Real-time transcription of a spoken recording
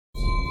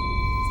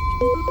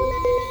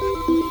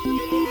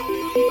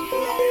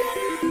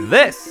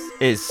This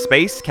is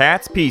Space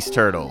Cats Peace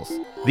Turtles,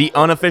 the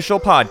unofficial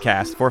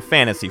podcast for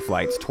Fantasy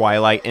Flight's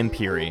Twilight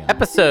Imperium.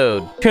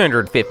 Episode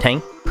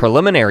 215.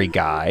 Preliminary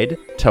Guide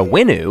to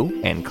Winnu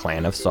and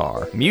Clan of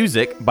Sar.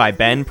 Music by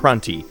Ben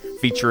Prunty,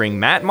 featuring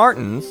Matt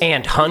Martins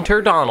And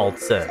Hunter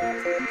Donaldson.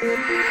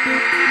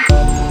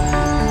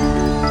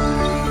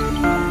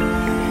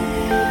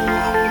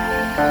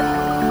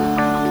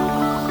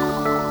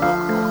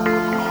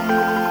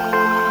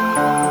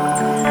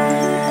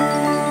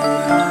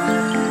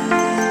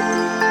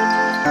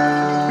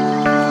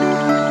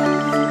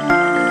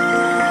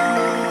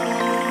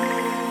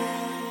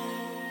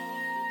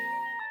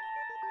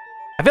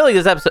 I feel like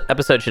this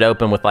episode should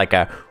open with like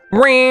a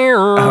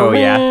oh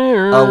yeah,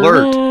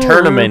 alert,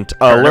 tournament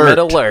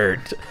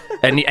alert.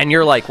 And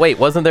you're like, wait,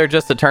 wasn't there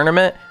just a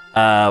tournament?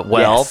 Well,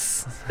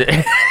 yes.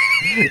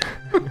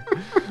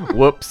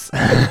 Whoops.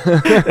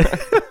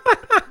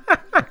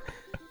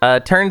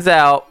 Turns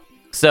out,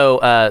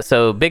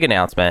 so big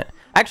announcement.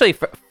 Actually,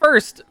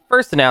 first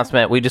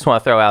announcement we just want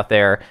to throw out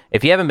there.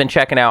 If you haven't been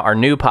checking out our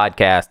new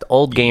podcast,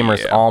 Old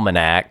Gamers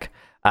Almanac,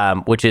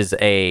 which is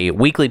a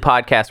weekly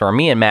podcast where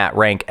me and Matt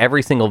rank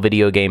every single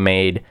video game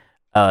made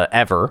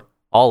ever,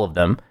 all of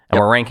them, and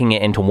we're ranking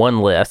it into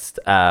one list,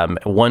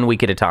 1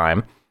 week at a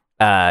time.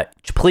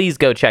 Please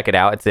go check it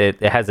out.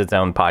 It has its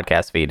own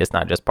podcast feed. It's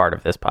not just part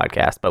of this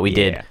podcast, but we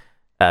did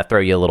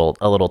throw you a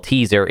little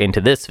teaser into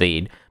this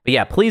feed. But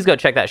yeah, please go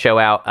check that show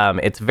out.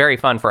 It's very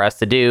fun for us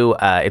to do.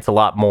 It's a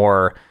lot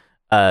more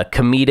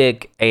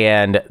comedic,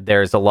 and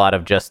there's a lot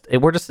of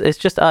it's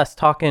just us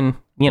talking,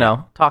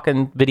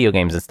 talking video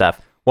games and stuff.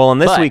 Well,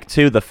 and this week,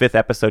 too, the 5th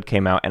episode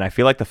came out, and I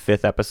feel like the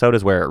 5th episode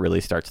is where it really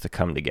starts to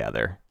come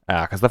together.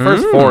 Because the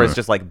first 4 is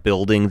just like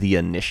building the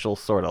initial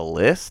sort of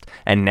list,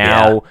 and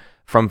now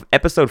from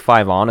episode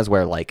 5 on is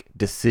where like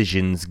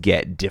decisions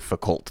get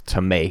difficult to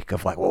make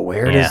of like, well,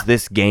 where does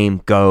this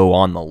game go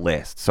on the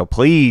list? So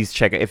please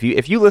check it.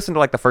 If you listen to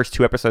like the first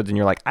 2 episodes and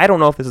you're like, I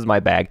don't know if this is my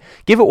bag,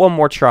 give it one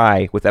more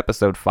try with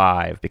episode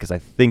 5, because I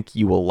think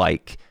you will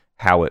like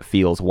how it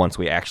feels once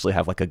we actually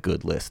have like a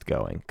good list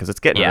going, because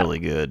it's getting really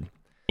good.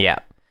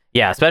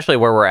 Yeah, especially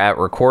where we're at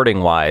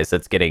recording-wise,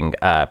 it's getting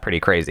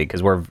pretty crazy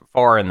because we're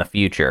far in the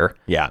future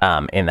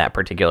in that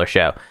particular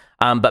show.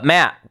 But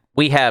Matt,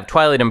 we have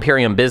Twilight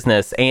Imperium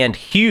business, and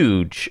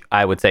huge,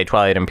 I would say,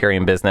 Twilight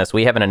Imperium business.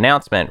 We have an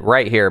announcement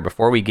right here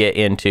before we get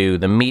into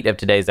the meat of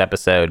today's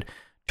episode.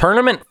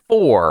 Tournament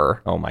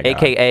 4,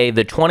 a.k.a.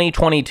 the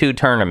 2022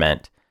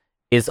 tournament,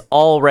 is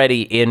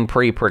already in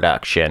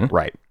pre-production.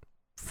 Right.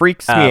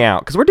 Freaks me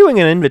out, because we're doing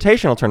an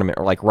invitational tournament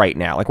like right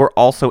now. Like, we're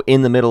also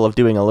in the middle of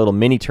doing a little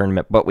mini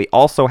tournament, but we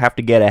also have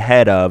to get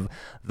ahead of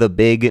the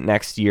big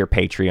next year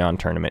Patreon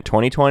tournament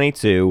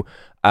 2022.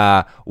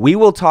 We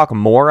will talk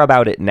more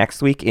about it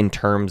next week in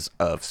terms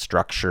of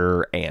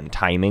structure and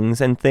timings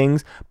and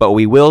things, but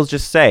we will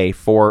just say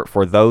for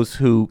those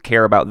who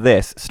care about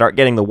this, start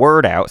getting the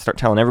word out, start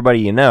telling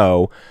everybody you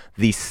know.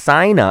 The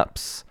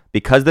signups,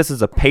 because this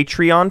is a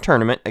Patreon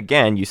tournament,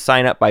 again, you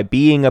sign up by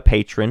being a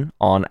patron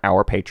on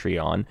our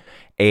Patreon,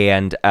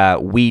 and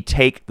we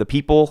take the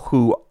people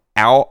who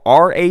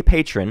are a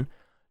patron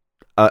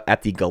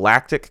at the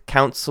Galactic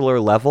Counselor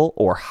level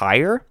or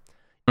higher.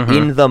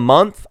 In the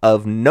month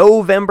of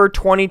November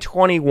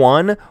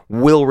 2021,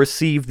 will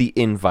receive the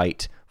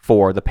invite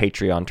for the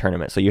Patreon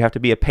tournament. So you have to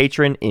be a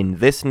patron in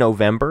this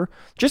November.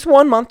 Just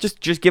 1 month.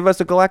 Just give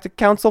us a Galactic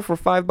Council for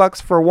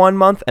 $5 for 1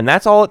 month, and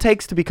that's all it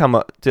takes to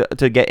become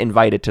to get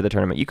invited to the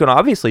tournament. You can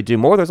obviously do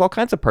more. There's all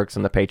kinds of perks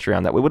in the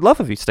Patreon that we would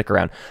love if you stick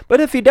around. But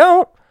if you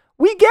don't,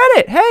 we get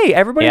it. Hey,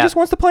 everybody just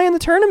wants to play in the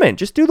tournament.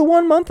 Just do the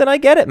 1 month, and I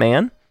get it,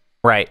 man.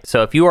 Right.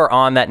 So if you are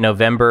on that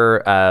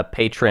November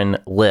patron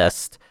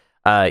list,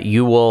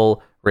 you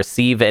will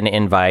receive an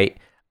invite.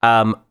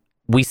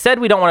 We said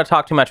we don't want to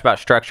talk too much about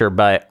structure,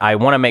 but I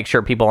want to make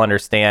sure people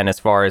understand as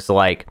far as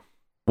like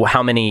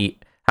how many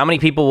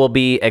people will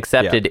be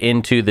accepted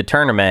into the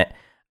tournament.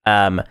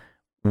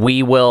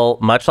 We will,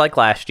 much like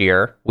last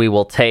year, we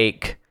will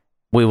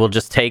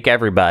just take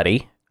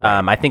everybody.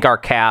 I think our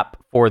cap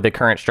for the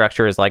current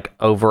structure is like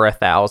over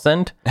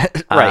 1,000.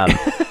 Right.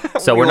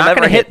 So we're not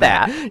going to hit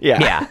that.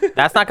 Yeah.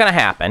 That's not going to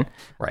happen.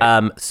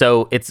 Right.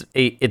 So it's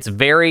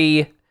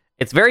very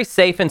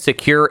safe and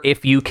secure.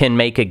 If you can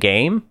make a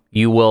game,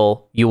 you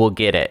will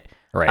get it.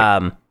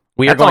 Right.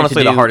 That's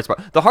honestly the hardest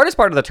part. The hardest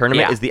part of the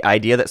tournament is the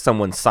idea that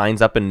someone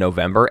signs up in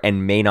November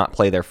and may not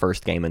play their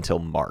first game until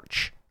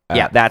March.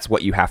 That's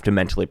what you have to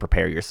mentally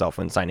prepare yourself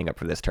when signing up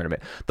for this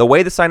tournament. The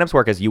way the signups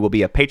work is you will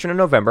be a patron in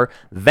November,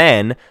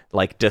 then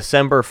like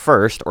December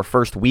 1st or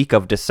first week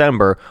of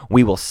December,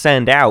 we will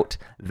send out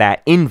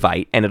that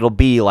invite, and it'll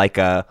be like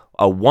a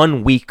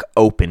 1 week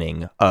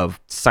opening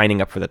of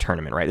signing up for the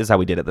tournament, right? This is how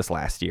we did it this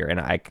last year,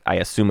 and I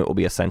assume it will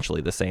be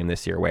essentially the same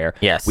this year, where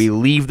we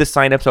leave the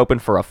signups open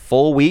for a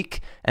full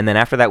week, and then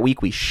after that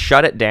week we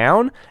shut it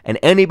down, and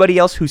anybody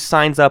else who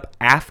signs up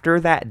after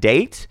that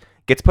date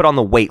gets put on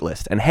the wait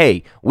list. And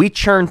hey, we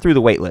churn through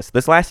the wait list.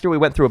 This last year we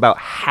went through about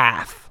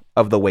half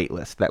of the wait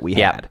list that we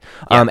Yeah. had.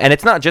 And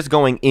it's not just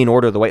going in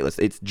order of the wait list.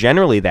 It's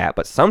generally that,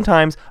 but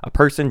sometimes a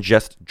person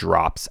just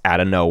drops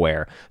out of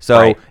nowhere. So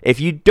Right. if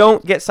you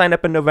don't get signed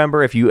up in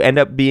November, if you end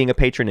up being a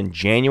patron in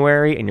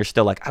January and you're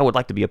still like, I would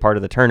like to be a part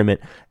of the tournament,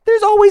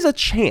 there's always a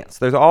chance.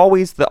 There's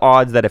always the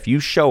odds that if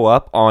you show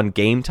up on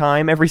game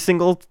time every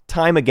single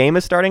time a game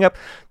is starting up,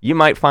 you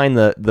might find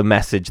the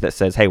message that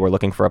says, hey, we're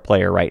looking for a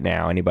player right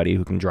now. Anybody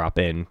who can drop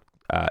in,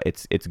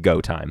 it's go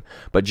time.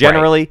 But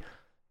generally,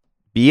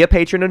 be a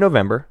patron in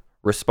November,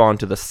 respond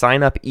to the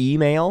sign up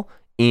email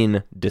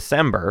in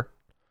December,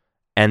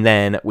 and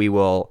then we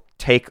will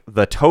take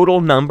the total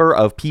number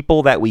of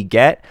people that we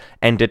get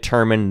and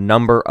determine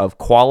number of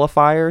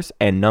qualifiers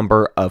and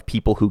number of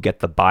people who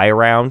get the buy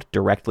round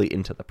directly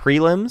into the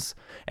prelims.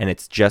 And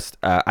it's just,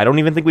 I don't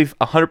even think we've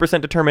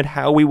 100% determined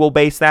how we will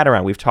base that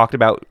around. We've talked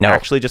about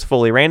actually just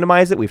fully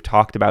randomize it. We've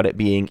talked about it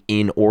being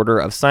in order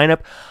of sign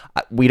up.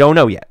 We don't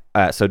know yet.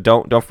 So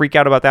don't freak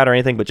out about that or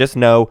anything, but just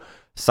know,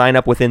 sign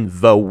up within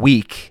the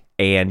week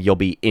and you'll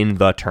be in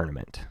the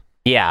tournament.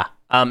 Yeah.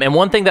 And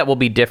one thing that will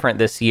be different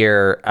this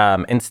year,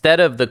 instead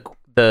of the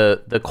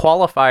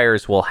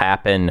qualifiers will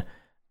happen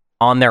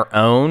on their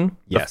own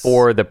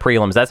before the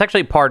prelims. That's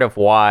actually part of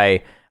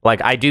why,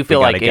 like, I do feel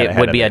like it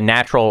would be a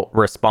natural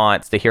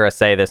response to hear us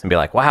say this and be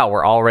like, wow,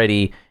 we're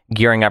already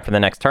gearing up for the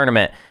next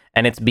tournament.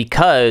 And it's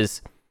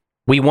because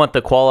we want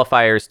the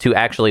qualifiers to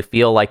actually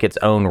feel like its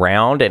own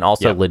round, and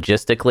also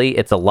logistically,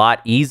 it's a lot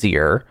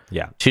easier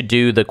to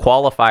do the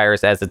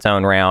qualifiers as its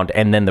own round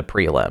and then the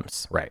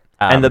prelims. Right.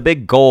 And the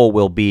big goal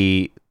will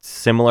be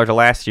similar to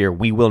last year.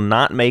 We will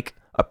not make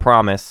a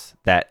promise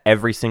that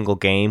every single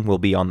game will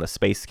be on the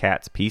Space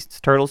Cats Peace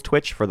Turtles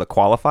Twitch for the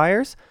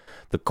qualifiers.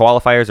 The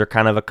qualifiers are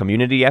kind of a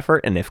community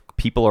effort, and if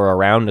people are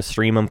around to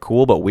stream them,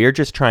 cool, but we're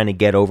just trying to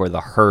get over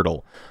the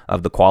hurdle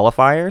of the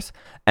qualifiers.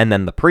 And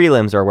then the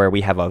prelims are where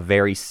we have a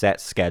very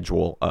set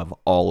schedule of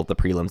all of the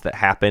prelims that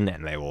happen,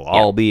 and they will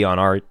all be on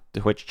our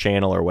Twitch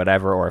channel or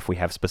whatever, or if we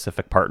have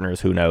specific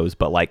partners, who knows.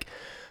 But like,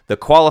 the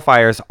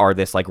qualifiers are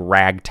this like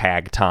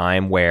ragtag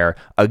time where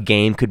a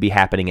game could be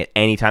happening at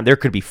any time. There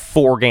could be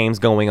 4 games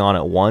going on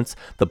at once.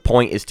 The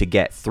point is to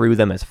get through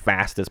them as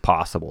fast as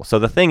possible. So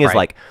the thing is,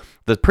 like,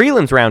 the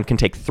prelims round can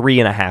take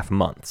 3.5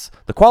 months.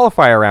 The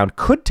qualifier round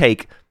could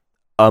take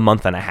a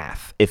month and a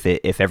half if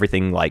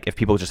everything, like, if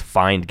people just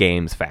find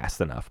games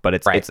fast enough. But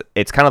it's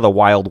kind of the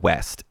Wild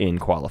West in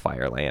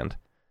qualifier land.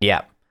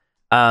 Yeah.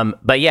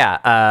 But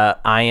yeah,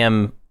 I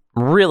am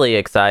really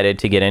excited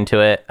to get into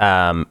it.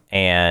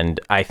 And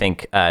I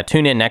think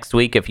tune in next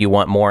week if you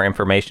want more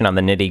information on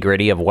the nitty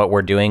gritty of what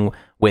we're doing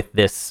with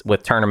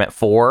Tournament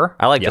 4.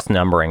 I like just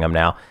numbering them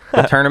now.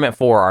 The Tournament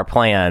 4, our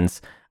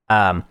plans.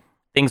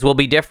 Things will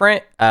be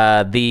different.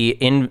 The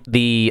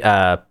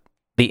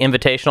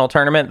invitational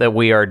tournament that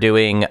we are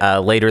doing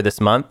later this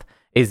month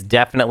is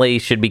definitely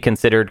should be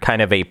considered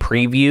kind of a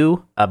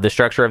preview of the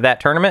structure of that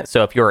tournament.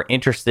 So if you're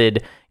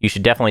interested, you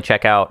should definitely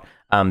check out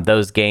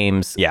those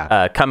games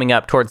coming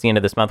up towards the end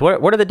of this month.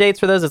 What are the dates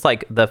for those? It's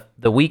like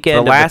the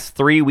weekend. The last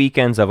 3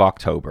 weekends of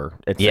October.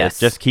 It's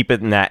just keep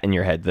it in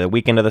your head. The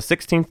weekend of the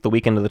 16th, the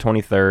weekend of the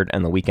 23rd,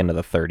 and the weekend of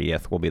the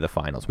 30th will be the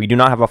finals. We do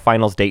not have a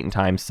finals date and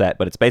time set,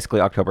 but it's basically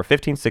October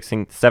 15th,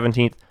 16th,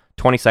 17th,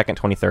 22nd,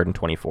 23rd, and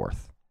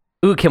 24th.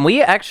 Ooh, can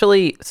we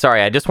actually...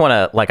 Sorry, I just want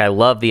to... Like, I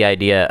love the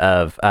idea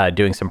of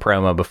doing some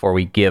promo before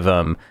we give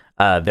them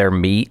their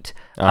meat.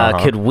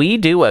 Could we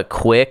do a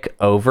quick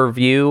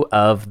overview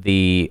of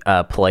the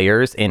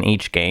players in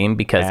each game?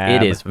 Because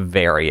it is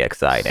very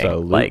exciting.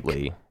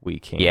 Absolutely, we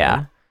can.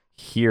 Yeah.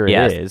 Here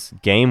it is.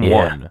 Game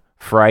 1,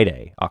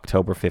 Friday,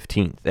 October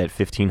 15th at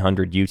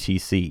 1500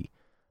 UTC.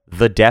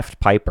 The Deft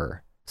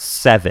Piper,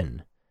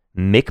 7,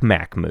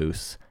 Micmac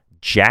Moose,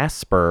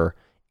 Jasper,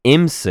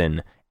 Imson,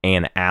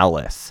 and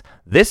Alice.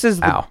 This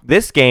is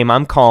this game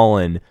I'm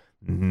calling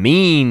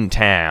Mean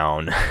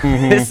Town.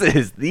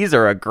 These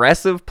are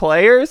aggressive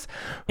players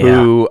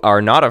who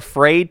are not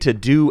afraid to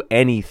do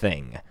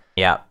anything.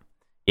 Yeah.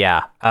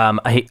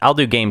 I'll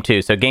do game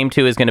 2. So game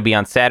 2 is going to be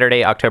on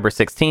Saturday, October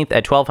 16th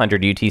at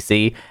 1200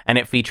 UTC, and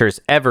it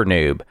features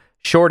Evernoob,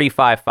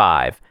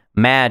 Shorty55,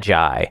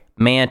 Magi,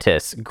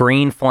 Mantis,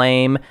 Green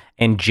Flame,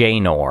 and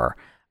Janor.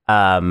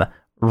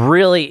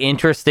 Really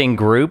interesting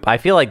group. I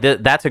feel like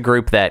that's a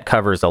group that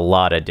covers a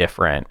lot of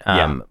different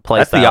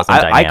play styles and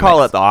dynamics. I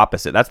call it the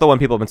opposite. That's the one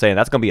people have been saying.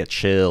 That's going to be a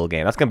chill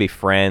game. That's going to be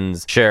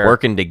friends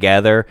working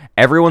together.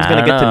 Everyone's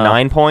going to get to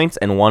 9 points,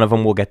 and one of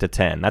them will get to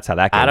 10. That's how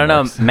that game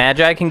works. Know.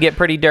 Magi can get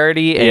pretty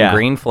dirty, and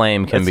Green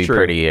Flame can be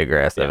pretty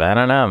aggressive. I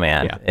don't know,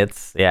 man.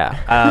 It's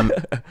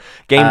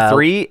Game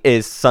 3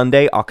 is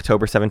Sunday,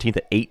 October 17th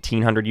at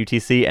 1800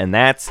 UTC, and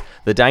that's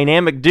the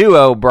dynamic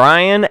duo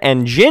Brian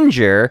and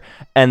Ginger,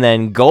 and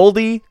then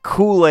Goldie,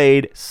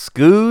 Kool-Aid,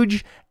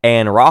 Scooge,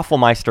 and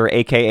Rafflemeister,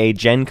 aka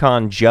Gen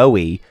Con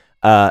Joey.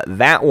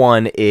 That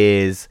one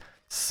is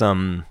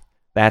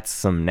that's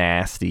some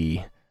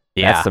nasty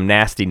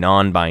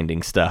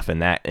non-binding stuff in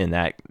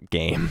that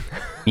game.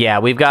 Yeah,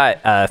 we've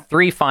got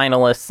 3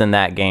 finalists in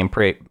that game.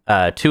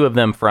 2 of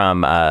them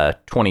from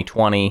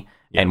 2020,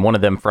 and one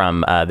of them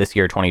from this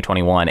year,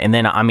 2021. And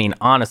then, I mean,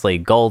 honestly,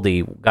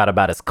 Goldie got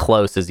about as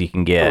close as you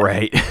can get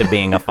to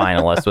being a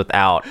finalist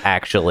without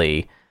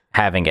actually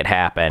having it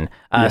happen.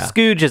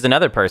 Scooge is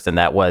another person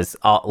that was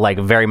like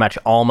very much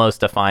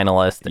almost a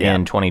finalist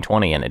in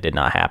 2020, and it did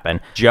not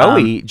happen.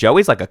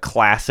 Joey's like a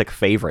classic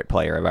favorite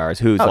player of ours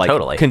who's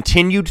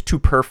continued to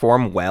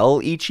perform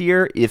well each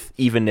year,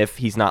 even if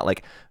he's not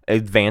like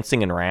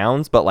advancing in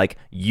rounds, but like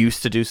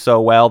used to do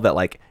so well that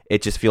like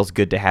it just feels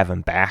good to have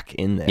him back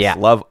in this.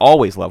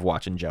 Always love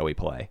watching Joey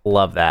play.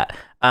 Love that.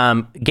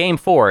 Game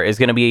 4 is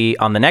going to be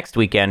on the next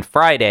weekend,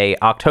 Friday,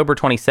 October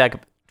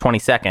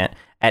 22nd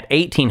at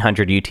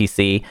 1800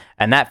 UTC,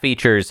 and that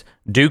features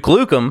Duke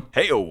Nukem.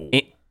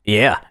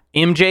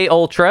 MJ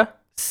Ultra,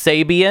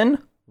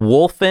 Sabian,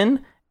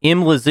 Wolfen,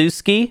 Im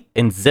Lazowski,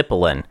 and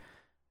Zippelin.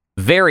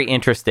 Very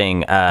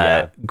interesting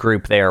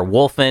group there.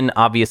 Wolfen,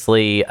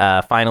 obviously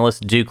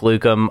finalist. Duke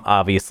Nukem,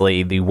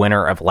 obviously the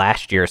winner of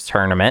last year's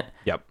tournament.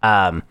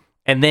 And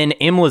then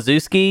Im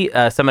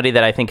Lazowski, somebody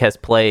that I think has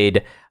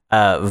played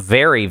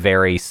very,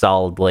 very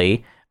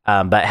solidly.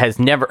 But has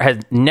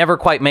never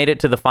quite made it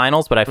to the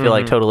finals, but I feel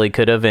like totally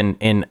could have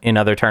in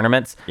other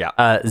tournaments.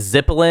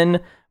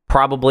 Zippelin,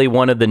 probably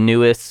one of the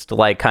newest,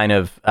 like kind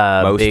of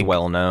most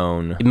well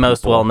known,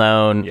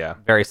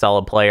 very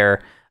solid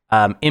player.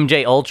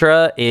 MJ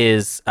Ultra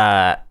is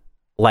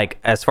like,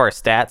 as far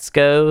as stats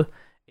go,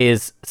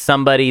 is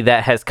somebody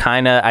that has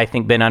kind of, I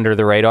think, been under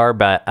the radar,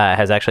 but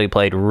has actually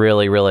played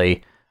really,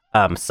 really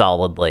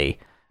solidly.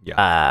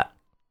 I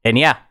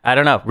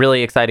don't know,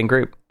 really exciting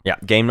group.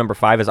 Game number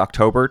 5 is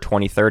October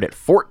 23rd at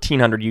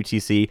 1400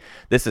 UTC.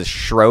 This is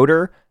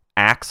Schroeder,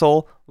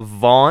 Axel,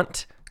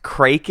 Vaunt,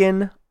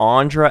 Kraken,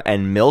 Andra,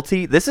 and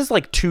Milty. This is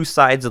like two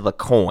sides of the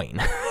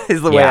coin,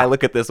 is the way I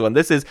look at this one.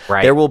 This is,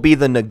 there will be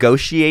the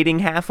negotiating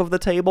half of the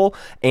table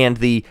and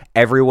the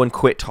everyone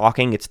quit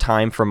talking, it's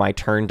time for my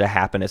turn to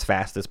happen as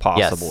fast as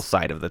possible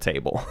side of the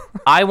table.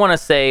 I want to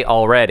say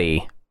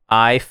already,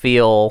 I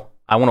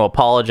want to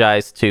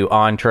apologize to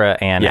Andra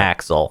and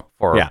Axel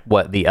for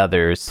what the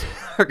others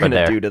are going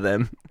to do to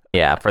them.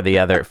 For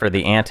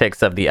the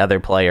antics of the other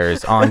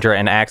players. Andra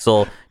and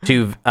Axel,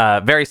 two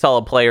very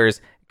solid players,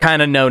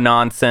 kind of no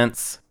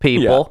nonsense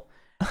people.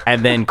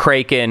 And then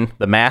Kraken,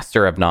 the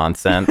master of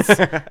nonsense,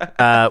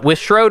 with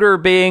Schroeder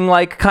being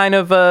like kind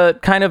of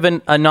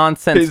a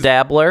nonsense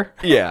dabbler.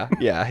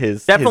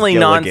 His definitely his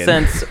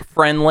nonsense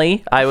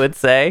friendly, I would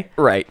say.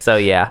 Right. So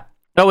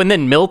Oh, and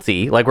then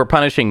Milty, like we're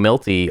punishing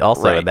Milty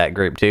also in that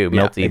group too.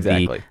 Milty,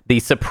 the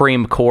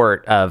Supreme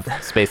Court of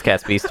Space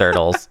Cats Beast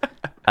Turtles.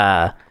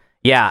 And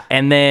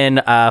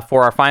then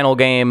for our final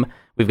game,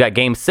 we've got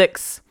Game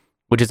 6,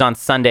 which is on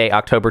Sunday,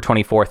 October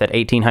 24th at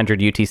 1800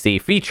 UTC,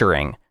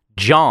 featuring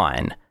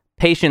John,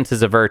 Patience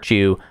is a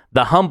Virtue,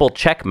 The Humble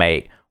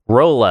Checkmate,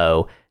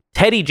 Rolo,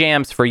 Teddy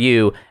Jams for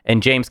You,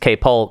 and James K.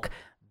 Polk.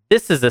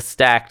 This is a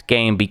stacked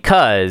game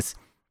because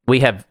we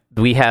have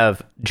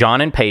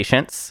John and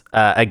Patience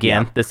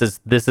again. This is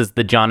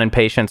the John and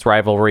Patience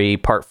rivalry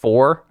part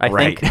 4. I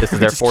think this is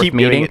their fourth keep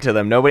meeting. Giving it to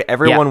them.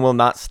 Everyone will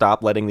not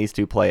stop letting these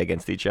two play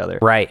against each other.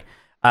 Right.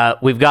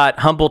 We've got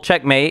Humble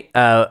Checkmate,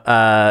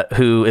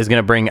 who is going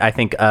to bring, I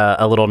think,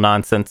 a little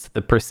nonsense to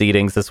the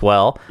proceedings as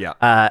well.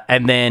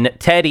 And then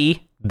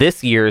Teddy,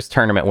 this year's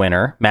tournament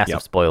winner.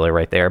 Massive spoiler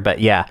right there, but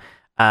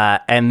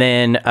and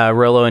then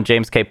Rolo and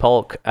James K.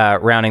 Polk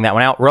rounding that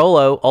one out.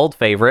 Rolo, old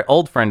favorite,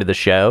 old friend of the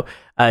show.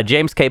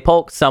 James K.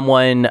 Polk,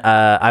 someone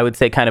I would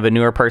say kind of a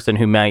newer person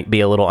who might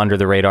be a little under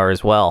the radar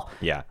as well.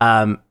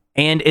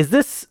 And is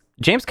this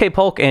James K.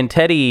 Polk and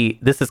Teddy?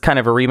 This is kind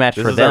of a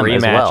rematch for them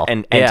as well.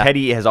 And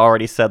Teddy has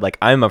already said, like,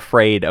 I'm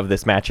afraid of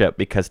this matchup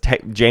because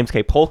James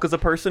K. Polk is a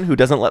person who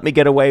doesn't let me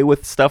get away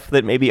with stuff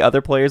that maybe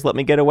other players let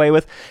me get away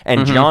with.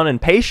 And John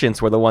and Patience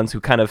were the ones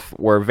who kind of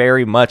were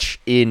very much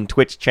in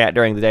Twitch chat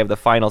during the day of the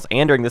finals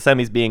and during the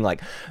semis being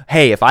like,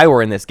 hey, if I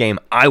were in this game,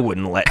 I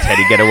wouldn't let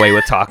Teddy get away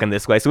with talking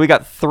this way. So we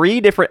got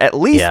at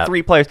least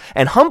three players.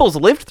 And Humble's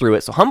lived through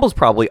it, so Humble's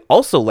probably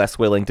also less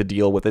willing to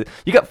deal with it.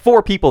 You got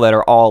 4 people that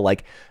are all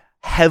like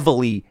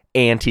heavily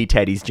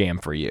anti-Teddy's Jam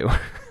for You.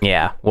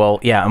 And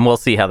we'll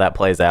see how that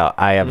plays out.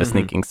 I have a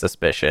sneaking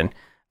suspicion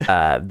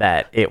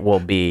that it will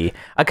be,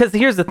 because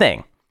here's the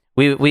thing,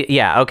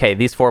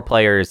 these 4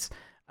 players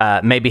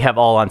maybe have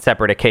all on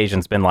separate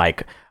occasions been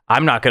like,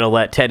 I'm not going to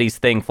let Teddy's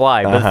thing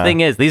fly, but the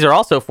thing is, these are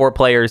also 4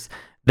 players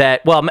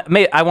that,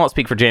 I won't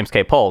speak for James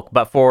K. Polk,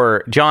 but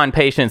for John,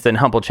 Patience, and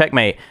Humble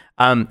Checkmate,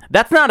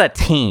 that's not a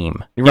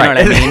team. You know what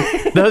I mean?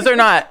 Those are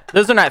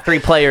not 3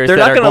 players. They're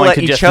that not going to let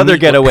each other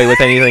get away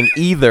with anything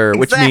either,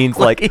 which means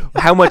like,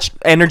 how much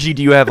energy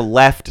do you have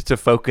left to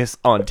focus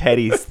on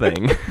Teddy's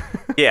thing?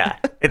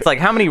 It's like,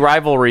 how many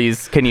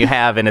rivalries can you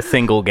have in a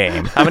single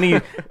game?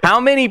 How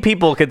many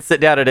people could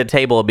sit down at a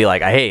table and be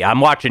like, hey,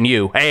 I'm watching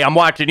you. Hey, I'm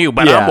watching you,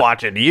 but I'm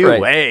watching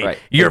you.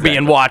 You're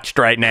being watched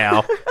right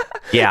now.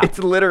 It's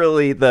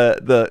literally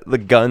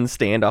the gun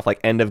standoff, like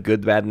end of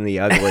Good, Bad, and the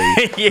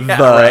Ugly.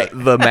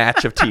 The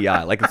match of TI.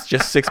 Like, it's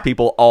just 6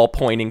 people all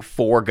pointing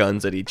 4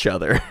 guns at each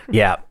other.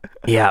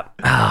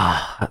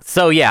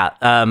 So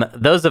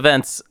those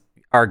events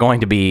are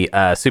going to be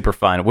super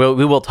fun.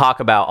 We will talk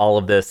about all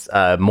of this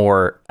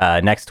more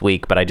next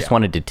week, but I just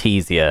wanted to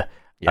tease you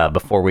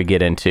before we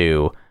get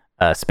into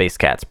Space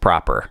Cats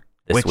proper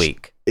this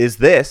week.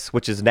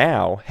 Which is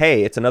now,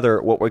 hey, it's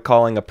another what we're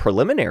calling a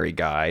preliminary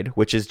guide,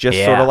 which is just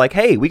sort of like,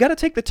 hey, we got to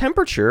take the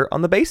temperature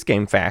on the base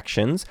game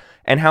factions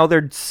and how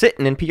they're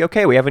sitting in POK.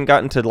 We haven't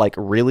gotten to like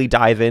really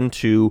dive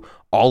into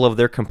all of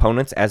their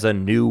components as a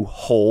new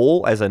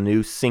whole, as a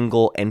new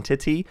single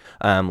entity,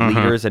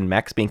 leaders and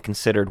mechs being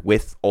considered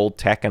with old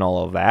tech and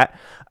all of that.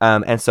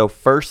 And so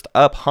first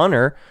up,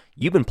 Hunter,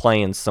 you've been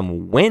playing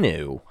some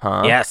Winnu,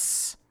 huh?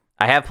 Yes,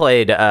 I have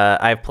played.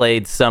 I've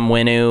played some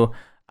Winnu.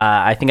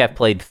 I think I've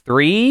played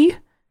 3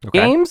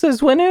 games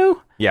as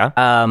Winnu. Yeah.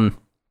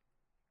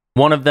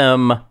 One of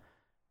them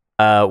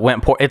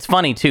went poor. It's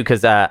funny too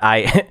because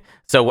I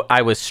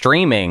was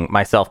streaming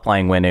myself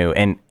playing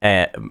Winnu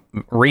and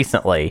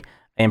recently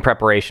in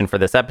preparation for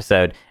this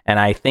episode, and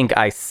I think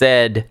I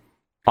said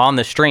on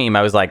the stream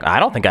I was like, I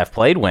don't think I've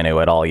played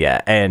Winnu at all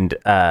yet, and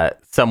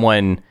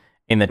someone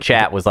in the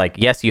chat was like,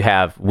 yes, you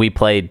have. We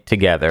played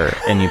together,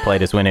 and you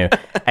played as Winnu.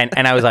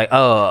 And I was like,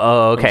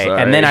 oh, okay.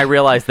 And then I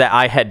realized that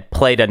I had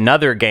played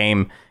another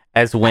game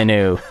as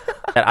Winnu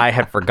that I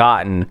had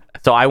forgotten.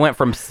 So I went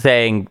from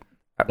thinking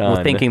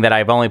that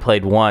I've only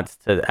played once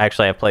to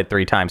actually I've played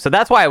 3 times. So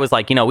that's why I was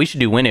like, we should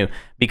do Winnu,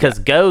 because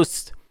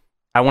Ghost,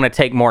 I want to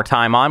take more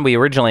time on. We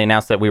originally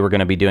announced that we were going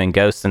to be doing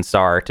Ghosts and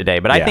Sar today,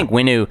 but I think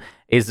Winnu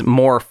is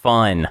more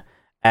fun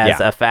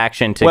as a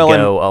faction to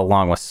go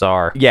along with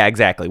Sar. Yeah,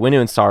 exactly. Winnu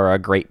and Sar are a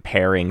great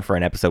pairing for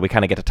an episode. We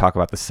kind of get to talk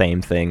about the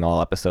same thing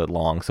all episode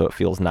long, so it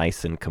feels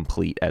nice and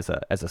complete as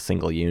a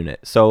single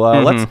unit. So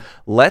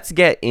let's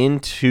get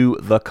into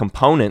the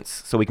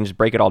components so we can just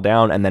break it all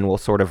down, and then we'll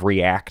sort of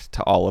react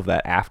to all of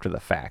that after the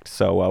fact.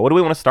 So what do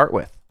we want to start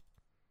with?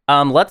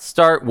 Let's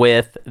start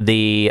with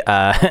the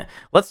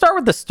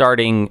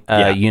starting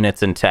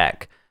units and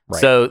tech. Right.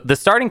 So the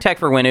starting tech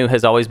for Winnu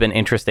has always been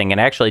interesting and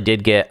actually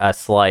did get a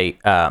slight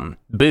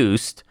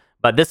boost,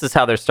 but this is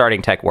how their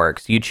starting tech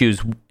works. You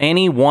choose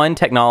any one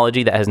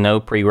technology that has no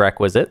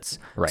prerequisites.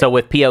 Right. So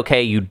with POK,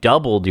 you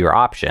doubled your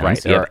options.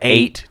 Right. There are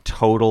 8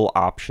 total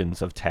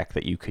options of tech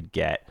that you could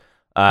get.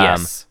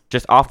 Yes.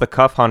 Just off the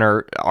cuff,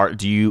 Hunter,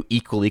 do you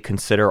equally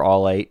consider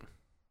all 8?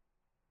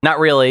 Not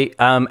really.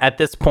 At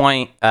this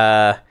point,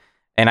 and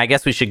I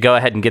guess we should go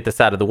ahead and get this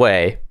out of the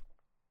way.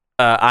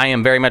 I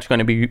am very much going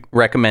to be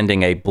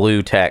recommending a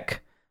blue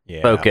tech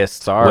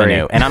focused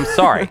Winnu. And I'm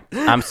sorry.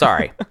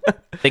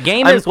 The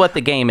game is what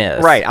the game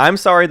is. Right. I'm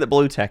sorry that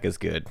blue tech is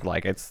good.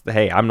 Like,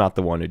 hey, I'm not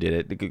the one who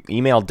did it.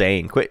 Email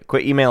Dane. Quit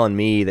emailing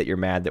me that you're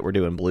mad that we're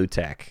doing blue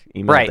tech.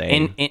 Email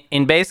Dane.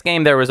 In base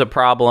game, there was a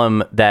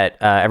problem that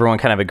everyone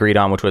kind of agreed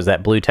on, which was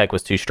that blue tech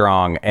was too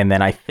strong. And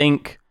then I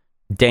think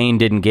Dane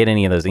didn't get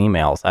any of those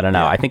emails. I don't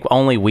know. I think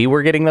only we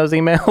were getting those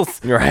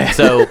emails. Right.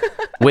 So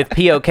with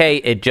POK,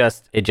 it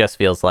just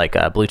feels like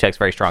blue tech's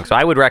very strong. So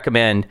I would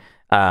recommend,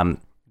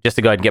 just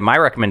to go ahead and get my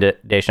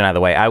recommendation out of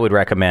the way, I would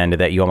recommend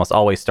that you almost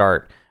always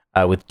start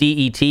with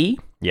DET.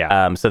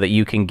 Yeah. So that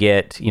you can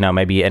get,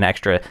 maybe an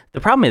extra.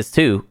 The problem is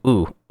too.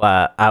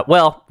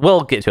 Well,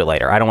 we'll get to it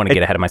later. I don't want to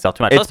get ahead of myself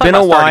too much. It's been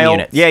a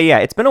while. Yeah.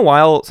 It's been a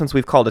while since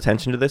we've called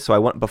attention to this.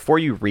 So before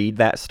you read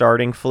that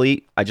starting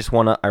fleet, I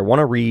want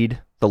to read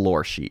the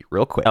lore sheet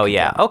real quick. Oh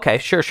yeah. Okay.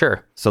 Sure.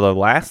 So the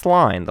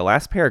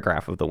last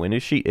paragraph of the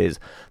Winnu sheet is: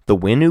 the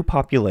Winnu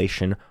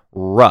population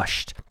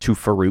rushed to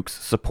Farouk's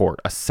support,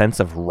 a sense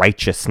of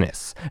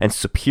righteousness and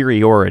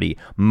superiority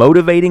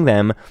motivating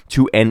them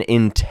to an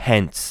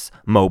intense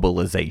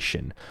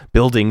mobilization,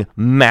 building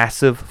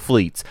massive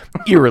fleets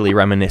eerily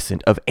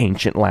reminiscent of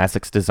ancient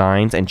Lazix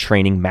designs and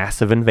training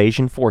massive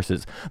invasion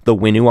forces. The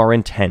Winnu are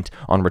intent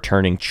on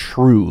returning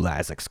true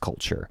Lazix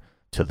culture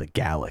to the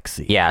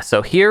galaxy. Yeah,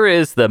 so here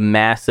is the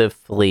massive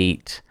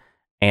fleet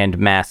and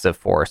massive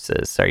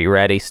forces. Are you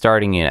ready?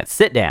 Starting unit.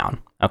 Sit down,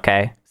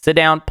 okay? Sit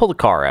down, pull the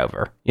car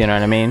over. You know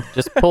what I mean?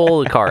 Just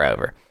pull the car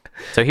over.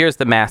 So here's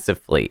the massive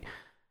fleet.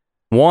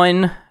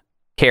 1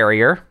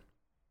 carrier,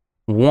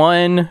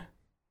 1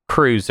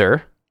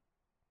 cruiser,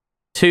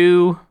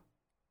 2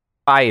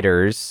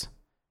 fighters,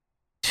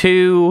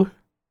 2,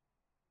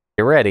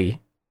 get ready,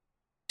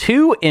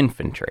 2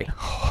 infantry,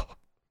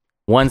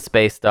 1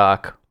 space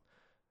dock,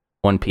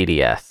 1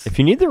 PDS. If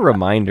you need the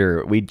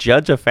reminder, we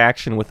judge a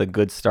faction with a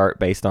good start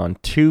based on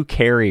 2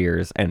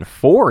 carriers and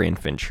 4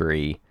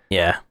 infantry.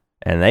 Yeah.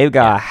 And they've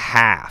got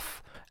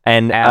half.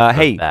 And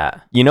hey,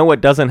 that. You know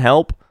what doesn't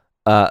help?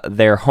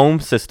 Their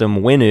home system,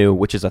 Winnu,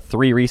 which is a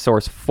 3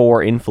 resource,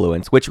 4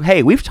 influence, which,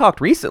 hey, we've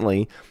talked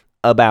recently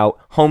about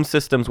home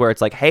systems where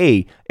it's like,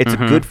 hey, it's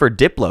good for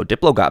Diplo.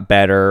 Diplo got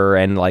better,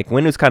 and like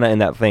Winnu's kind of in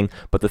that thing.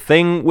 But the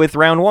thing with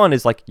round 1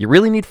 is like, you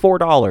really need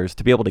 $4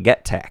 to be able to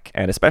get tech.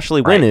 And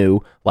especially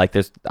Winnu, like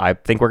I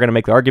think we're going to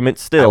make the argument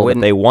still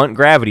that they want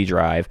gravity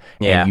drive,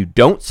 and you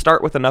don't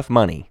start with enough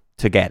money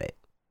to get it.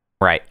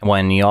 Right.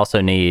 When you also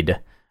need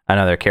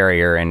another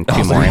carrier and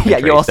 2 more infantry. Yeah,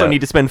 you also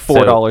need to spend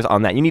 $4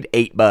 on that. You need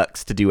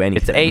 $8 to do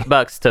anything. It's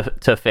 $8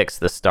 to fix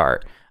the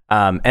start.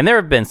 And there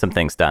have been some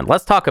things done.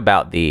 Let's talk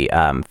about the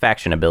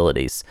faction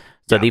abilities.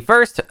 So the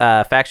first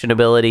faction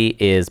ability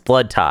is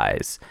Blood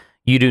Ties.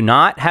 You do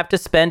not have to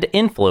spend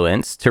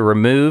influence to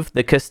remove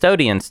the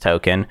Custodian's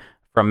token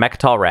from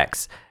Mechatol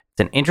Rex.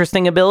 It's an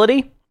interesting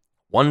ability.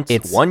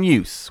 It's one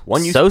use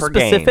so per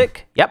specific.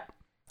 game. Yep.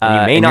 You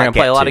may and not you're gonna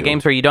play get a lot to. of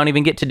games where you don't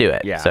even get to do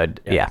it. Yeah. So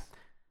Yes.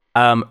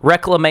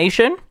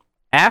 Reclamation.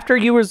 After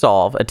you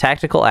resolve a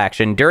tactical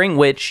action during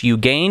which you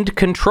gained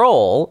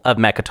control of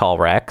Mechatol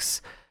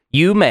Rex,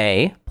 you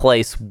may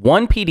place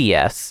one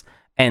PDS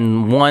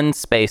and one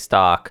space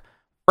dock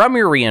from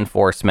your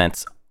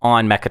reinforcements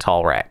on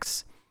Mechatol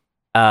Rex.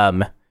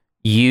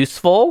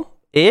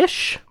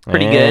 Useful-ish.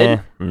 Pretty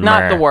good.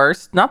 Not the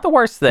worst. Not the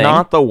worst thing.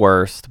 Not the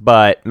worst,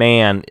 but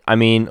man, I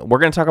mean, we're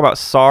going to talk about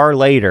SAR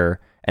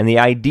later, and the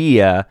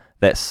idea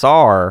that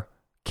SAR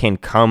can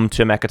come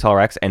to Mechatol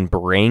Rex and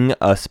bring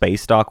a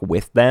space dock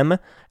with them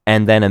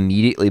and then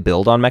immediately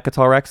build on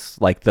Mechatol Rex,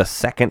 like the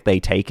second they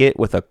take it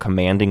with a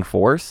commanding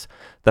force.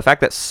 The fact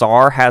that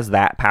SAR has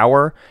that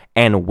power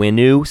and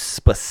Winnu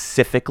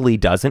specifically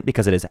doesn't,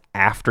 because it is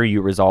after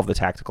you resolve the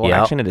tactical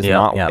action. It is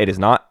It is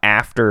not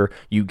after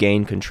you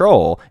gain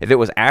control. If it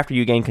was after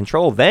you gain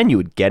control, then you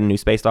would get a new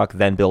space dock,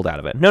 then build out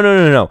of it.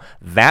 No.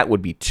 That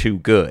would be too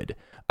good.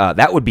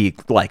 That would be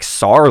like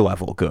SAR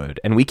level good,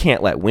 and we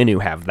can't let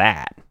Winnu have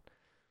that.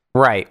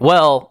 Right.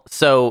 Well,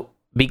 so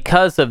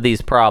because of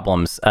these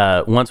problems,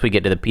 once we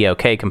get to the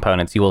POK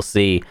components, you will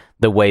see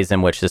the ways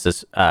in which this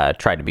is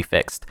tried to be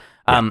fixed.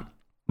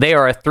 They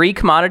are a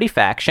 3-commodity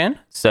faction,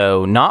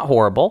 so not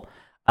horrible.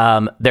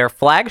 Their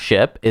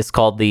flagship is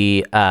called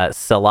the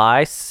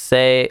Selaise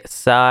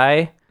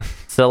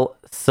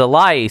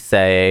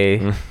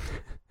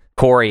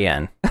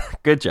Corian.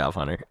 Good job,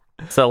 Hunter.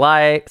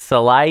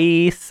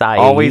 Selaise.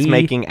 Always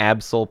making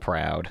Absol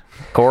proud.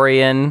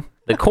 Corian.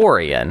 The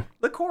Corian.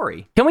 The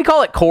Cory. Can we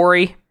call it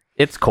Cory?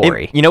 It's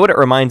Cory. You know what it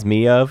reminds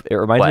me of? It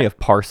reminds me of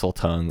Parcel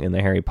Tongue in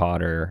the Harry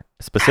Potter,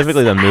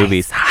 specifically the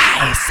movies.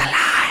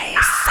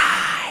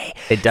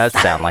 It does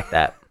sound like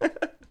that.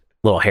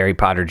 Little Harry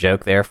Potter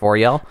joke there for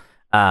y'all.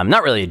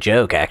 Not really a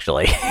joke,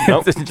 actually.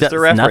 Nope, it's just a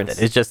reference.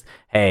 Nothing. It's just,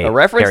 hey, a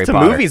reference Harry to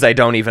Potter. movies I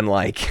don't even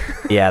like.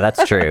 Yeah,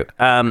 that's true.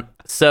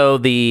 So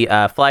the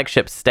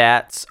flagship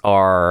stats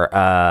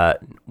are,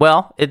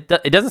 it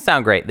doesn't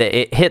sound great.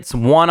 It hits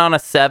 1 on a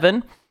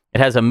 7. It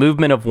has a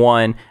movement of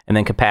 1 and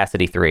then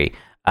capacity 3.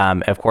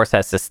 Of course,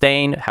 has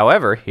sustain.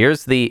 However,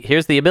 here's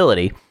the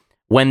ability.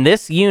 When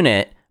this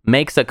unit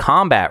makes a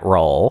combat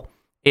roll,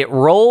 it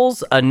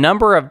rolls a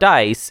number of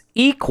dice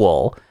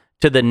equal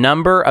to the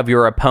number of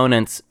your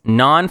opponent's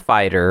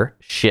non-fighter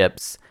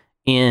ships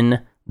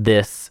in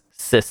this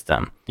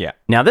system. Yeah.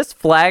 Now, this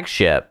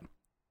flagship,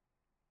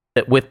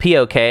 with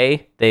POK,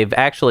 they've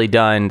actually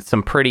done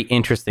some pretty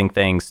interesting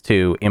things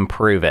to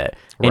improve it.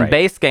 In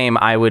base game,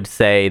 I would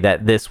say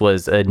that this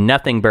was a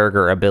nothing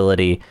burger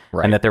ability,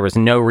 and that there was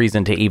no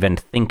reason to even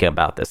think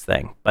about this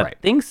thing. But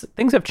things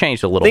have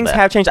changed a little bit. Things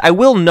have changed. I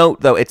will note,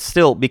 though, it's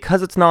still,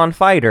 because it's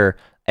non-fighter,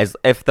 as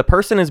if the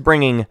person is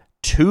bringing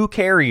 2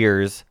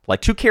 carriers,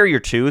 like 2 carrier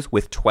 2s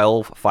with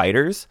 12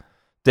 fighters,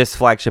 this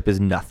flagship is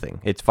nothing.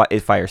 It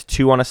fires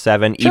 2 on a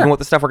 7. Sure. Even with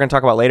the stuff we're going to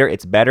talk about later,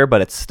 it's better,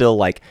 but it's still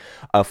like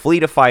a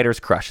fleet of fighters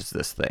crushes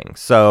this thing.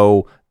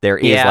 So there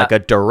is like a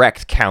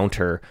direct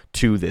counter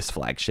to this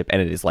flagship,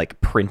 and it is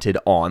like printed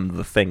on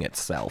the thing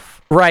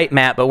itself. Right,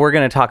 Matt, but we're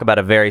going to talk about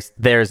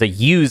there's a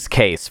use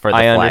case for the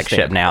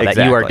flagship now that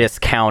you are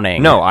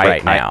discounting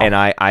right now.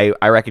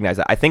 I recognize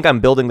that. I think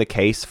I'm building the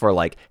case for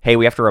like, hey,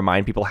 we have to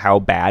remind people how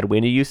bad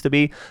Winnu used to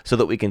be so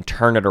that we can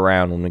turn it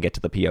around when we get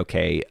to the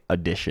POK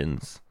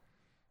additions.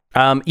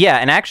 And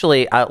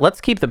actually,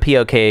 let's keep the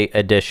POK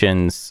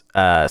editions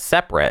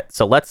separate.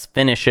 So let's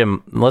finish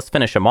them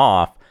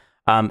off.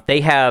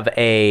 They have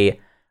a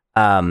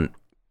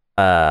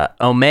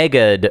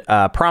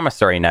Omega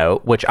promissory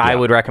note, which I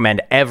would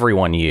recommend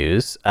everyone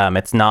use.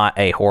 It's not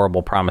a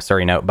horrible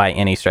promissory note by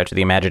any stretch of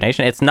the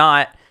imagination. It's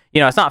not,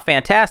 it's not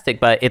fantastic,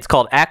 but it's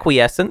called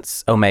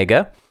Acquiescence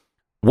Omega.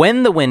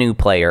 When the Winnu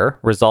player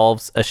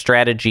resolves a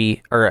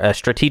strategy or a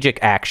strategic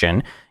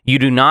action, you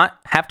do not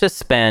have to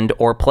spend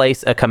or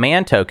place a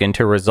command token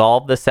to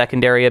resolve the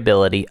secondary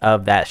ability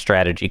of that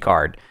strategy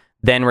card.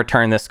 Then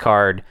return this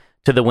card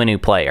to the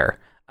Winnu player.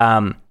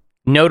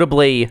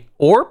 Notably,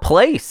 or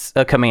place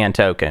a command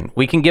token.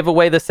 We can give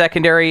away the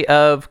secondary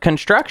of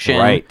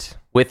construction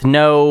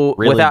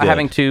without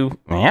having to.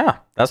 Yeah,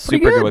 that's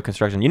super good with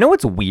construction. You know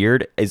what's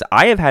weird is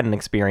I have had an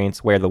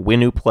experience where the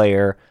Winnu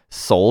player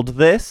sold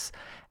this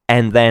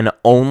and then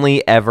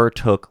only ever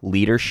took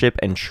leadership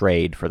and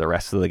trade for the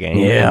rest of the game.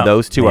 Yeah. And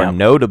those two are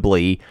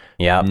notably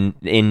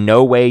in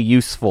no way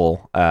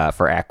useful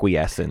for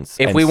Acquiescence.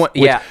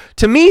 Which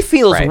to me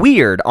feels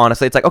weird,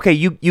 honestly. It's like, okay,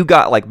 you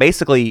got, like,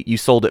 basically you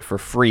sold it for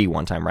free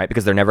one time, right?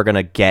 Because they're never going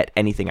to get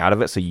anything out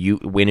of it, so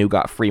Winnu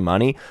got free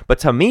money. But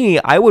to me,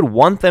 I would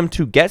want them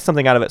to get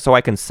something out of it so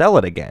I can sell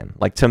it again.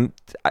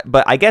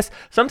 But I guess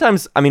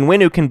sometimes, I mean,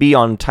 Winnu can be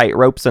on tight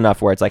ropes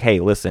enough where it's like,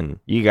 hey, listen,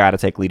 you got to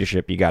take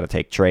leadership, you got to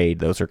take trade.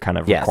 Those are kind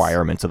of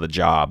requirements of the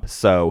job.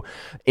 So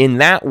in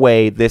that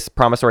way, this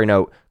promissory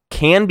note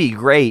can be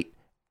great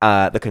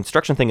The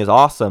construction thing is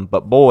awesome,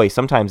 but boy,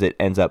 sometimes it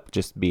ends up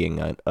just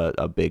being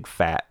a big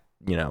fat,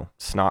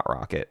 snot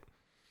rocket.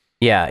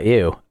 Yeah,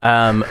 ew.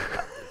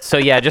 So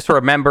yeah, just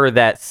remember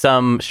that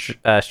some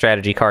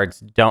strategy cards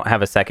don't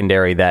have a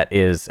secondary that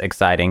is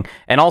exciting.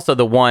 And also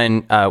the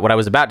one, what I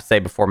was about to say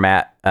before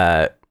Matt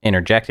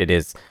interjected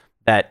is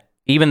that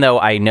even though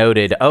I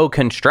noted,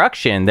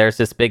 construction, there's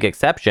this big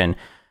exception.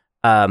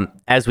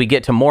 As we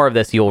get to more of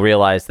this, you'll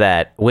realize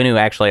that Winnu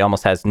actually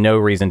almost has no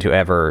reason to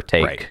ever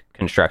take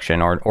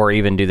construction or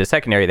even do the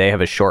secondary. They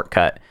have a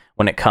shortcut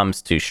when it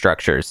comes to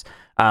structures.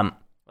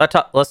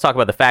 Let's talk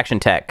about the faction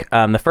tech.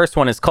 The first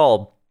one is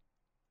called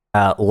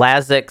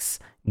Lazix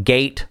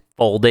Gate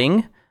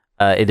Folding.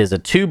 It is a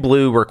 2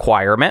 blue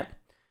requirement.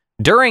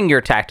 During your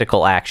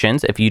tactical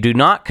actions, if you do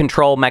not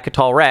control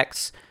Mechatol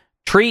Rex,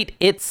 treat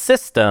its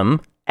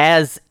system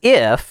as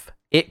if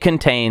it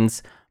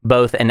contains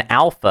both an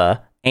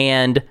alpha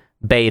and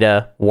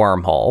beta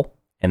wormhole.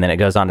 And then it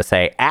goes on to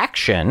say,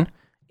 action,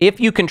 if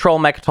you control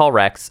Mechatol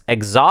Rex,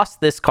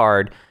 exhaust this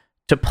card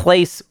to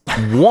place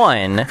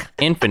 1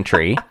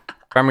 infantry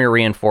from your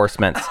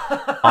reinforcements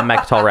on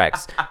Mechatol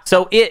Rex.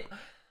 So it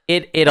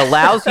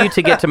allows you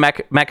to get to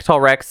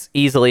Mechatol Rex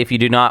easily if you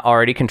do not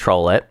already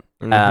control it.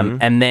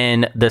 And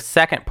then the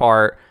second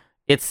part,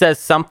 it says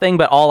something,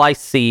 but all I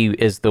see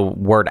is the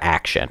word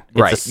action.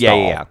 It's a stall.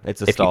 Yeah.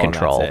 It's a stall. If you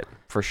control that's it.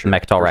 For sure.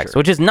 Mechatol Rex,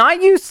 which is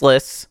not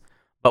useless,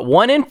 but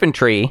 1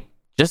 infantry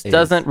just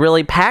doesn't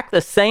really pack the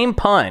same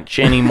punch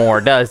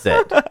anymore, does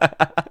it?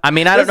 I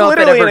mean, I don't know if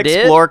it ever did. There's literally an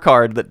explore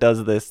card that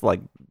does this,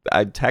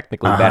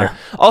 technically better.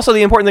 Also,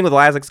 the important thing with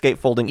Lazix Gate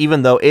Folding,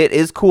 even though it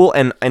is cool,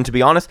 and to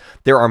be honest,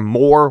 there are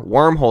more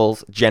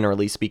wormholes,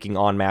 generally speaking,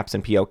 on maps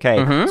in POK.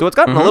 So it's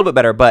gotten a little bit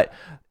better, but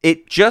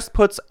it just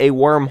puts a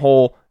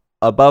wormhole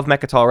above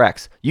Mechatol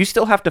Rex. You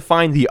still have to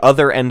find the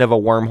other end of a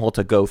wormhole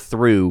to go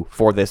through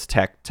for this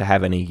tech to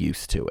have any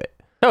use to it.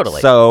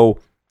 Totally. So,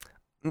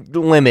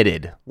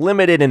 limited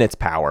in its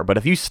power. But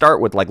if you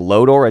start with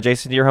Lodor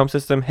adjacent to your home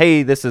system,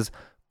 hey, this is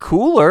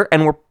cooler,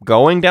 and we're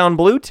going down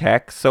blue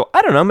tech, so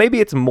I don't know, maybe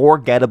it's more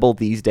gettable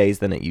these days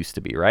than it used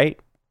to be, right?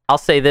 I'll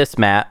say this,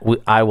 Matt,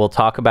 I will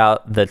talk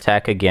about the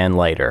tech again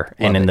later.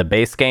 In the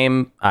base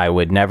game, I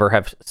would never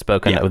have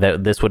spoken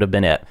that this would have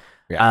been it.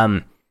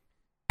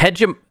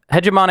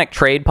 Hegemonic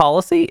trade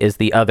policy is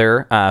the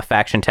other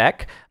faction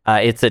tech.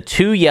 It's a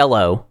 2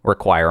 yellow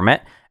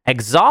requirement.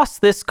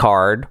 Exhaust this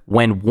card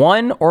when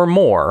 1 or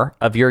more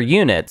of your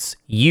units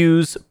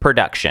use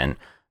production.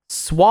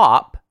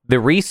 Swap the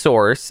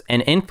resource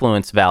and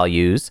influence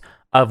values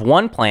of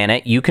 1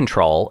 planet you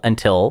control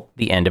until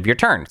the end of your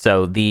turn.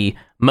 So the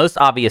most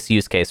obvious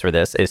use case for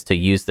this is to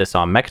use this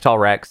on Mechatol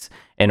Rex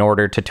in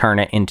order to turn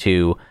it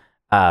into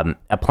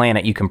a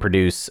planet you can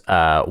produce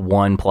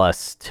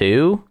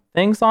 1+2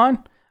 things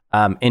on,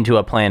 into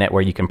a planet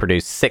where you can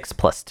produce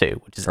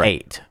 6+2, which is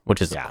 8,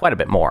 which is quite a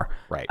bit more.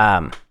 Right.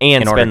 And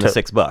spend the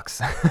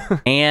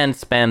 $6. And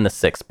spend the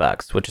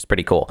 $6, which is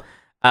pretty cool.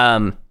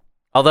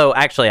 Although,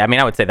 actually, I mean,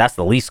 I would say that's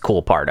the least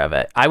cool part of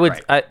it. I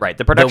would right.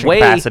 The production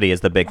capacity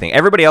is the big thing.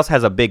 Everybody else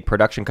has a big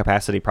production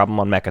capacity problem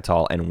on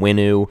Mechatol, and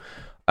Winnu,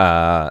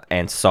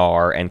 and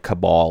SAR, and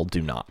Cabal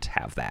do not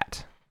have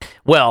that.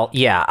 Well,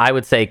 yeah, I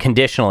would say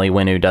conditionally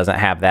Winnu doesn't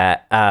have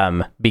that.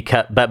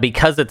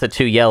 Because it's a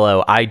 2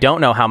 yellow, I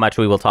don't know how much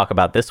we will talk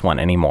about this one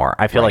anymore.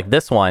 I feel like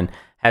this one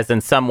has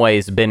in some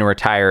ways been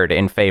retired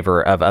in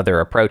favor of other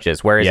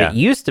approaches, whereas it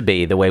used to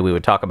be the way we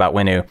would talk about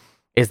Winnu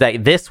is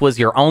that this was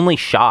your only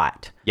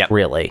shot,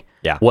 really,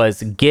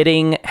 was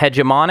getting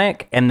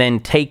hegemonic and then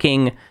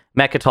taking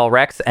Mechatol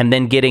Rex and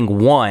then getting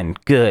one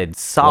good,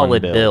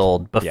 solid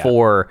build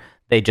before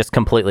they just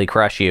completely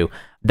crush you.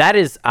 That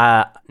is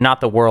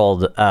not the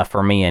world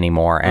for me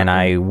anymore. And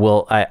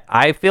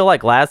I feel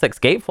like Lazix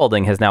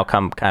Gatefolding has now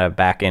come kind of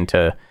back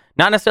into,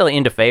 not necessarily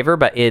into favor,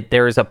 but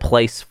there is a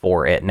place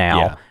for it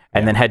now.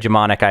 And then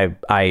hegemonic,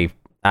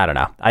 I don't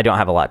know. I don't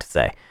have a lot to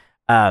say.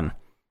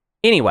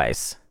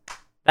 Anyways,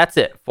 that's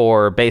it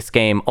for base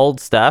game old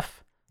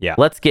stuff.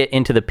 Let's get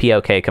into the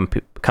POK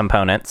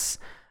components.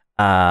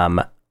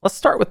 Let's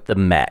start with the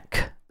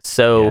mech.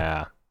 So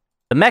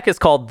the mech is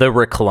called the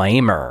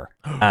Reclaimer.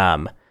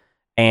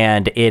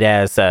 And it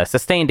has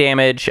sustained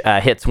damage,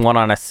 hits 1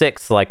 on a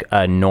 6 like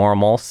a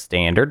normal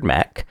standard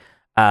mech.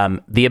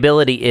 The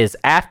ability is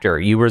after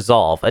you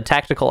resolve a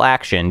tactical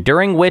action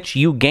during which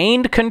you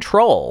gained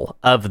control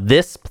of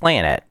this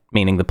planet,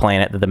 meaning the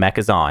planet that the mech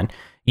is on,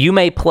 you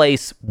may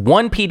place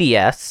 1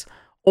 PDS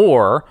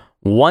or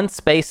 1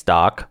 space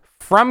dock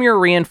from your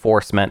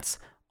reinforcements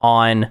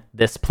on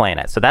this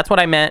planet. So that's what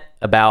I meant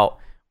about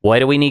why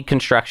do we need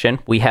construction?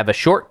 We have a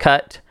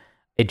shortcut.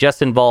 It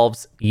just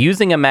involves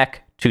using a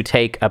mech to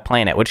take a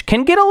planet, which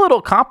can get a little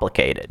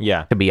complicated,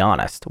 to be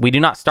honest. We do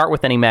not start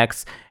with any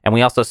mechs, and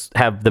we also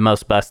have the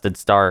most busted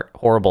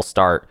horrible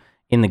start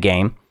in the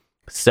game.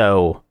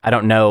 So I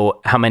don't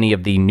know how many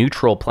of the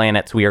neutral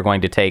planets we are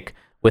going to take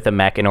with a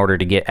mech in order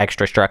to get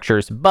extra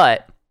structures,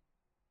 but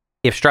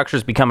if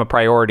structures become a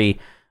priority,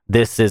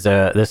 this is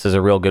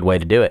a real good way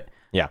to do it.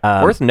 Yeah.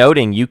 Worth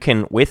noting, you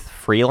can, with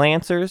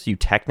freelancers, you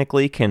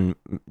technically can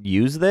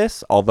use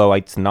this, although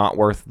it's not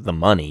worth the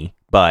money.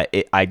 But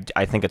I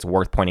think it's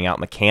worth pointing out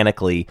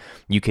mechanically,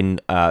 you can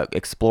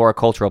explore a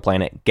cultural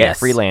planet, get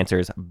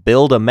freelancers,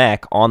 build a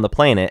mech on the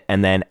planet,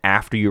 and then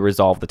after you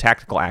resolve the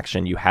tactical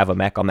action, you have a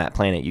mech on that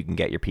planet, you can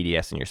get your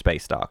PDS and your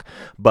space stock.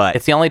 But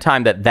it's the only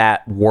time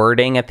that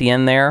wording at the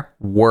end there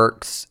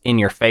works in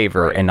your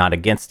favor and not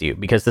against you,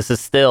 because this is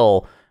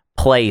still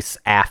place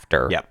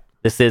after. Yep.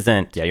 This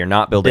isn't. Yeah, you're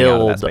not building out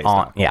of that space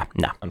stock. Yeah,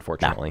 no.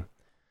 Unfortunately. No.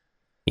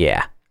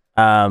 Yeah.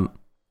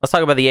 Let's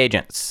talk about the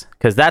agents,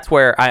 because that's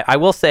where I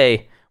will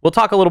say we'll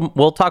talk a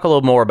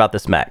little more about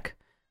this mech.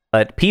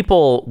 But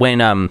people,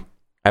 when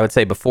I would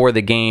say before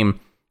the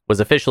game was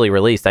officially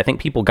released, I think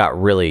people got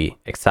really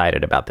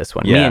excited about this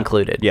one, me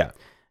included. Yeah,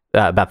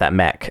 about that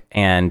mech,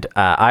 and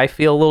I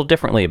feel a little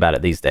differently about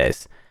it these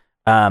days.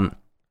 So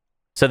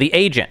the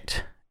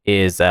agent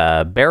is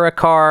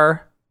Barakar,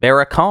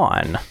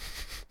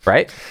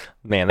 right?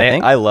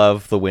 Man, I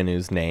love the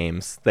Winu's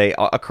names. They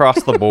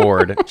across the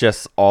board,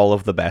 just all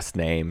of the best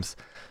names.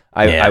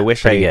 I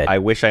wish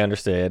I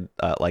understood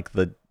like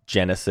the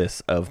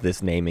genesis of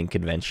this naming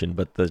convention,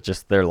 but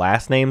just their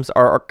last names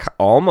are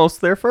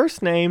almost their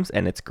first names,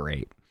 and it's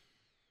great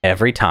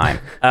every time.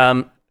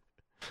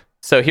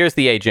 So here's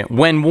the agent.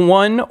 When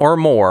one or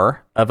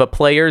more of a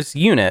player's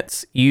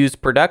units use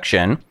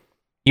production,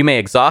 you may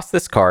exhaust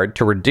this card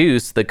to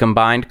reduce the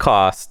combined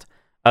cost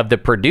of the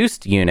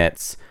produced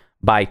units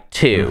by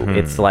 2. Mm-hmm.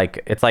 It's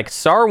like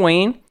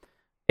Sarween.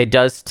 It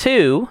does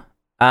 2.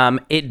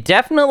 It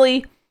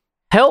definitely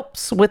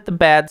helps with the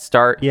bad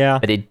start,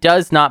 but it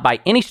does not, by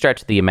any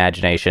stretch of the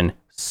imagination,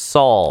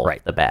 solve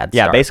the bad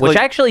start. Basically, which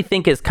I actually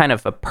think is kind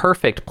of a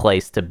perfect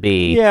place to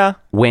be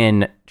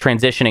when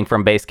transitioning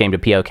from base game to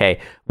POK.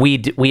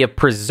 We have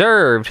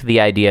preserved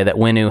the idea that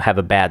Winu have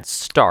a bad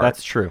start.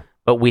 That's true.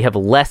 But we have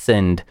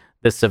lessened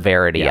the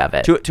severity of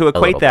it. To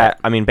equate that,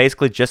 I mean,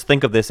 basically just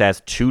think of this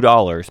as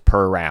 $2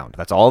 per round.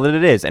 That's all that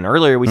it is. And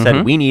earlier we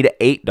said we need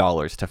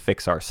 $8 to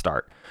fix our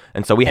start.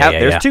 And so we have,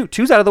 there's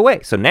two's out of the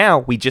way. So now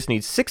we just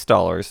need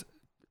 $6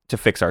 to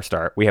fix our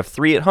start. We have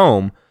 3 at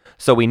home.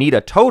 So we need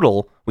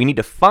we need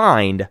to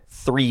find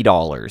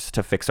 $3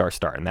 to fix our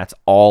start. And that's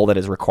all that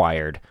is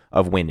required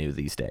of Winu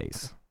these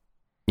days.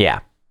 Yeah.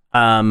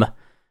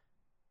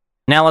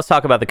 Now let's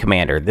talk about the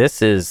commander.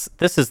 This is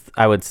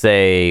I would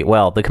say,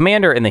 well, the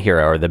commander and the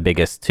hero are the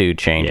biggest 2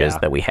 changes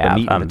that we have.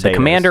 The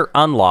commander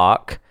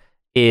unlock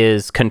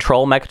is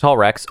control Mechatol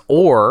Rex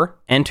or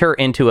enter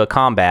into a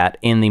combat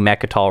in the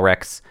Mechatol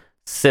Rex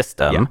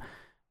system,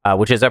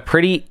 which is that's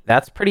pretty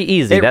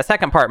easy. That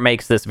second part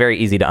makes this very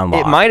easy to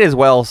unlock. It might as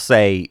well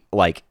say,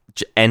 like,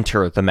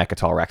 enter the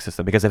Mechatol Rex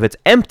system, because if it's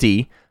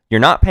empty, you're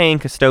not paying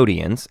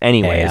custodians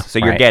anyways, so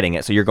you're getting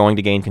it. So you're going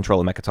to gain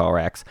control of Mechatol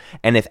Rex.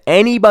 And if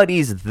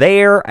anybody's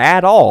there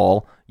at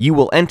all, you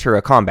will enter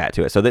a combat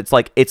to it. So that's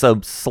like, it's a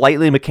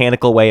slightly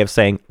mechanical way of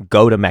saying,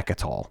 go to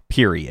Mechatol,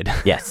 period.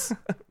 Yes.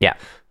 Yeah.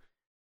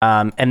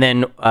 And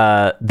then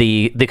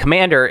the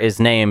commander is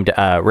named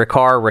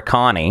Rikar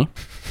Rakani,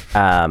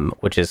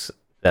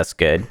 that's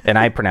good. And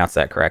I pronounced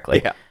that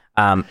correctly.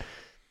 Yeah.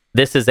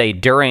 This is a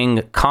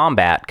during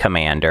combat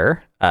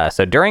commander.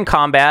 So during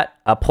combat,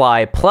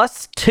 apply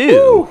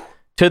 +2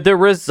 to the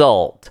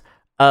result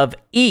of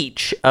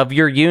each of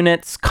your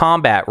unit's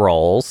combat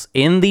rolls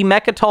in the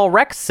Mechatol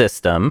Rex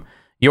system,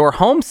 your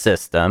home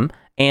system,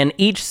 and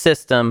each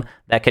system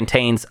that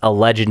contains a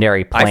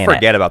legendary planet. I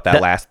forget about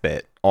that last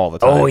bit all the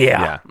time. Oh,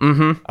 yeah.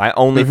 Mm-hmm. I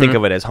only think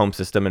of it as home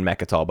system and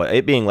Mechatol, but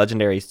it being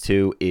legendaries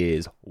too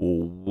is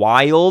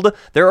wild.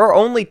 There are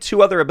only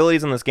 2 other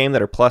abilities in this game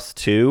that are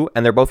 +2,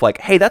 and they're both like,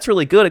 hey, that's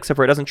really good, except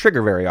for it doesn't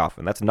trigger very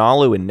often. That's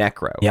Nalu and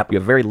Necro. Yep. You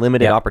have very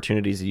limited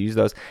opportunities to use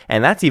those,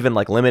 and that's even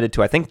like limited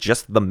to, I think,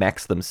 just the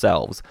mechs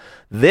themselves.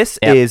 This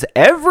is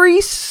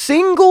every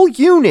single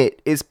unit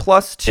is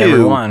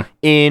 +2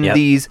 in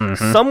these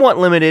somewhat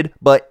limited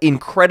but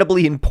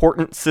incredibly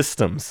important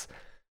systems.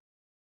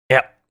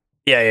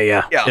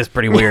 Yeah. It's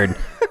pretty weird.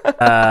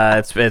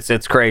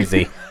 It's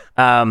crazy.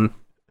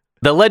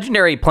 The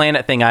legendary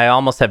planet thing, I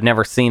almost have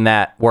never seen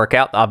that work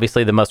out.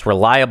 Obviously, the most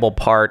reliable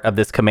part of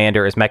this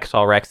commander is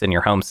Mechatol Rex in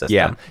your home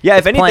system. Yeah.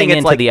 If anything, it's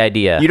into like the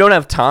idea. You don't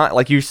have time.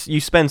 Like you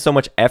spend so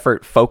much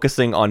effort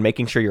focusing on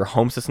making sure your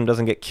home system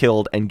doesn't get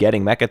killed and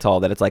getting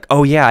Mechatol that it's like,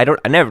 oh yeah, I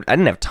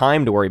didn't have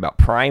time to worry about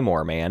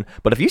Primor, man.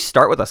 But if you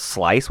start with a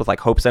slice with like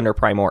Hope Sender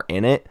Primor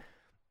in it,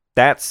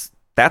 that's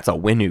a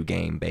Winu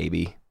game,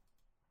 baby.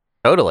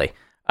 Totally.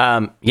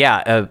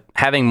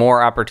 Having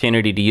more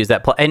opportunity to use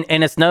that.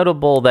 And it's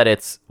notable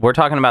that we're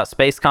talking about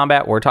space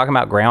combat, we're talking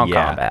about ground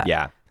combat.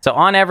 Yeah. So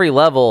on every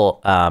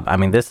level,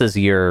 this is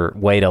your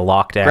way to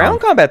lock down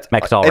ground combat.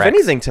 Mechatol If Rex.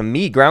 anything, to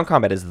me, ground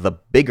combat is the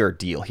bigger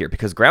deal here,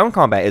 because ground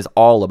combat is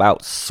all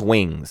about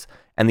swings.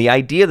 And the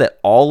idea that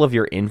all of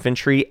your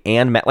infantry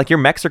and like your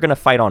mechs are going to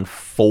fight on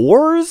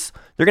 4s,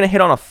 they're going to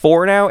hit on a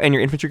 4 now, and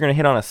your infantry are going to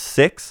hit on a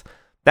 6.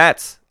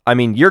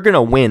 You're going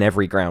to win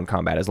every ground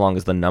combat as long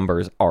as the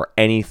numbers are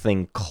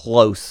anything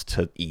close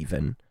to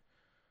even.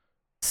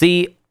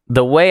 See,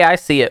 the way I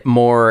see it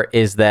more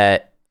is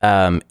that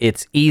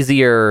it's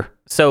easier.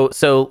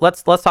 So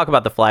let's talk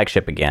about the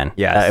flagship again.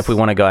 Yes. If we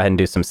want to go ahead and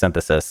do some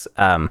synthesis.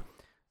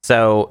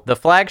 So the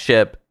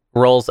flagship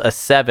rolls a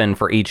 7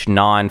 for each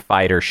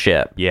non-fighter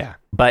ship. Yeah.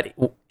 But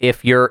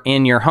if you're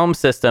in your home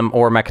system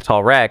or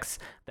Mechatol Rex,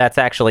 that's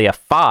actually a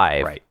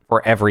 5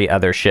 for every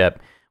other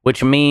ship,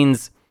 which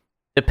means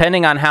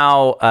depending on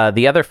how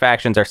the other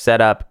factions are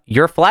set up,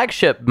 your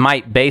flagship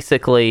might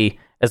basically,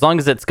 as long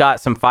as it's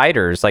got some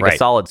fighters, like a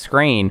solid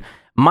screen,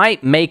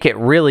 might make it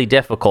really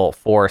difficult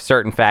for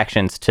certain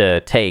factions to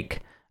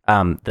take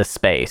the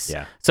space.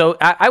 Yeah. So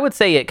I would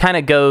say it kind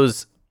of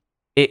goes,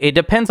 it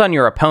depends on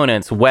your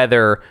opponents,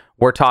 whether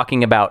we're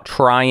talking about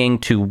trying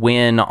to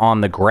win on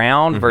the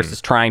ground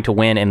versus trying to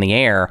win in the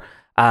air.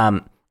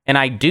 And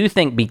I do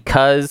think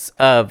because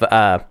of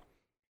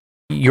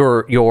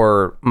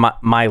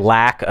my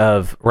lack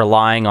of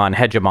relying on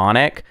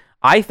hegemonic,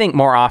 I think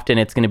more often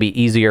it's going to be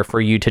easier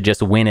for you to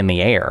just win in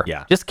the air.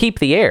 Yeah. Just keep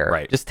the air.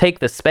 Right. Just take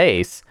the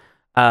space.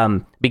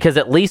 Because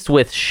at least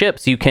with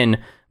ships, you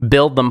can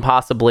build them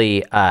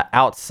possibly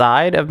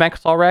outside of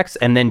Mechatol Rex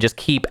and then just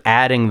keep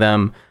adding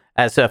them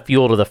as a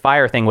fuel to the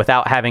fire thing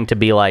without having to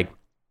be like,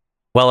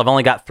 well, I've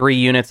only got 3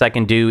 units I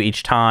can do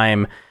each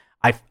time.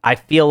 I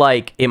feel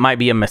like it might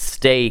be a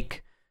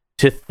mistake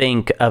to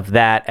think of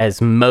that as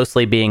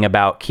mostly being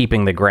about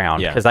keeping the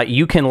ground. Because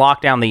you can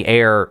lock down the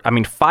air. I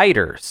mean,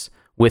 fighters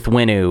with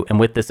Winnu and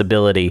with this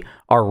ability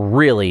are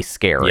really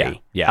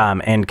scary.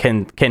 And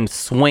can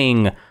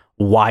swing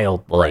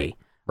wildly.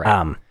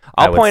 Right.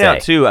 I'll point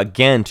out too,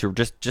 again, to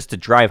just to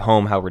drive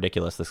home how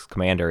ridiculous this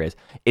commander is.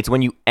 It's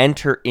when you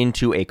enter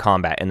into a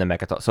combat in the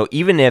Mechatol. So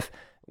even if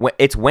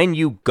it's when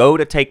you go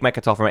to take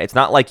Mechatol from it, it's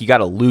not like you got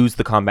to lose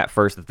the combat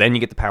first, then you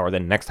get the power,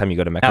 then next time you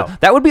go to Mechatol. No.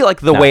 That would be like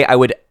the way I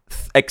would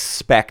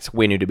expect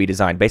Winnu to be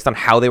designed, based on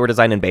how they were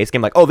designed in base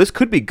game. Like, oh, this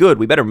could be good.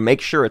 We better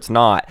make sure it's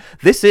not.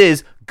 This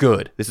is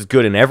good. This is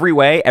good in every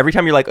way. Every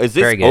time you're like, is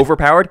this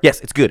overpowered?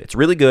 Yes, it's good. It's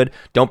really good.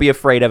 Don't be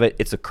afraid of it.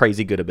 It's a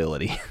crazy good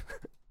ability.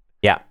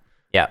 Yeah.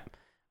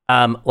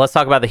 Let's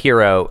talk about the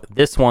hero.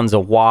 This one's a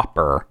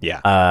whopper.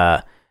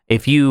 Yeah.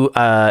 If you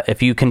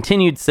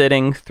continued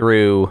sitting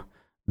through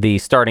the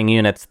starting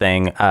units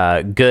thing,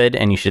 good,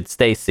 and you should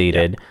stay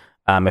seated.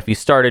 If you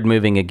started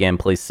moving again,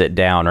 please sit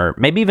down, or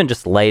maybe even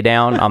just lay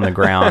down on the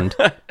ground.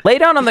 Lay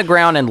down on the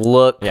ground and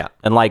look,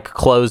 and like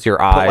close your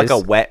eyes. Put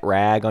like a wet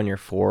rag on your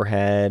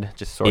forehead.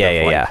 Just sort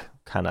of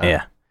kind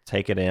of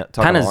take it in.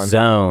 Kind of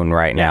zone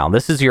right now.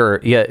 This is your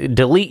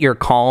delete your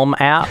Calm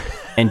app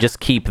and just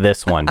keep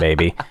this one,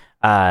 baby.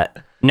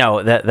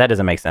 No, that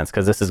doesn't make sense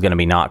because this is going to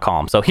be not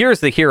calm. So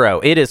here's the hero.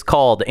 It is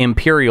called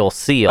Imperial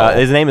Seal.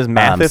 His name is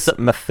Mathis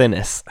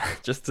Mathinus.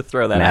 Just to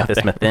throw that out there.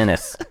 Mathis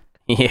Mathinus.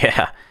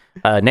 Yeah.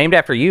 Named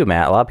after you,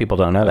 Matt. A lot of people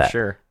don't know that.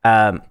 Sure.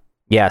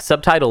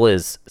 Subtitle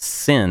is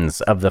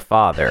Sins of the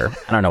Father.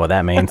 I don't know what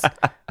that means.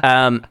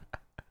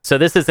 So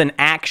this is an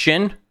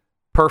action.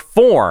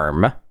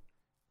 Perform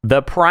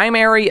the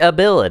primary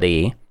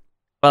ability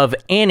of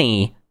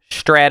any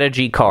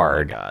strategy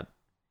card. Oh my God.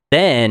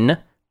 Then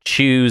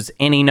choose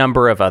any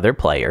number of other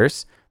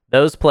players.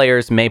 Those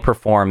players may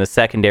perform the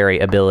secondary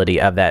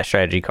ability of that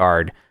strategy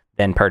card,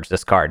 then purge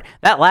this card.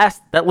 That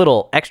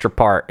little extra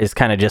part is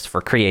kind of just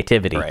for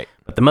creativity. Right.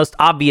 But the most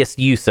obvious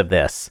use of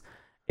this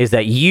is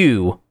that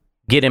you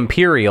get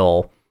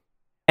Imperial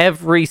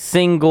every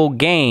single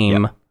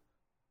game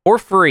for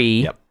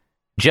free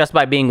just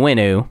by being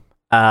Winnu.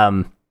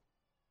 And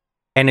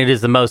it is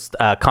the most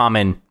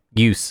common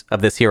use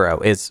of this hero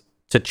is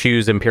to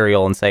choose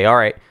Imperial and say, all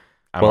right,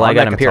 well, I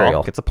got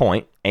Imperial. It's a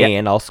point,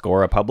 and I'll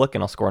score a public,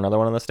 and I'll score another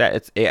one on the stat.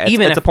 It's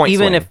a point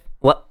swing. If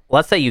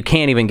let's say you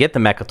can't even get the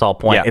Mechatol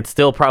point, it's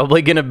still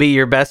probably going to be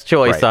your best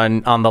choice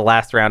on the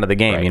last round of the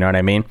game. You know what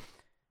I mean?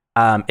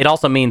 It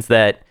also means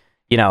that,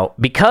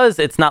 because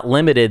it's not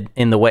limited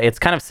in the way, it's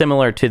kind of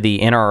similar to the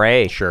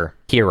NRA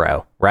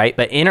hero, right?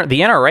 But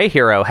the NRA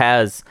hero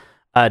has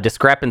a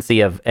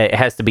discrepancy of it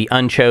has to be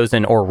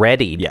unchosen or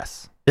readied.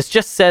 Yes. This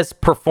just says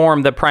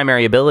perform the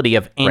primary ability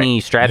of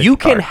any strategy You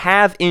card. can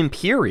have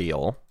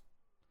Imperial,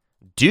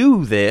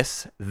 do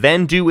this,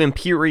 then do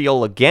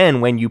Imperial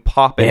again when you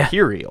pop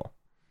Imperial.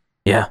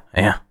 Yeah.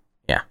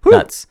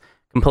 Nuts.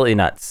 Completely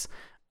nuts.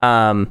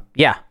 Most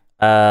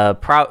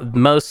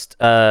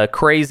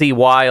crazy,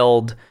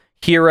 wild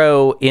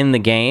hero in the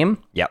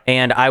game. Yep.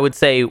 And I would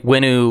say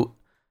Winnu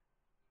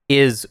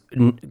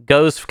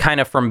goes kind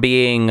of from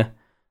being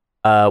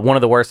one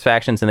of the worst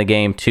factions in the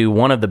game to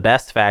one of the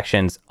best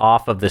factions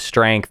off of the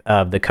strength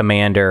of the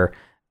commander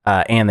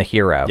and the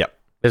hero. Yep.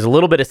 There's a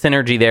little bit of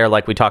synergy there,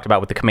 like we talked about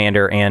with the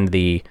commander and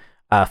the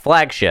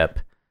flagship.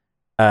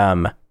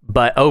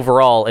 But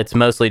overall, it's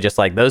mostly just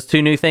like those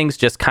two new things,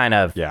 just kind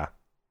of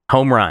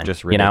home run.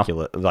 Just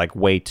ridiculous, like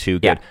way too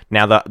good.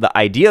 Now, the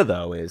idea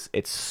though is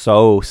it's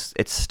still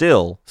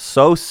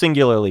so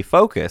singularly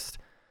focused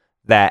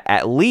that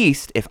at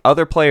least if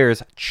other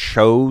players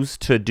chose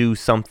to do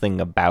something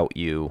about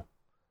you,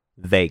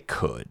 they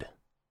could.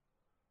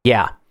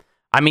 Yeah.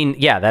 I mean,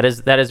 that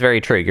is very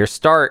true. Your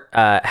start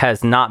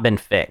has not been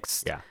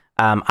fixed. Yeah.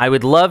 I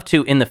would love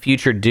to in the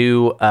future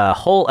do a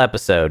whole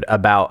episode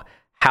about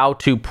how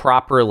to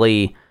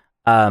properly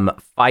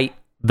fight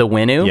the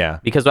Winnu. Yeah.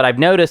 Because what I've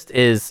noticed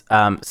is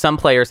some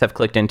players have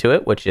clicked into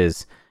it, which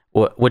is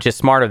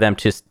smart of them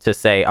to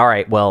say, all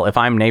right, well, if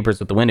I'm neighbors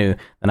with the Winnu,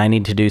 then I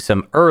need to do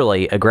some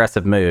early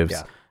aggressive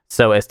moves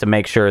so as to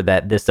make sure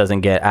that this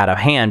doesn't get out of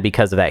hand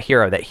because of that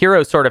hero. That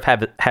hero sort of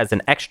has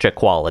an extra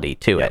quality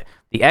to it.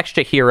 The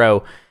extra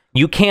hero,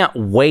 you can't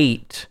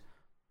wait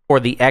for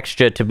the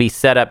extra to be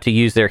set up to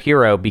use their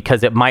hero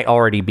because it might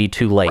already be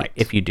too late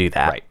if you do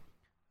that. Right.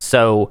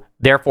 So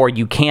therefore,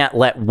 you can't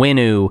let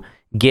Winnu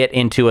get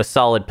into a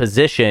solid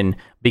position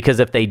because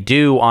if they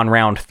do on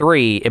round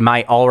 3, it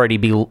might already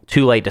be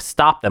too late to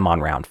stop them on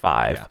round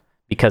 5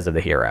 because of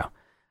the hero.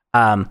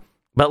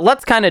 But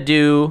let's kind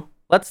of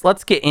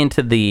let's get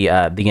into the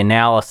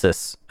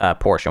analysis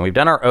portion. We've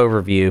done our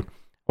overview.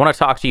 I want to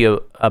talk to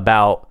you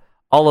about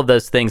all of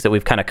those things that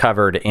we've kind of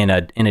covered in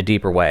a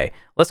deeper way.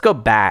 Let's go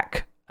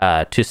back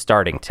to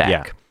starting tech.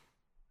 Yeah.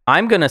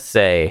 I'm going to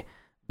say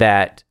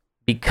that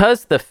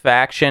because the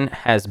faction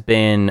has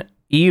been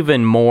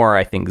even more,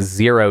 I think,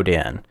 zeroed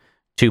in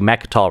to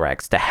Mechatol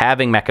Rex, to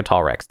having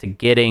Mechatol Rex, to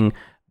getting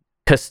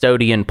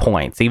custodian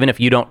points, even if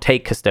you don't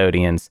take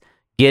custodians,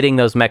 getting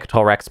those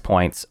Mechatol Rex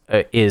points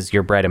is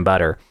your bread and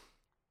butter.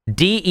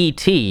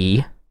 DET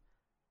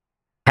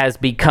has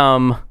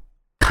become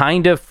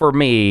kind of, for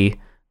me,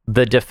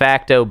 the de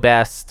facto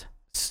best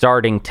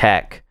starting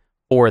tech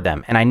for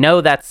them. And I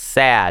know that's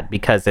sad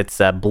because it's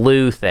a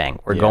blue thing.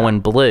 We're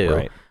going blue.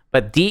 Right.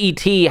 But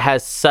DET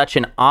has such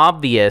an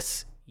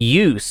obvious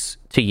use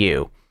to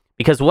you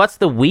because what's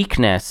the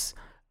weakness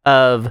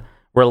of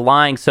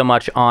relying so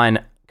much on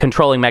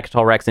controlling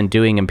Mechatol Rex and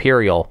doing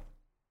Imperial?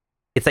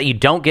 It's that you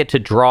don't get to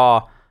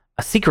draw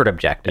a secret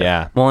objective.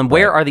 Yeah. Well, and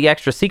where are the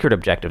extra secret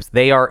objectives?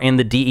 They are in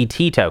the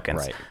DET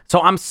tokens. Right. So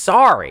I'm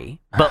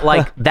sorry, but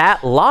like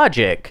that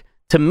logic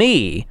to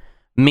me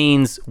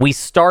means we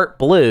start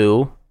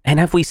blue,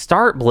 and if we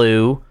start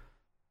blue,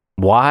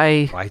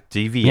 why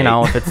deviate? You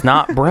know, if it's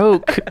not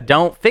broke,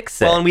 don't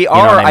fix it. Well, and we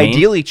are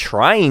ideally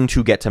trying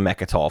to get to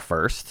Mechatol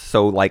first.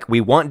 So, like,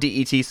 we want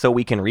DET so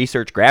we can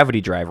research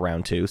Gravity Drive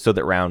round 2, so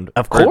that round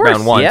 1,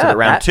 so that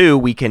round 2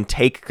 we can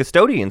take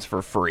custodians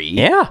for free.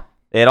 Yeah,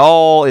 it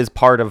all is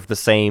part of the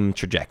same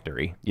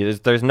trajectory.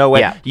 There's no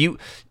way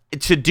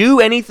to do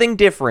anything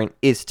different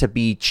is to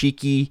be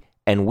cheeky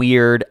and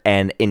weird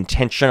and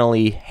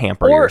intentionally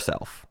hamper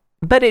yourself.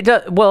 But it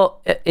does.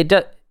 Well, it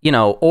does. You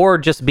know, or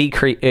just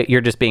you're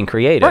just being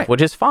creative,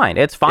 which is fine.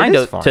 It's fine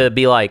to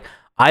be like,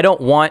 I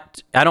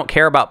don't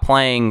care about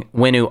playing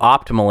Winnu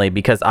optimally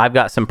because I've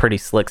got some pretty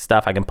slick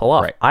stuff I can pull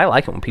off. Right. I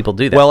like it when people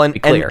do that. Well, and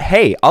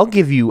hey, I'll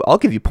give you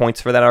points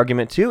for that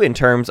argument too, in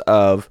terms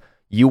of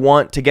you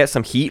want to get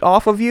some heat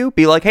off of you.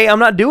 Be like, hey, I'm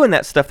not doing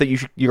that stuff that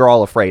you're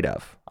all afraid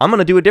of. I'm going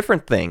to do a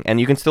different thing, and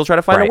you can still try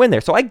to find a win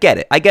there. So I get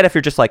it. I get if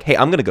you're just like, hey,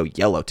 I'm going to go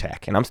yellow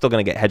tech, and I'm still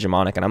going to get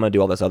hegemonic, and I'm going to do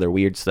all this other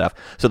weird stuff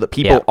so that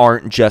people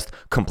aren't just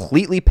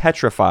completely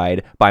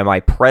petrified by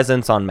my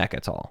presence on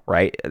Mechatol,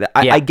 right?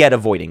 I get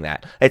avoiding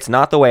that. It's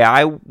not the way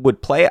I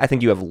would play it. I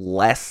think you have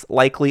less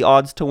likely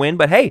odds to win,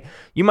 but hey,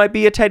 you might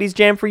be a Teddy's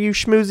Jam for you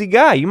schmoozy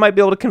guy. You might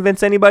be able to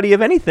convince anybody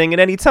of anything at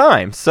any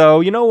time. So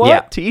you know what? Yeah.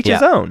 To each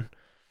his own.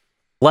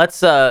 Let's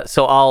so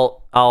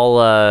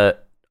I'll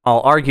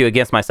argue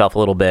against myself a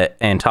little bit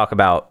and talk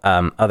about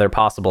other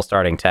possible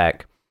starting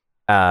tech.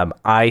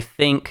 I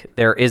think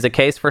there is a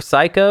case for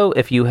Psycho,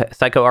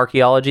 Psycho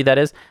Archaeology, that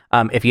is,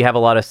 if you have a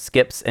lot of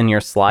skips in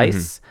your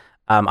slice.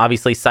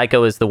 Obviously,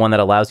 Psycho is the one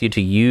that allows you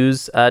to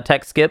use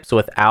tech skips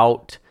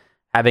without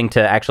having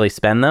to actually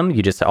spend them.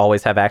 You just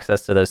always have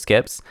access to those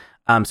skips.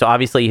 So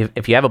obviously,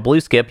 if you have a blue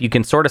skip, you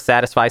can sort of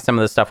satisfy some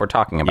of the stuff we're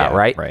talking about,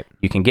 right? Right.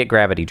 You can get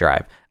Gravity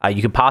Drive.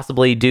 You could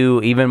possibly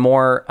do even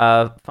more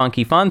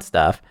funky fun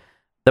stuff.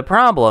 The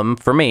problem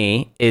for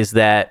me is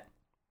that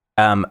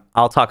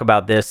I'll talk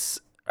about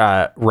this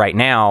right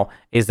now,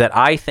 is that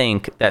I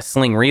think that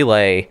Sling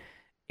Relay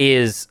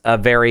is a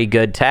very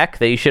good tech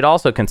that you should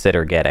also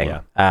consider getting.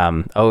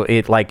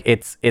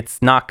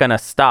 It's not going to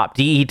stop.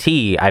 DET,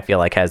 I feel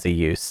like, has a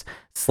use.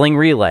 Sling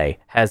Relay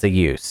has a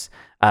use.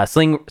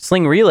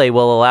 Sling Relay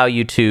will allow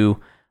you to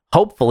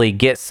hopefully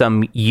get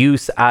some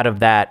use out of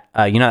that.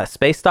 That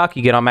space stock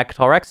you get on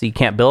Mechatol Rex that you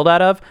can't build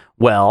out of?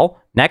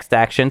 Well, next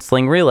action,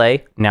 Sling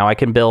Relay, now I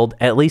can build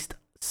at least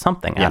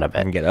something out of it.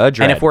 And get a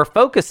dread. And if we're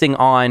focusing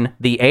on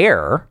the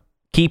air,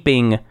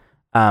 keeping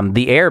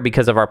the air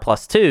because of our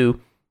 +2,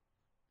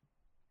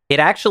 it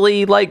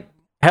actually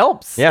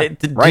helps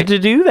to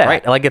do that.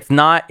 Right. Like it's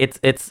not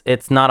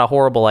a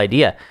horrible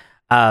idea.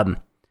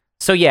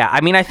 So yeah,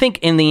 I mean, I think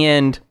in the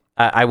end,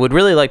 I would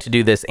really like to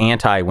do this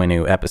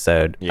anti-Winnu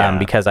episode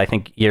because I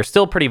think you're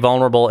still pretty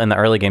vulnerable in the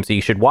early game. So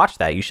you should watch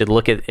that. You should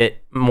look at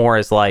it more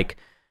as like,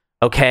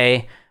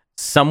 okay,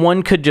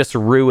 someone could just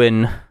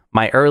ruin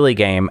my early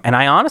game. And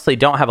I honestly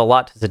don't have a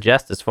lot to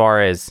suggest as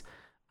far as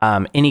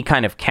any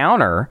kind of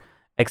counter,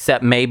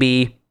 except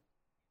maybe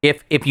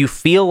if you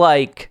feel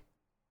like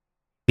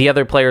the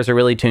other players are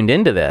really tuned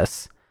into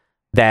this,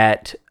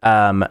 that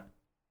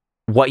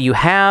what you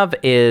have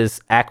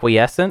is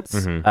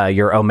Acquiescence,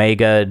 your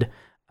Omega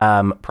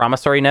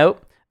promissory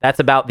note That's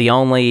about the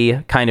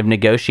only kind of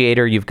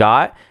negotiator you've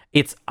got.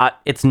 It's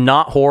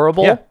not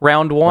horrible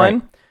round one.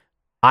 Right.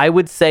 I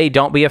would say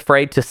don't be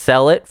afraid to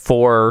sell it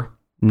for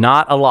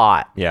not a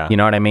lot. Yeah. You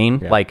know what I mean?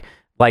 Yeah.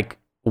 Like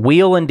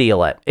wheel and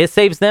deal it. It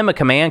saves them a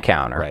command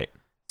counter. Right.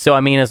 So, I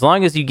mean, as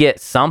long as you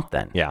get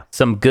something,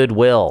 some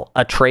goodwill,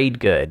 a trade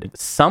good,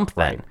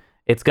 something,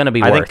 it's going to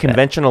be worth it. I think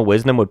conventional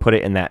wisdom would put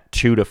it in that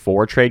 2 to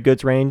 4 trade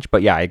goods range.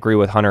 But yeah, I agree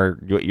with Hunter.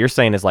 What you're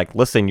saying is like,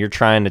 listen, you're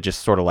trying to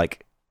just sort of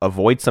like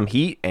avoid some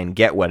heat and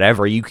get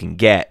whatever you can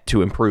get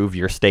to improve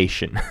your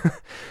station.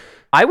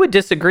 I would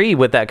disagree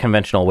with that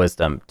conventional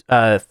wisdom.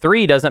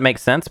 3 doesn't make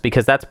sense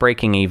because that's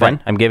breaking even.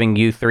 Right. I'm giving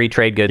you 3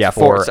 trade goods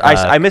for 4.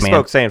 I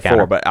misspoke saying counter.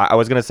 4, but I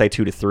was going to say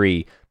 2 to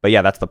 3. But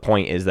yeah, that's the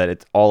point, is that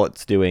it's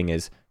doing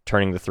is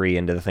turning the 3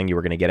 into the thing you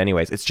were going to get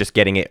anyways. It's just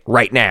getting it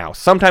right now.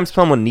 Sometimes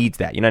someone needs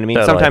that. You know what I mean?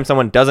 Totally. Sometimes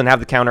someone doesn't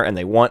have the counter and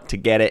they want to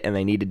get it and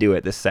they need to do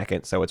it this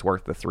second, so it's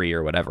worth the 3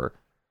 or whatever.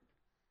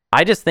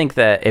 I just think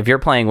that if you're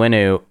playing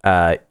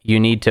Winnu, you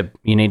need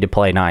to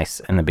play nice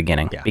in the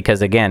beginning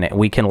because again,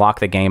 we can lock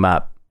the game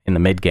up in the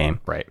mid game.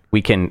 Right.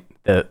 We can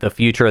the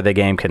future of the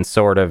game can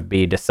sort of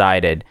be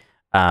decided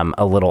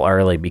a little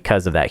early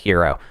because of that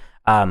hero.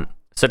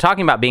 So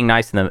talking about being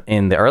nice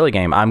in the early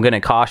game, I'm going to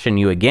caution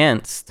you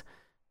against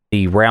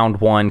the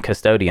round 1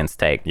 custodians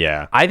take.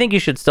 Yeah. I think you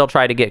should still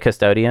try to get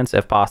custodians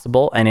if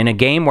possible. And in a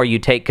game where you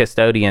take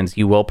custodians,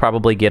 you will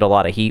probably get a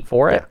lot of heat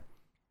for it.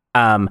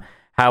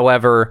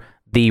 However,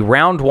 the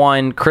round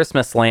 1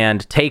 Christmas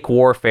land, take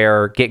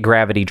warfare, get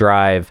gravity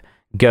drive,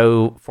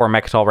 go for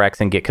Mechatol Rex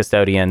and get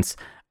custodians,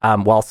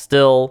 while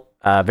still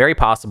very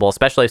possible,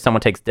 especially if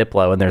someone takes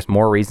Diplo, and there's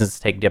more reasons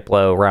to take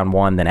Diplo round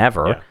 1 than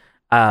ever.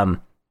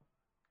 Not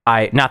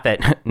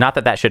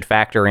that should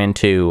factor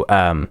into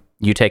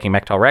you taking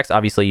Mechatol Rex.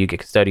 Obviously, you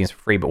get custodians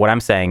for free, but what I'm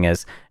saying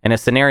is, in a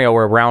scenario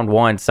where round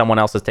 1 someone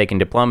else is taking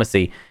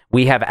diplomacy,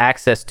 we have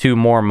access to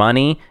more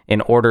money in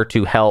order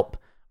to help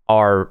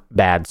our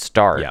bad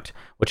start.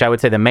 Which I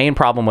would say the main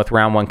problem with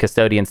round 1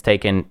 custodians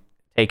taking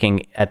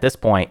at this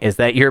point is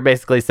that you're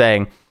basically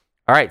saying,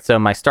 all right, so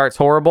my start's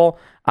horrible.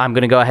 I'm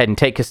going to go ahead and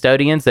take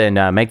custodians and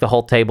make the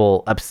whole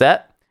table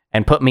upset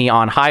and put me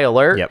on high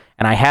alert.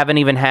 And I haven't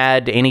even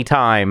had any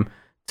time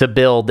to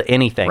build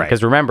anything.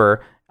 Because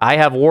remember, I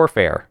have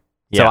warfare.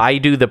 So I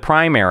do the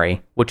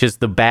primary, which is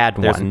the bad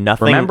There's one.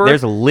 Nothing. Remember?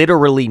 There's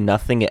literally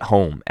nothing at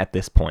home at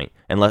this point.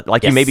 And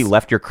you maybe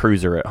left your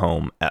cruiser at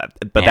home, but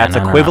that's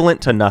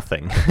equivalent to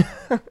nothing.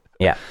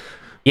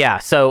 Yeah,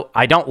 so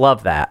I don't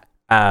love that.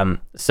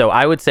 So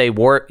I would say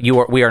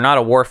we are not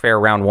a warfare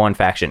round 1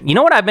 faction. You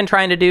know what I've been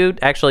trying to do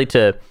actually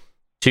to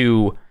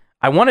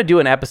I want to do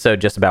an episode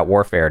just about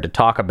warfare to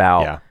talk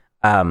about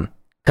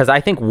because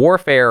I think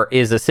warfare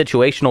is a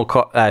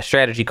situational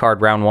strategy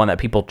card round 1 that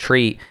people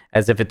treat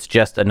as if it's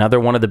just another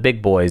one of the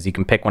big boys you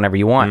can pick whenever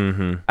you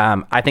want.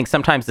 I think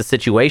sometimes the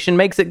situation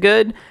makes it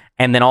good,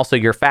 and then also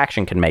your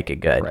faction can make it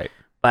good. Right.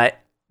 But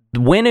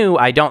Winnu,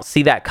 I don't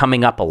see that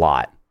coming up a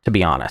lot, to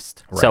be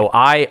honest. Right. So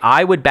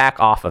I would back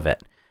off of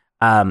it.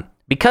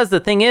 Because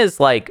the thing is,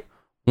 like,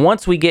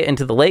 once we get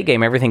into the late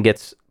game, everything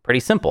gets pretty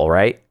simple,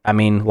 right? I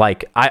mean,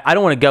 like, I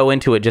don't want to go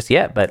into it just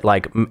yet, but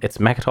like, it's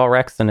Mechatol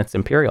Rex and it's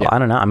Imperial. I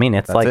don't know. I mean,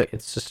 it's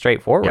it's just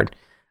straightforward.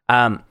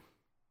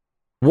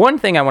 One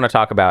thing I want to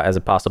talk about as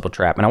a possible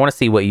trap, and I want to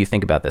see what you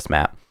think about this,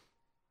 Matt.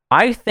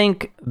 I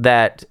think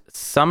that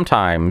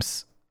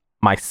sometimes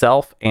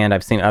myself, and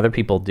I've seen other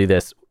people do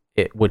this,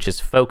 which is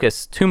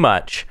focus too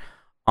much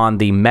on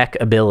the mech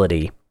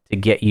ability to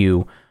get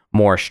you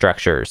more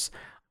structures.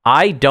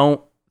 I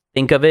don't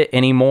think of it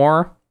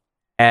anymore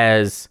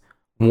as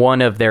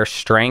one of their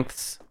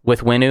strengths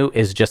with Winnu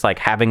is just like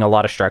having a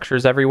lot of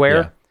structures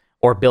everywhere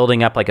or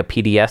building up like a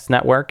PDS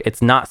network.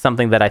 It's not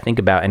something that I think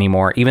about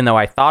anymore, even though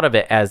I thought of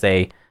it as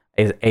a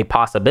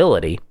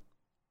possibility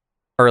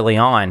early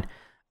on,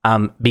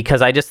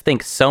 because I just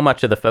think so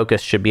much of the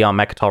focus should be on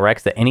Mechatol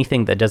Rex that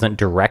anything that doesn't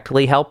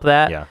directly help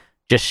that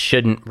just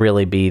shouldn't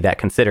really be that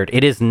considered.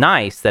 It is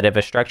nice that if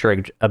a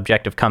structure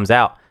objective comes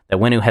out, that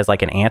Winnu has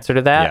like an answer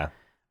to that.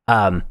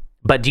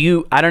 But do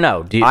you? I don't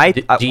know. Do you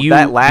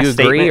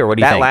agree, or what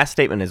do you think? That last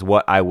statement is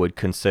what I would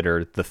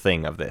consider the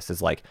thing of this.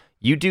 Is like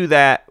you do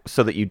that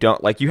so that you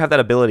don't like you have that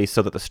ability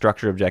so that the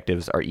structure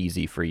objectives are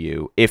easy for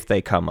you if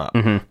they come up.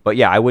 But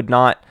yeah, I would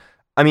not.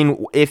 I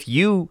mean, if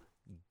you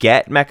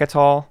get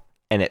Mechatol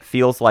and it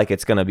feels like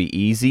it's going to be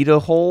easy to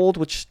hold,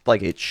 which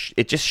like it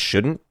just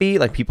shouldn't be.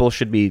 Like people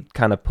should be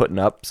kind of putting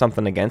up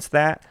something against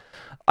that.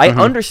 I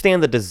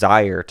understand the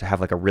desire to have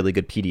like a really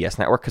good PDS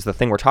network because the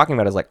thing we're talking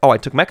about is like, oh, I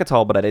took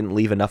Mechatol, but I didn't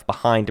leave enough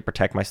behind to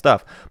protect my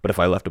stuff. But if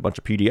I left a bunch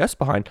of PDS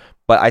behind,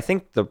 but I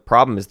think the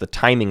problem is the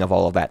timing of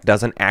all of that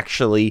doesn't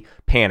actually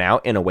pan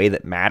out in a way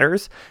that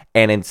matters.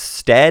 And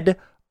instead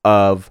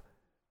of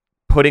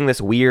putting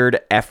this weird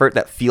effort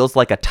that feels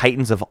like a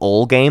Titans of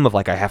Ul game of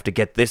like, I have to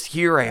get this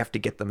here, I have to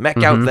get the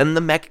mech out, then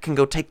the mech can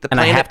go take the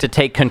planet. And I have to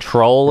take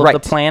control of the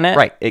planet.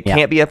 Right. It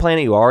can't be a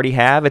planet you already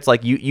have. It's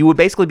like you would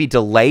basically be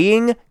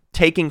delaying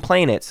taking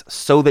planets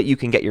so that you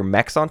can get your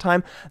mechs on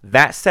time,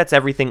 that sets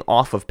everything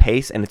off of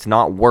pace, and it's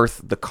not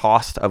worth the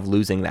cost of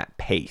losing that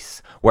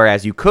pace.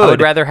 Whereas you could I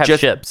would rather have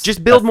ships.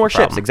 Just build That's more the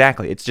problem. ships.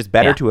 Exactly. It's just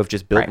better to have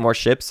just built more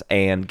ships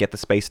and get the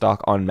space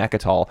dock on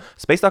Mechatol.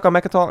 Space dock on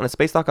Mechatol and a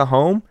space dock at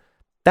home,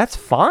 that's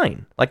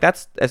fine. Like,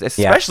 that's,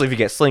 especially if you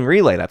get Sling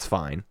Relay, that's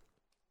fine.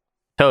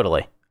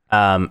 Totally.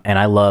 And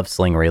I love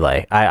Sling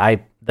Relay.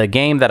 The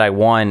game that I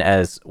won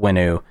as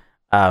Winnu,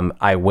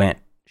 I went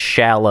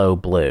shallow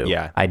blue.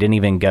 Yeah. I didn't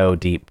even go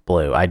deep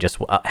blue. I just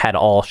had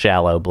all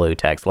shallow blue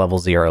text, level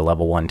 0,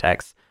 level 1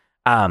 text.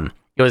 It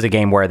was a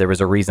game where there was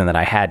a reason that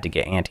I had to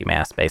get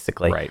anti-mass,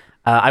 basically. Right.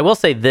 I will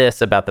say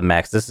this about the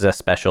mechs. This is a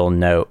special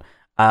note.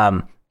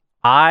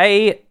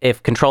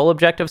 If control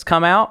objectives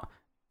come out,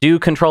 do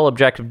control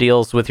objective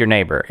deals with your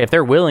neighbor. If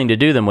they're willing to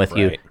do them with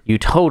you, you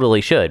totally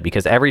should,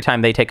 because every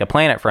time they take a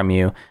planet from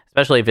you,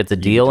 especially if it's a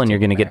deal and you're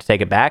going to get to take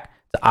it back,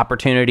 it's an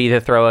opportunity to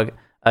throw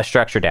a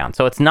structure down.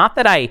 So it's not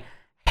that I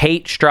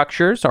hate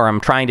structures or I'm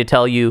trying to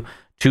tell you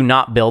to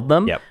not build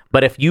them.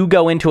 But if you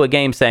go into a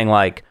game saying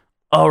like,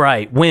 all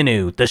right,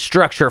 Winnu, the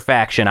structure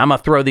faction, I'm going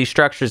to throw these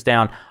structures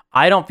down,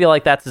 I don't feel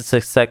like that's as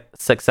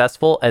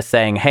successful as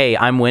saying, hey,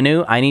 I'm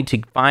Winnu, I need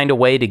to find a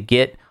way to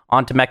get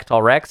onto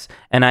Mechatol Rex,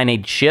 and I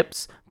need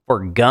ships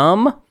for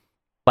gum,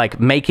 like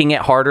making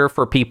it harder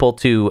for people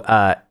to,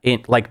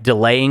 like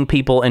delaying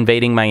people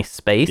invading my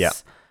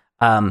space.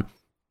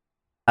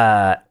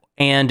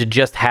 And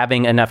just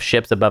having enough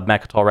ships above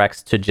Mechatol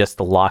Rex to just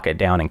lock it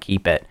down and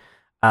keep it.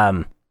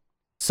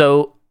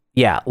 So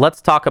yeah,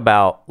 let's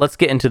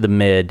get into the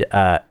mid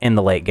in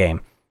the late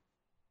game.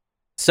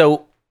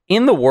 So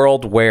in the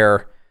world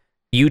where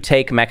you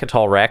take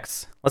Mechatol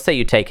Rex, let's say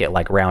you take it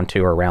like round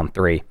 2 or round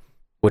 3,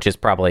 which is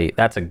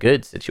that's a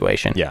good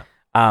situation. Yeah.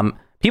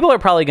 People are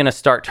probably going to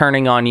start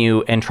turning on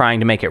you and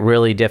trying to make it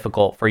really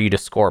difficult for you to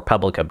score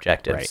public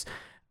objectives. Right.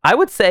 I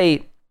would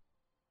say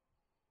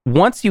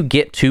once you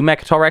get to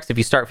Mechatol Rex, if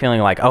you start feeling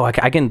like, oh,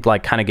 I can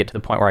like kind of get to the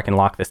point where I can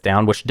lock this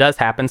down, which does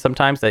happen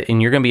sometimes, and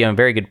you're going to be in a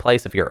very good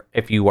place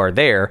if you are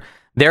there,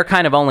 their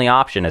kind of only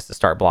option is to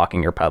start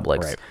blocking your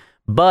publics. Right.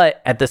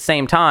 But at the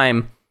same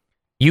time,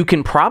 you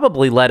can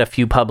probably let a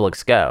few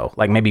publics go,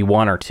 like maybe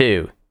 1 or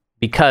 2,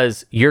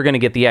 because you're going to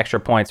get the extra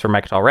points for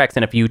Mechatol Rex.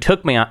 And if you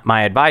took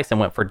my advice and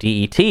went for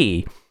DET,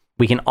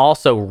 we can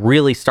also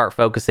really start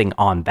focusing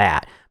on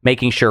that,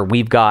 making sure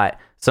we've got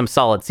some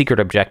solid secret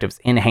objectives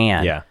in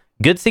hand. Yeah.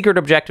 Good secret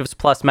objectives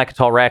plus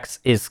Mechatol Rex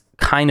is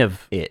kind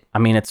of it. I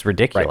mean, it's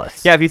ridiculous.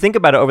 Right. Yeah, if you think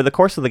about it over the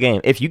course of the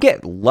game, if you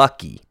get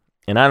lucky,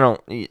 and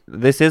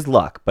this is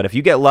luck, but if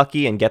you get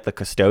lucky and get the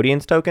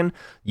Custodian's token,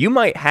 you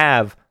might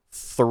have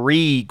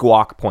 3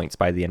 guac points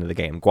by the end of the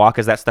game. Guac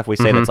is that stuff we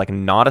say that's like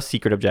not a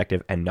secret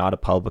objective and not a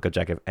public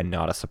objective and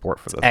not a support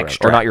for the throne.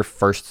 Or not your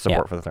first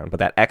support for the throne, but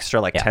that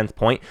extra 10th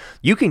point,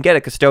 you can get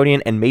a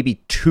Custodian and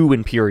maybe 2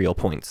 Imperial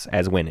points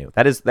as Winnu.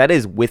 That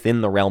is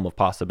within the realm of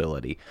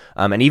possibility.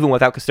 And even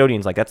without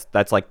Custodians, like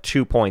that's like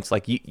 2 points.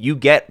 Like you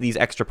get these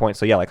extra points.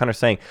 So yeah, like Hunter's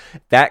saying,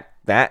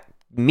 that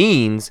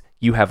means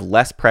you have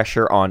less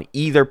pressure on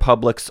either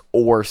publics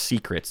or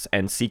secrets,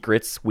 and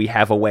secrets we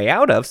have a way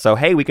out of. So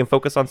hey, we can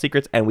focus on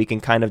secrets, and we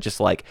can kind of just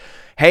like,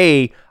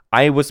 hey,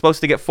 I was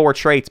supposed to get 4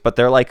 traits, but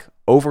they're like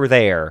over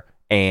there,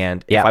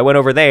 and if I went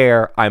over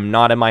there, I'm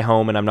not in my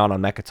home and I'm not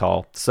on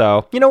Mechatol.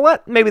 So you know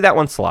what? Maybe that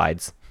one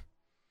slides.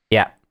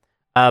 Yeah.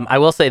 I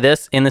will say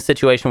this, in the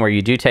situation where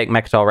you do take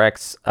Mechatol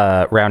Rex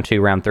round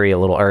 2, round 3 a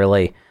little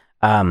early,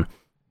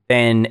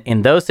 then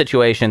in those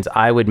situations,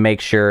 I would make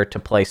sure to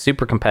play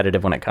super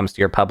competitive when it comes to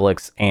your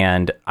publics.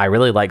 And I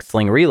really like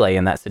Sling Relay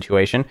in that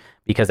situation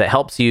because it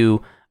helps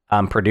you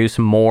produce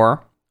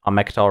more on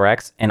Mechatol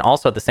Rex. And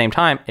also at the same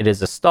time, it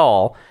is a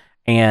stall.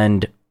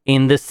 And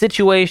in the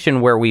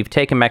situation where we've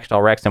taken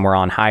Mechatol Rex and we're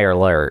on high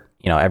alert,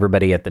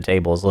 everybody at the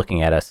table is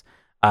looking at us,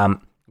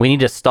 we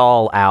need to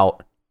stall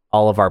out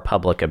all of our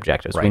public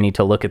objectives. Right. We need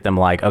to look at them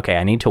like, okay,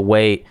 I need to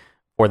wait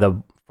for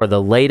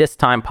the latest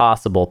time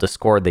possible to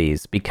score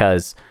these,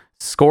 because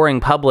scoring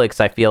publics,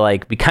 I feel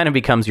like, kind of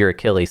becomes your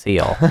Achilles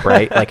heel,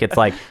 right?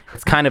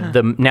 It's kind of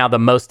the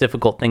most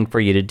difficult thing for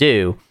you to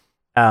do,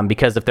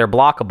 because if they're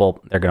blockable,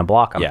 they're going to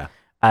block them.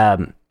 Yeah.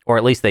 Or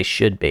at least they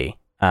should be.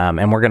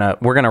 And we're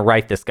gonna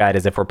write this guide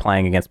as if we're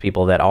playing against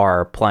people that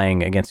are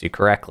playing against you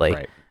correctly.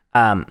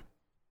 Right.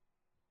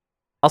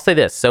 I'll say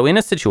this: so in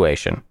a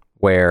situation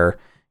where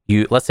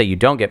let's say you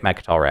don't get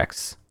Mechatol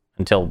Rex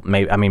until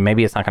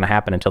maybe it's not going to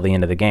happen until the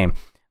end of the game.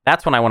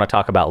 That's when I want to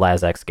talk about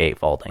LazX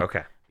gatefolding.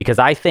 Okay. Because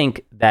I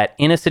think that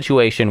in a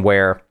situation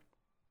where,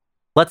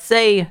 let's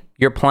say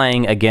you're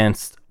playing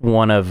against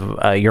one of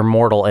your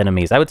mortal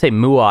enemies, I would say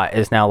Muat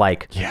is now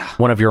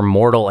one of your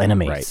mortal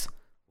enemies. Right.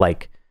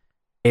 Like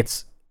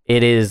it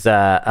is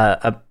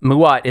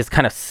Muat is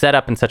kind of set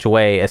up in such a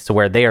way as to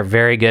where they are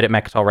very good at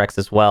Mechatol Rex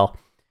as well.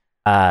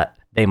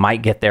 They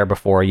might get there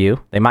before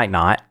you. They might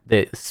not.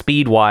 The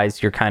speed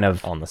wise, you're kind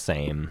of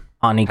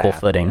on equal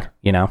footing.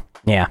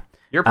 Yeah.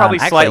 You're probably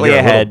slightly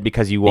ahead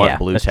because you want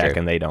blue tech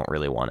and they don't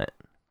really want it.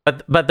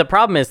 But the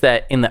problem is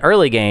that in the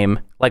early game,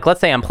 like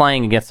let's say I'm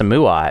playing against a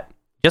Muat,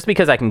 just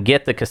because I can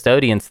get the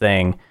Custodians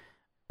thing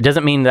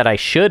doesn't mean that I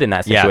should in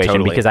that Yeah, situation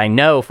totally. because I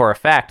know for a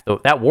fact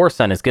that War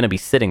Sun is going to be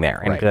sitting there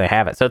and Right. going to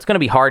have it. So it's going to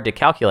be hard to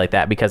calculate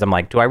that because I'm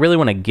like, do I really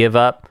want to give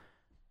up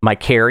my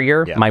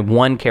carrier, Yeah. my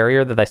one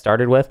carrier that I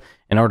started with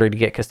in order to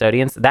get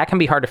custodians? That can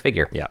be hard to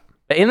figure. Yeah.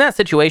 But in that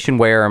situation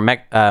where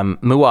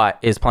Muat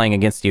is playing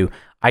against you,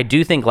 I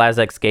do think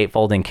Lazek's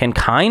gatefolding can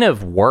kind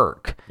of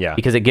work. Yeah.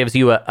 Because it gives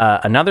you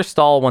another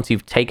stall once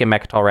you've taken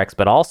Mechatol Rex,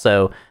 but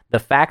also the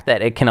fact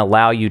that it can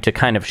allow you to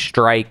kind of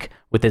strike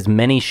with as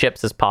many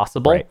ships as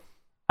possible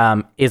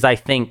Right. is, I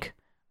think,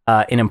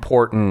 an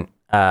important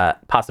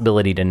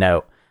possibility to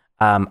note.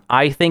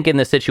 I think in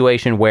the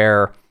situation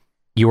where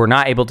you were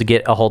not able to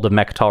get a hold of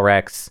Mechatol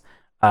Rex,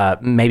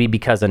 maybe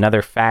because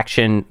another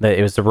faction,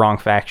 it was the wrong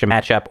faction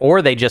matchup,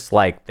 or they just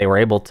they were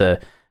able to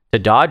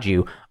dodge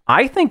you.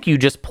 I think you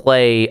just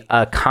play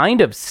a kind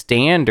of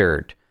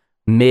standard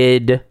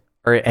mid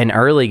or an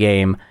early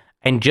game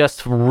and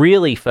just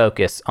really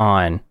focus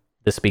on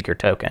the speaker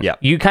token. Yeah.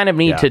 You kind of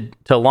need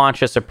to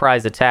launch a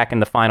surprise attack in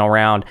the final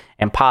round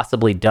and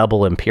possibly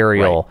double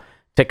Imperial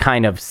to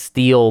kind of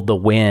steal the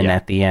win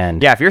at the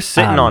end. Yeah, if you're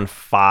sitting on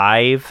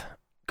 5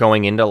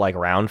 going into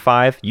round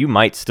 5, you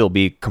might still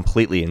be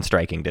completely in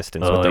striking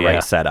distance with the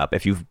right setup.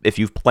 If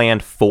you've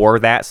planned for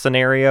that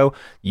scenario,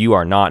 you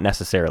are not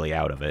necessarily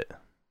out of it.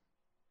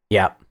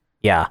 Yeah.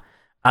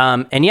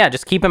 And yeah,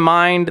 just keep in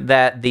mind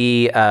that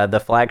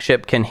the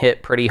flagship can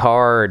hit pretty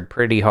hard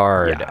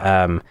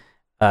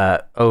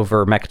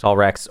over Mechatol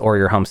Rex or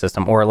your home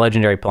system or a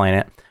legendary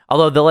planet.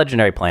 Although the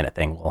legendary planet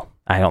thing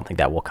I don't think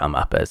that will come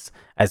up as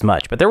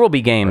much. But there will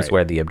be games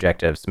where the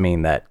objectives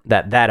mean that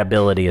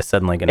ability is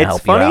suddenly going to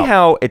help you out. It's funny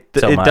how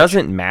it much.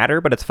 doesn't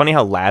matter, but it's funny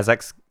how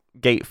Lazek's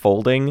gate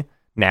folding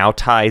now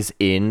ties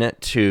in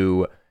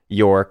to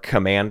your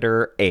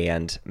commander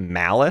and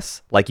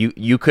Malice.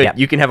 You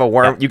can have a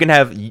worm, you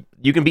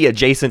can be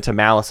adjacent to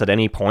Malice at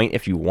any point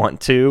if you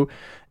want to,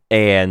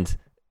 and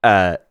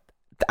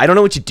I don't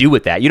know what you do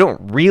with that. You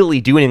don't really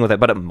do anything with it,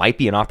 but it might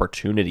be an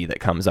opportunity that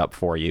comes up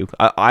for you.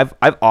 I've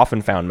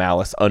often found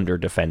Malice under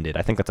defended.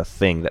 I think that's a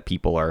thing that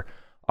people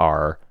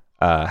are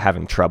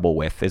having trouble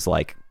with, is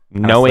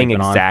knowing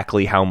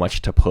exactly how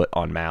much to put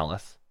on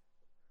Malice.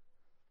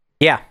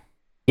 Yeah.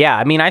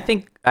 I mean, I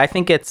think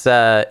it's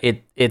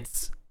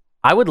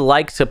I would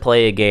like to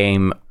play a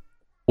game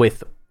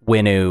with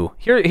Winnu.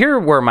 Here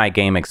were my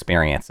game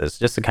experiences,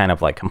 just to kind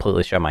of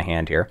completely show my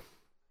hand here.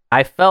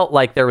 I felt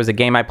like there was a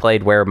game I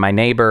played where my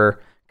neighbor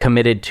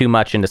committed too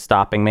much into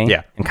stopping me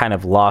and kind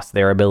of lost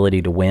their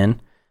ability to win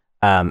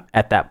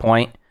at that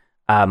point,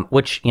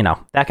 which,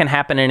 that can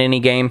happen in any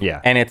game.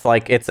 Yeah. And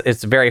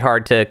it's very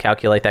hard to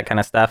calculate that kind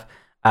of stuff,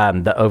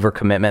 the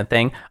overcommitment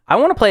thing. I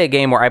want to play a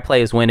game where I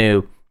play as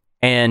Winnu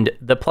and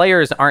the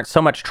players aren't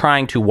so much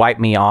trying to wipe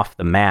me off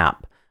the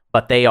map,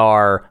 but they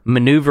are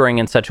maneuvering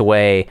in such a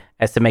way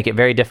as to make it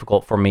very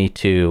difficult for me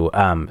to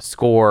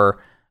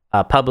score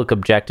public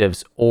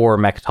objectives or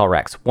Mechatol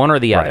Rex, one or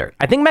the other.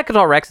 I think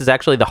Mechatol Rex is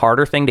actually the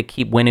harder thing to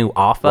keep Winnu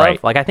off of.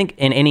 I think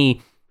in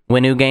any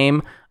Winnu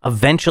game,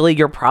 eventually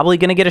you're probably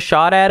going to get a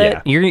shot at it.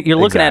 You're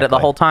looking at it the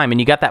whole time, and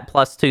you got that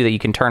 +2 that you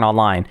can turn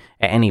online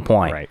at any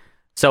point. Right.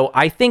 So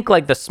I think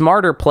the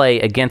smarter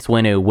play against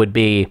Winnu would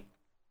be,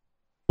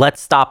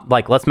 let's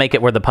make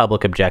it where the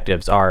public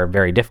objectives are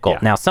very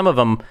difficult. Now, some of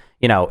them,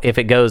 if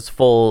it goes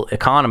full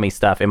economy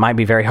stuff, it might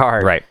be very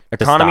hard. Right.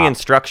 to Economy stop. and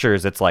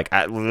structures, it's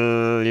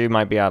you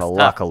might be out of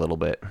luck a little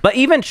bit. But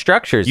even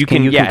structures, you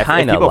can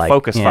kind if of people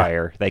focus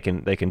fire, they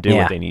can do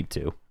what they need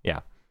to. Yeah.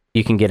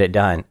 You can get it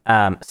done.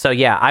 So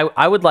yeah,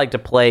 I would like to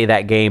play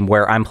that game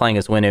where I'm playing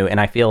as Winnu, and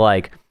I feel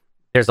like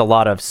there's a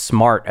lot of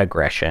smart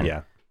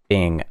aggression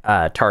being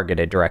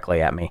targeted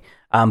directly at me.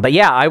 But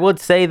yeah, I would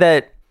say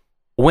that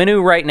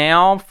Winnu right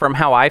now, from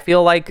how I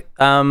feel like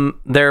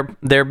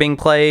they're being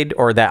played,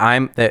 or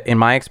that in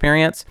my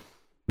experience,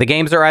 the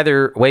games are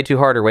either way too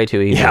hard or way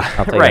too easy.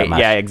 I'll tell you that much.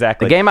 Yeah,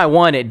 exactly. The game I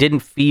won, it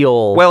didn't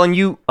feel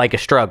like a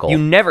struggle. You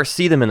never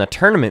see them in the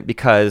tournament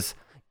because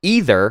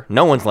either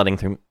no one's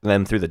letting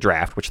them through the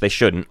draft, which they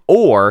shouldn't,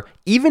 or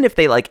even if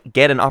they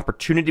get an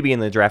opportunity to be in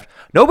the draft,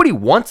 nobody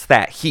wants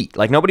that heat.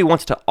 Nobody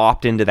wants to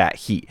opt into that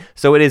heat.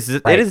 So it is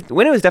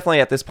Winnu is definitely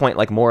at this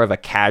point more of a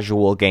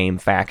casual game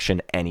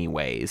faction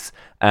anyways.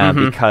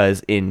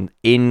 Because in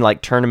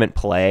tournament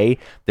play,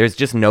 there's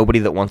just nobody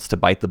that wants to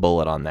bite the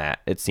bullet on that.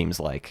 It seems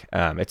like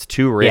it's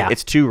too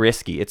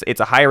risky. It's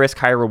a high risk,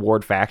 high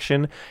reward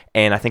faction,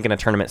 and I think in a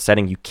tournament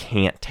setting you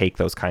can't take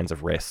those kinds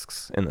of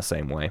risks in the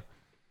same way.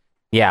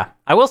 Yeah,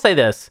 I will say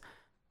this: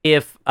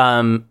 if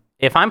I'm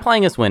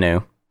playing as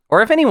Winnu,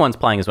 or if anyone's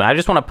playing as Winnu, I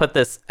just want to put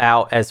this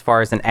out as far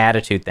as an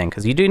attitude thing,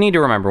 because you do need to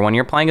remember when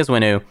you're playing as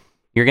Winnu,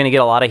 you're going to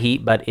get a lot of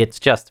heat, but it's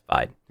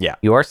justified. Yeah,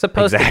 you are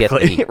supposed to get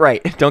the heat.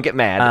 Right. Don't get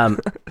mad.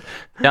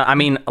 No, I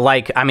mean,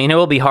 it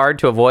will be hard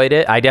to avoid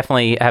it. I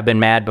definitely have been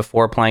mad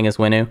before playing as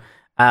Winnu,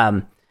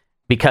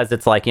 because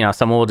it's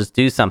someone will just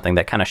do something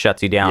that kind of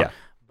shuts you down. Yeah.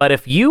 But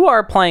if you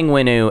are playing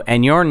Winnu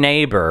and your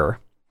neighbor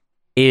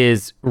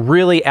is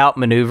really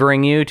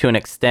outmaneuvering you to an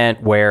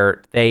extent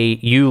where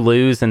you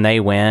lose and they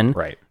win,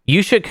 right,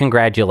 you should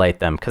congratulate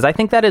them, because I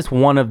think that is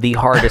one of the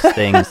hardest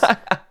things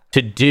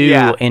to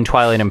do in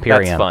Twilight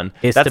Imperium. That's fun.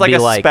 Is That's to like be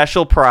a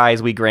special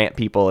prize we grant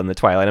people in the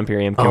Twilight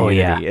Imperium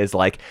community. Is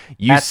like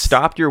you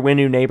stopped your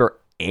Winnu neighbor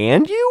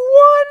and you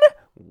won.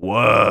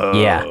 Whoa.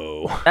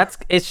 Yeah.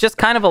 It's just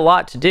kind of a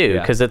lot to do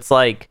because it's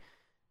like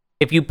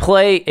if you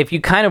kind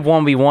of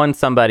 1v1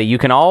 somebody, you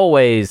can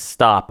always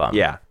stop them.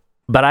 Yeah.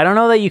 But I don't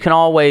know that you can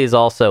always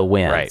also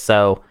win. Right.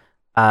 So,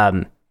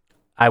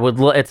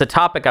 it's a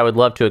topic I would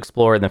love to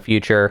explore in the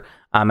future.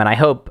 And I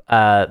hope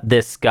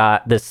this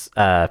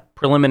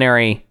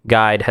preliminary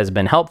guide has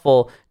been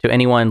helpful to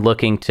anyone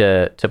looking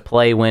to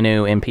play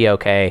Winnu in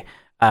POK.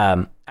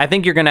 I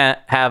think you're gonna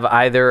have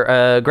either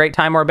a great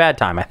time or a bad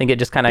time. I think it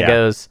just kind of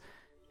goes.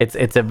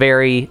 It's a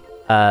very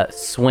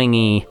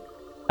swingy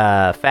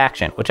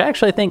faction, which I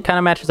actually think kind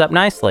of matches up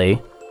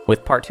nicely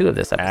with part 2 of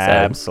this episode.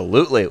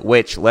 Absolutely.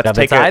 Which let's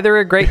take either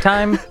a great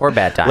time or a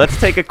bad time. Let's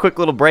take a quick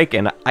little break,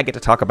 and I get to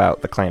talk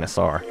about the Clan of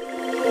Saar.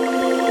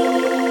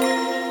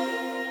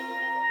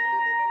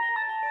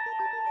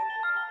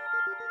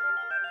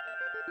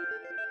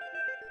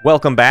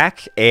 Welcome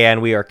back,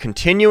 and we are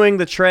continuing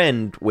the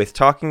trend with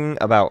talking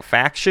about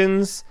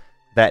factions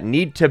that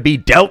need to be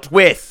dealt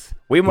with.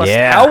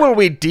 How will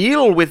we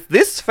deal with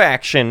this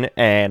faction?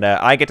 And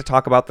I get to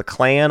talk about the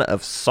Clan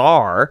of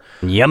Saar.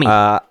 Yummy.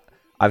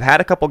 I've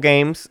had a couple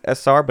games as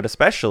Saar, but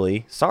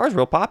especially Saar is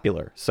real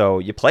popular. So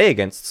you play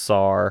against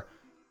Saar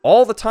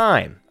all the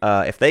time.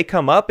 If they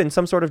come up in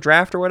some sort of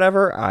draft or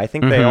whatever, I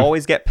think they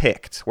always get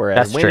picked.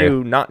 Whereas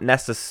Winnu, not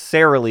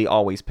necessarily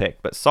always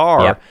picked. But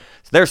Saar,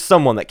 there's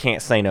someone that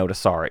can't say no to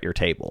Saar at your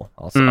table.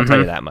 I'll tell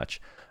you that much.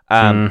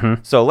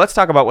 So let's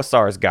talk about what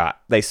Saar's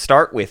got. They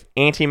start with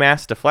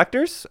anti-mass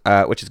deflectors,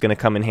 which is going to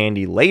come in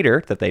handy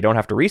later, that they don't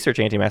have to research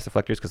anti-mass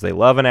deflectors because they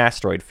love an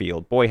asteroid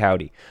field. Boy,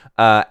 howdy.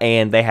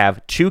 And they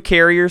have 2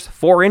 carriers,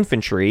 4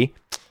 infantry.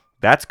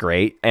 That's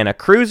great. And a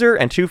cruiser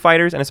and 2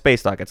 fighters and a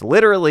space dock. It's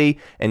literally,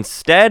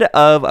 instead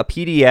of a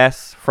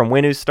PDS from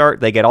Winnu's start,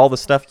 they get all the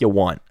stuff you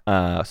want.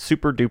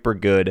 Super duper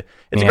good.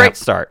 It's a great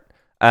start.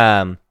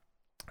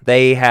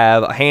 They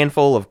have a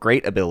handful of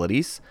great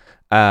abilities.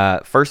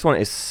 First one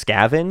is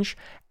Scavenge.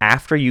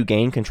 After you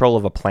gain control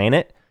of a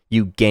planet,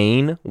 you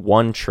gain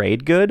 1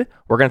 trade good.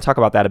 We're going to talk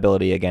about that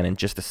ability again in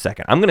just a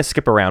second. I'm going to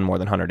skip around more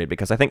than Hunter did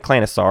because I think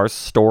Clan of Saar's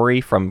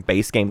story from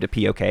base game to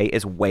POK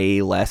is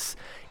way less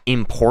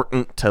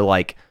important to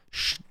like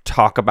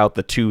talk about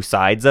the 2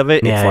 sides of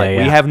it. We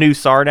have new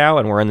Saar now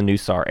and we're in the new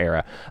Saar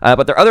era.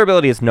 But their other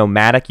ability is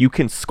Nomadic. You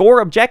can score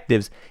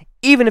objectives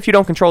even if you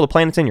don't control the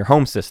planets in your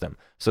home system.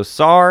 So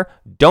Saar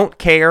don't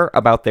care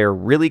about their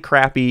really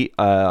crappy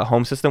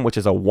home system, which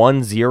is a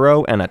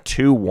 1-0 and a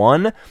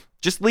 2-1.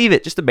 Just leave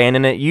it. Just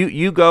abandon it.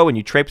 You go and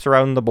you traipse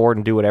around the board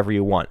and do whatever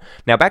you want.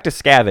 Now back to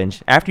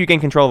Scavenge. After you gain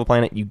control of a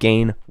planet, you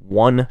gain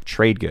 1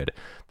 trade good.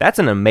 That's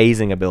an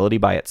amazing ability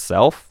by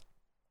itself.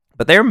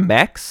 But their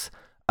mechs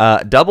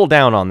double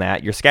down on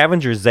that. Your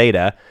Scavenger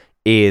Zeta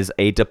is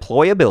a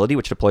deploy ability,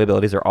 which deploy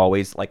abilities are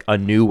always like a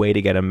new way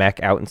to get a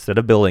mech out instead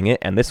of building it.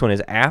 And this one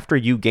is after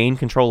you gain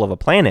control of a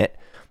planet,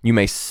 you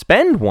may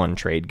spend 1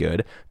 trade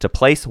good to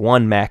place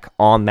 1 mech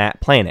on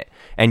that planet.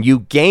 And you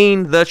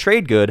gain the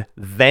trade good,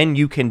 then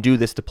you can do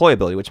this deploy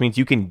ability, which means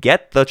you can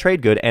get the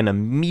trade good and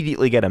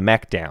immediately get a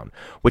mech down,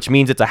 which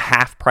means it's a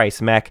half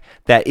price mech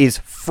that is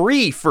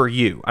free for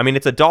you. I mean,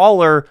 it's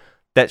 $1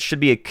 that should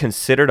be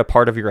considered a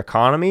part of your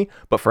economy,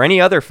 but for any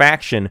other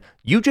faction,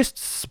 you just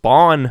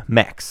spawn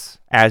mechs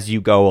as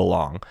you go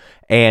along.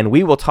 And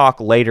we will talk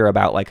later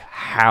about like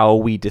how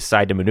we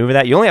decide to maneuver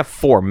that. You only have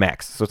 4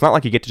 mechs, so it's not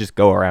like you get to just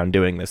go around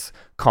doing this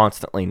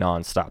constantly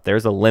nonstop.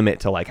 There's a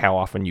limit to like how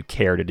often you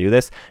care to do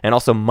this, and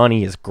also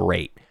money is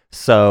great.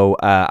 So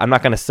I'm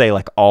not going to say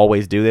like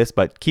always do this,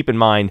 but keep in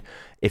mind,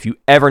 if you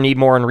ever need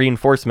more in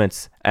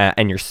reinforcements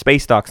and your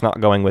space dock's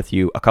not going with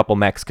you, a couple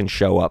mechs can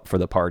show up for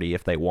the party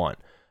if they want.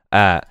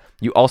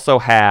 You also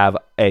have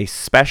a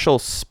special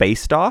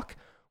space dock,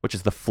 which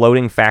is the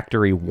Floating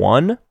Factory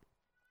 1,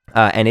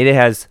 and it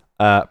has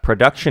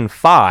production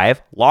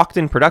 5, locked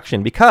in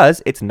production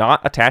because it's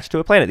not attached to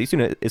a planet. This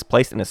unit is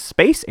placed in a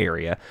space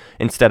area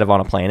instead of on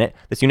a planet.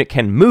 This unit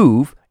can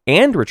move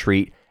and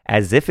retreat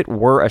as if it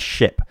were a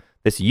ship.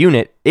 If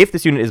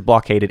this unit is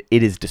blockaded,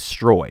 it is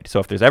destroyed. So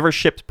if there's ever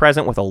ships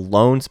present with a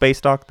lone space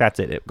dock, that's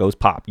it. It goes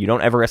pop. You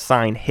don't ever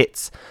assign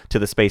hits to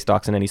the space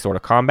docks in any sort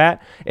of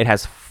combat. It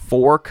has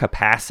 4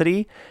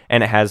 capacity,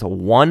 and it has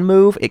 1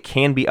 move. It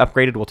can be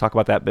upgraded. We'll talk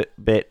about that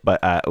bit,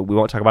 but we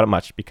won't talk about it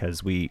much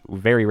because we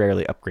very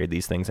rarely upgrade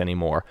these things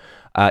anymore.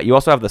 You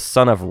also have the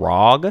Son of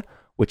Rog,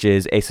 which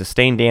is a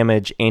sustained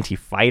damage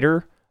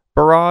anti-fighter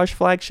barrage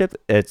flagship.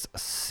 It's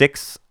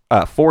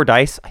 4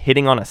 dice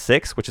hitting on a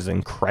 6, which is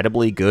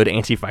incredibly good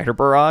anti-fighter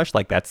barrage.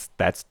 Like that's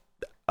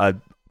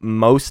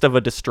most of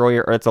a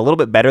destroyer, or it's a little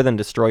bit better than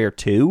Destroyer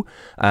 2,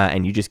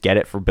 and you just get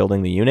it for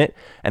building the unit.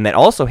 And that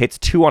also hits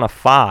 2 on a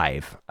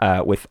 5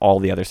 with all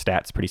the other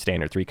stats, pretty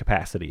standard, 3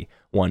 capacity,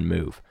 1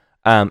 move.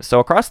 So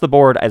across the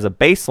board, as a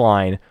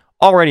baseline,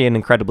 already an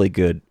incredibly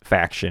good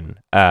faction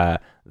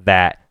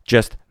that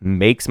just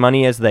makes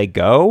money as they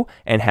go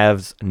and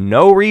has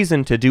no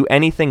reason to do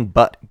anything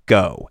but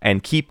go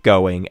and keep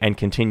going and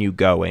continue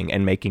going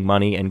and making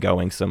money and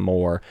going some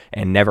more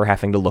and never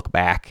having to look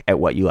back at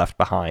what you left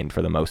behind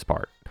for the most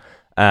part.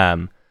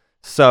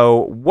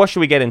 So what should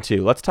we get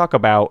into? Let's talk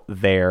about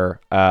their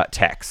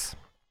techs.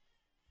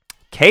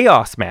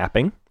 Chaos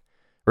mapping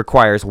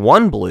requires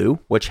 1 blue,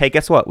 which, hey,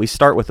 guess what? We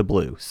start with a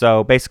blue.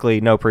 So basically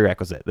no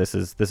prerequisite. This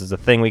is a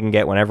thing we can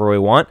get whenever we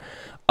want.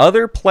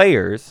 Other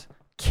players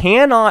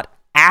cannot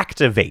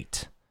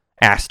activate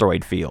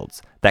asteroid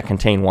fields that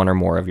contain 1 or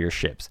more of your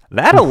ships.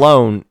 That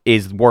alone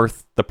is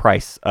worth the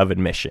price of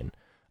admission.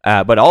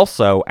 But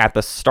also, at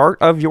the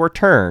start of your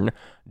turn,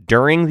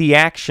 during the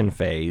action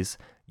phase,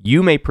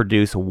 you may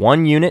produce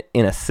 1 unit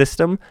in a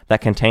system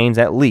that contains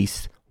at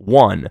least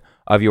 1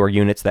 of your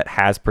units that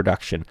has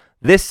production.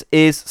 This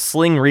is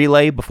Sling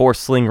Relay before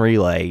Sling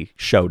Relay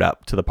showed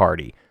up to the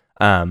party.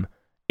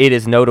 It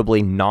is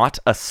notably not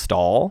a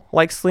stall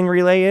like Sling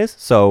Relay is,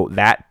 so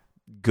that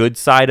good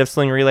side of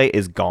Sling Relay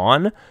is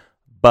gone,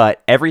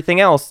 but everything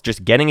else,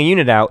 just getting a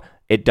unit out,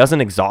 it doesn't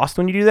exhaust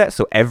when you do that,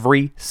 so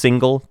every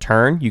single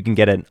turn you can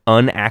get an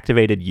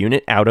unactivated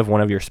unit out of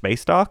one of your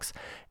space docks,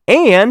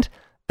 and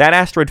that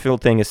asteroid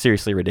field thing is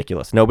seriously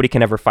ridiculous. Nobody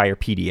can ever fire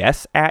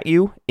PDS at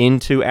you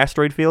into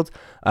asteroid fields.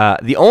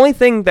 The only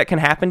thing that can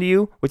happen to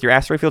you with your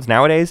asteroid fields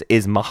nowadays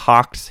is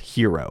Mahak's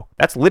Hero.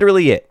 That's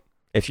literally it.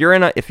 If you're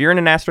in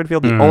an asteroid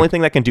field, the only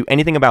thing that can do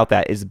anything about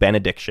that is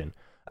Benediction.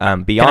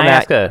 Beyond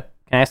that, can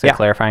I ask a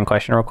clarifying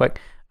question real quick?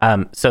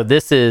 So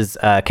this is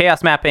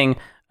chaos mapping.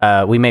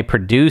 We may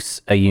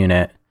produce a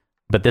unit,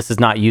 but this is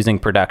not using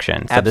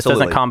production. So this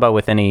doesn't combo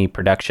with any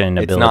production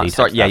ability.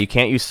 You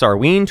can't use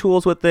Sarween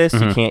tools with this.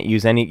 You can't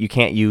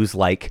use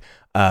like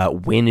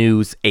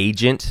Winu's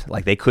agent.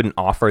 Like they couldn't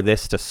offer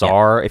this to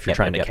SAR if you're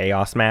trying to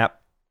chaos map.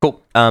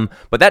 Cool.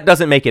 But that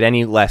doesn't make it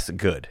any less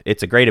good.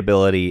 It's a great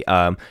ability.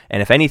 And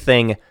if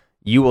anything,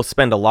 you will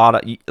spend a lot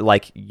of,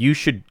 like, you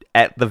should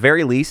at the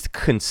very least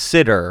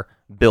consider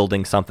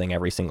building something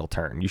every single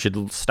turn. You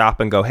should stop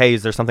and go, hey,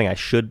 is there something I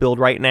should build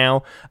right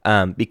now?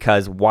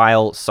 Because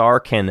while SAR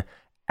can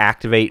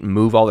activate,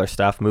 move all their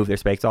stuff, move their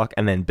space dock,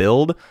 and then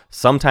build,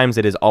 sometimes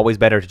it is always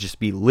better to just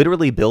be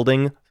literally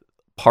building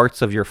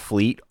parts of your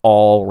fleet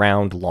all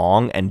round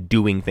long and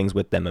doing things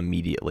with them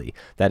immediately.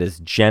 That is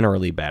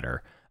generally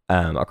better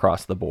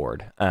across the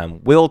board.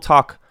 We'll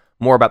talk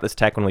more about this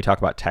tech when we talk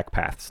about tech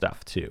path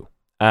stuff too.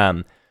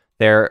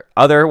 Their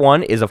other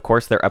one is, of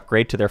course, their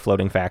upgrade to their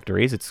floating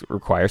factories. It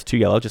requires 2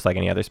 yellow, just like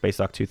any other Space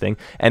Dock 2 thing.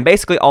 And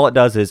basically all it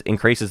does is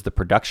increases the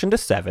production to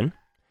 7,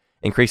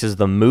 increases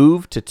the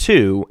move to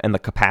 2, and the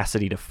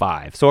capacity to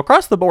 5. So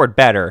across the board,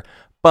 better,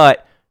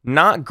 but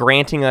not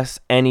granting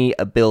us any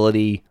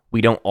ability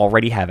we don't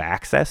already have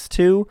access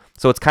to.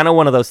 So it's kind of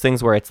one of those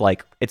things where it's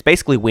like, it's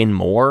basically win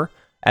more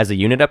as a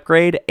unit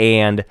upgrade,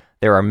 and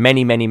there are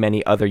many, many,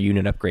 many other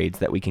unit upgrades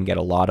that we can get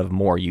a lot of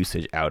more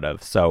usage out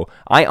of. So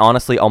I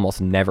honestly almost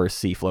never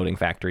see Floating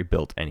Factory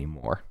built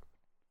anymore.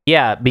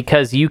 Yeah,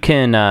 because you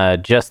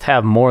can just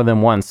have more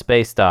than one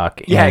space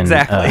dock in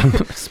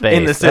space.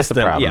 In the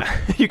system. Yeah.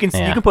 You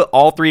can put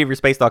all 3 of your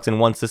space docks in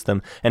one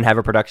system and have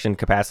a production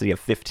capacity of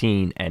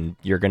 15 and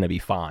you're going to be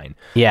fine.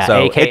 Yeah,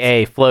 so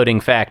aka Floating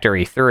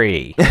Factory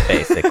 3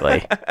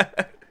 basically.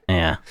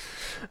 Yeah.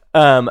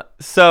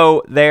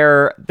 So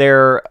their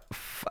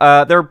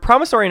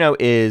promissory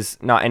note is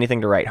not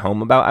anything to write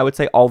home about, I would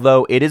say,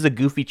 although it is a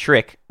goofy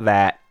trick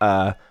that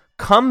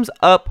comes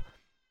up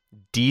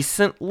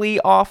decently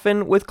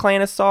often with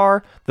Clan of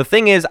SAR. The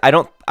thing is,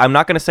 I'm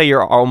not going to say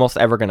you're almost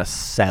ever going to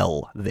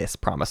sell this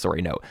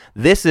promissory note.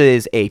 This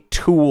is a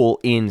tool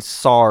in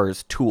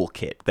SAR's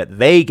toolkit that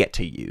they get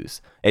to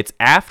use. It's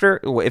after,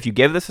 if you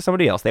give this to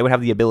somebody else, they would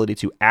have the ability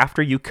to,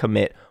 after you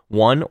commit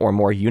 1 or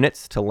more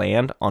units to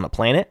land on a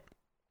planet,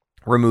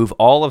 remove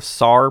all of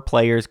SAR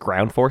players'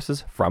 ground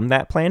forces from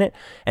that planet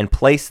and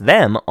place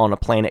them on a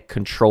planet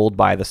controlled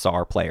by the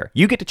SAR player.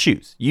 You get to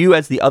choose. You,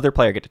 as the other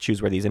player, get to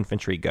choose where these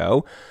infantry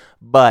go.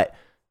 But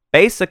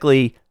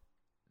basically,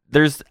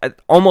 there's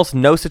almost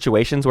no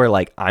situations where,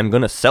 like, I'm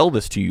going to sell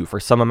this to you for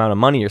some amount of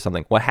money or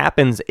something. What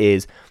happens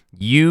is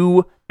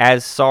you,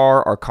 as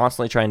SAR, are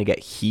constantly trying to get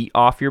heat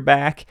off your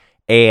back.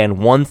 And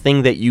one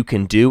thing that you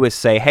can do is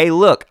say, hey,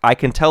 look, I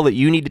can tell that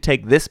you need to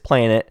take this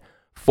planet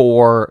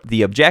for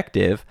the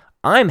objective.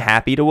 I'm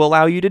happy to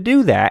allow you to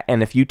do that.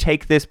 And if you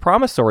take this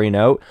promissory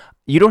note,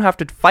 you don't have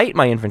to fight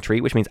my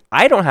infantry, which means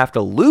I don't have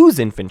to lose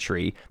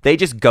infantry. They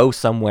just go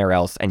somewhere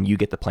else and you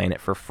get the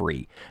planet for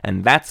free.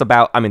 And that's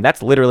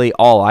literally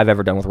all I've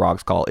ever done with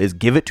Rog's Call is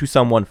give it to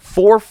someone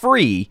for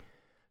free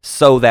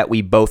so that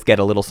we both get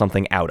a little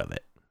something out of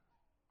it.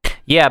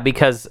 Yeah,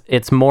 because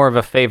it's more of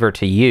a favor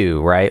to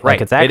you, right? Like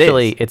it's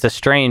actually, it's a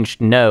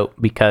strange note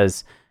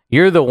because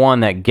you're the one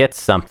that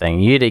gets something.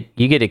 You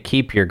get to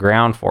keep your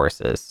ground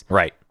forces.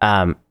 Right.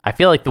 I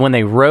feel like when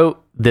they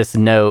wrote this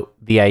note,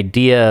 the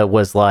idea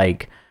was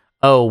like,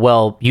 oh,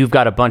 well, you've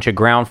got a bunch of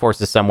ground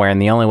forces somewhere,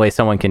 and the only way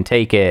someone can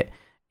take it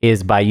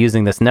is by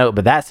using this note.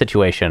 But that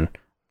situation,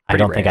 I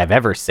don't think I've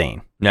ever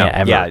seen. No,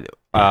 ever. Yeah.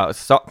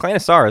 Clan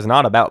of Sar is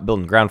not about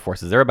building ground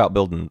forces. They're about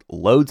building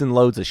loads and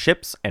loads of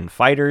ships and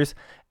fighters.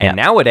 And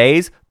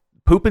nowadays,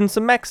 pooping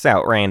some mechs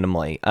out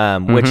randomly,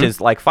 which is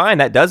like fine.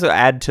 That does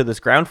add to this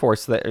ground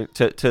force to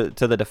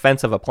the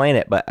defense of a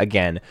planet. But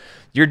again,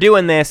 you're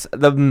doing this.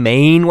 The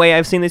main way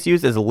I've seen this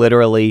used is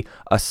literally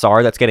a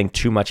Sar that's getting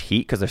too much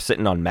heat because they're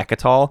sitting on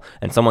Mechatol,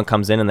 and someone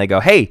comes in and they go,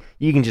 "Hey,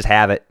 you can just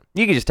have it.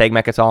 You can just take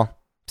Mechatol.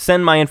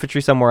 Send my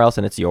infantry somewhere else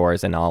and it's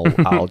yours, and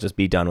I'll just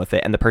be done with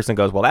it." And the person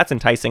goes, "Well, that's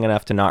enticing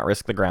enough to not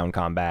risk the ground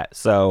combat.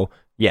 So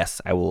yes,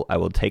 I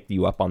will take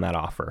you up on that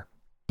offer."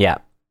 Yeah.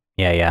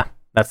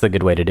 That's the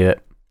good way to do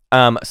it.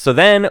 So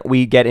then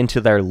we get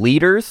into their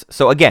leaders.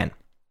 So again,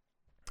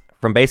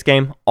 from base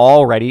game,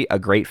 already a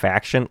great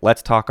faction.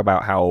 Let's talk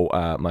about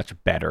how much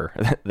better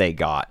they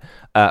got.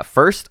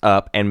 First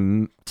up,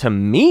 and to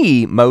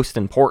me most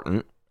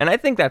important, and I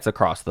think that's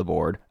across the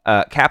board,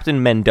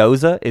 Captain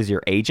Mendoza is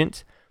your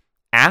agent.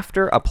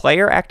 After a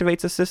player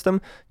activates a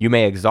system, you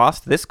may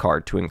exhaust this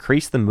card to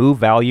increase the move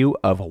value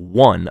of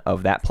one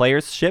of that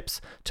player's ships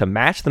to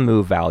match the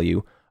move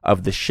value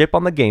of the ship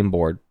on the game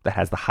board that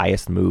has the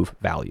highest move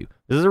value.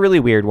 This is a really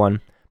weird one,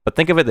 but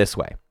think of it this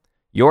way.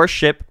 Your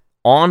ship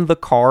on the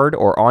card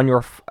or on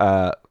your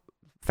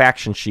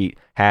faction sheet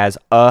has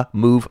a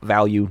move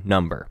value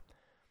number.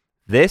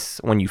 This,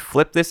 when you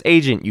flip this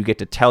agent, you get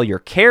to tell your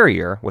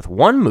carrier with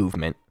 1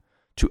 movement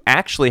to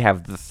actually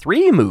have the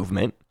 3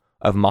 movement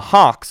of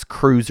Mahawk's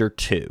Cruiser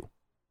 2.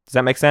 Does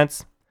that make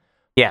sense?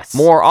 Yes.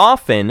 More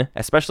often,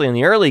 especially in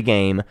the early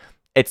game,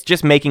 it's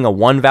just making a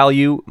 1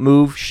 value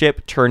move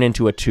ship turn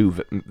into a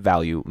 2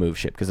 value move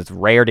ship because it's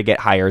rare to get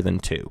higher than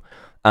 2.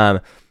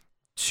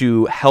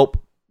 To help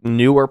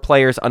newer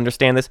players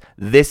understand this,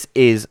 this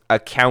is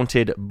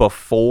accounted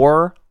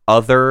before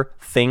other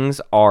things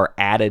are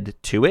added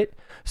to it.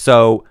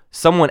 So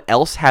someone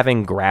else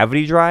having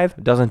gravity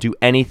drive doesn't do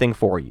anything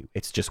for you.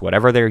 It's just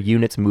whatever their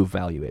unit's move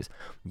value is.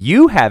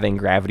 You having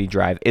gravity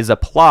drive is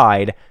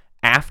applied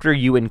after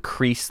you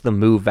increase the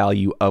move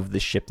value of the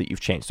ship that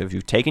you've changed. So if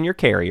you've taken your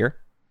carrier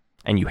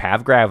and you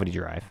have gravity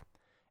drive,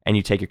 and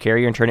you take your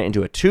carrier and turn it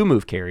into a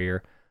 2-move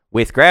carrier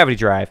with gravity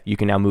drive, you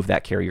can now move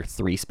that carrier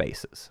 3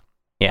 spaces.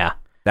 Yeah.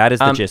 That is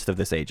the gist of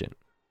this agent.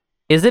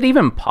 Is it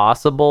even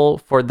possible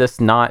for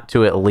this not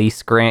to at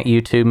least grant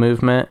you 2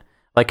 movement?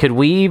 Like, could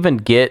we even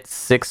get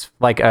 6,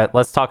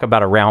 let's talk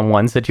about a round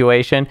 1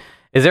 situation.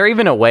 Is there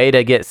even a way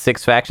to get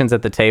 6 factions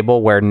at the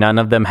table where none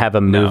of them have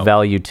a move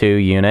value 2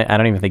 unit? I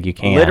don't even think you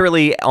can.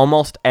 Literally,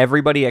 almost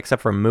everybody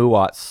except for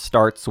Muat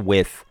starts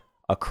with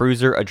a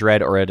cruiser, a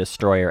dread, or a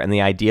destroyer, and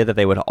the idea that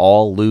they would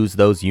all lose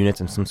those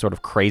units in some sort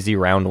of crazy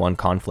round 1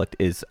 conflict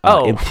is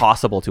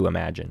impossible to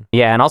imagine.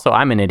 Yeah, and also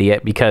I'm an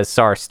idiot because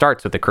SAR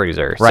starts with a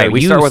cruiser. Right, so we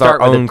start with our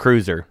own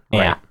cruiser. Yeah,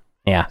 right.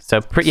 Yeah.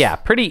 So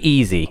pretty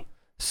easy.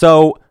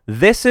 So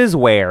this is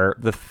where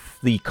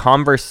the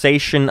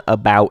conversation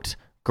about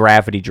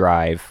gravity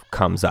drive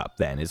comes up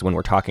then, is when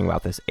we're talking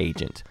about this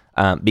agent.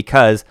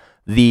 Because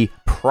the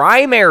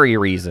primary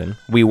reason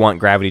we want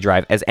gravity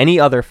drive as any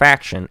other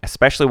faction,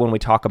 especially when we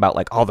talk about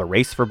the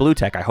race for blue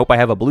tech, I hope I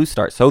have a blue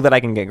start so that I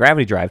can get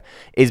gravity drive,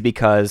 is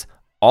because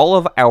all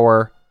of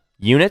our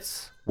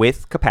units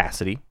with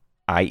capacity,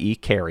 i.e.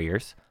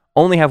 carriers,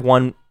 only have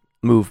 1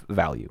 move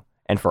value.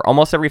 And for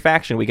almost every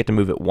faction, we get to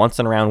move it once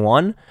in round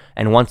 1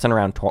 and once in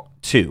round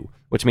 2,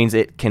 which means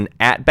it can,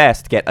 at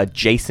best, get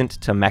adjacent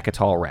to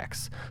Mechatol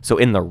Rex. So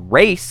in the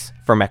race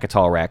for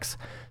Mechatol Rex,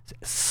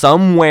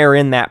 somewhere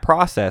in that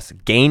process,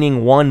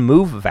 gaining 1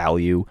 move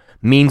value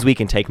means we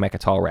can take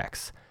Mechatol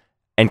Rex.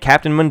 And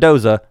Captain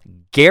Mendoza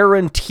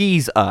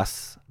guarantees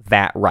us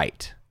that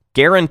right.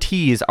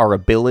 Guarantees our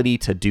ability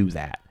to do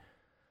that.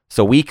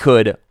 So we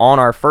could, on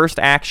our first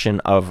action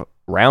of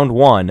round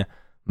 1,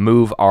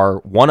 move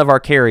one of our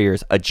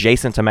carriers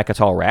adjacent to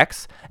Mechatol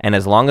Rex, and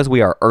as long as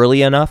we are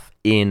early enough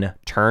in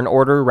turn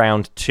order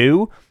round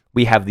 2,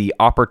 we have the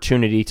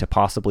opportunity to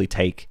possibly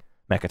take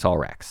Mechatol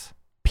Rex.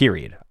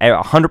 Period.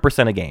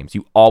 100% of games,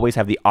 you always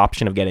have the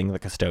option of getting the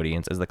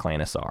Custodians as the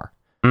Clan of Sar.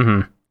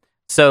 Mm-hmm.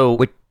 So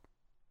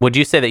would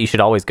you say that you should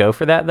always go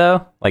for that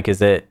though? Like,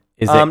 is it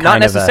not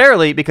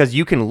necessarily, because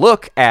you can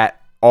look at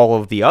all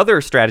of the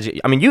other strategy.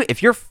 I mean,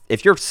 if you're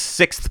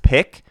 6th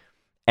pick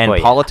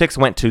and politics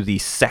went to the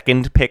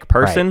 2nd pick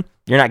person,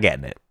 you're not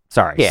getting it.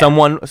 Sorry.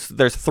 Yeah.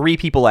 There's 3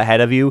 people ahead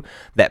of you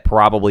that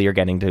probably are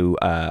getting to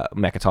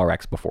Mechatol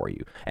Rex before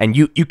you. And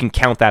you can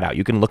count that out.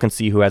 You can look and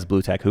see who has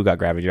blue tech, who got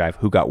gravity drive,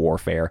 who got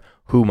warfare,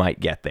 who might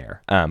get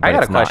there. I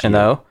got a question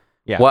though.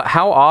 Yeah.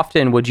 How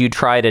often would you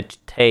try to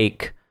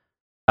take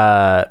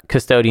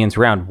Custodians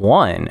round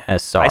 1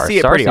 as SAR? I see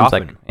it pretty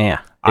often.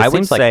 I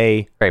would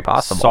say very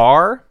possible.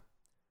 SAR,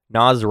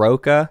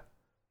 Nazroka,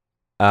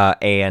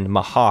 and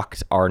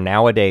Mahawk are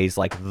nowadays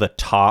the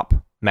top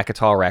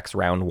Mechatol Rex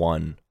round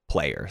 1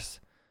 players.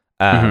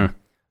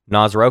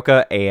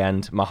 Nazroka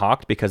and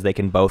Mahawk, because they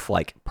can both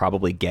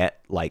probably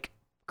get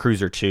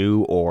Cruiser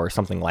 2 or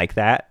something like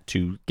that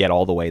to get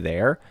all the way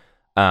there.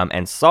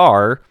 And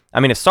SAR, I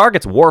mean, if SAR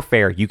gets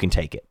warfare, you can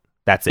take it.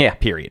 That's it.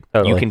 Period.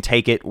 Totally. You can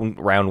take it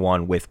round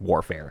 1 with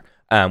warfare.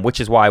 which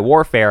is why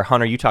Warfare,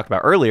 Hunter, you talked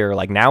about earlier,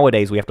 like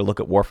nowadays we have to look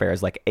at Warfare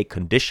as like a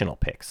conditional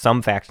pick.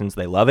 Some factions,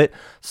 they love it.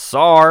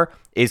 SAR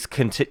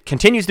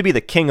continues to be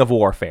the king of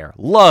Warfare.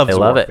 Loves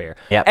Warfare.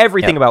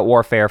 Everything about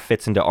Warfare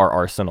fits into our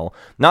arsenal.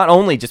 Not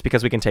only just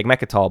because we can take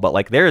Mechatol, but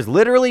like there is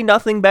literally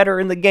nothing better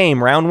in the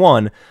game, round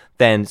one,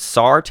 than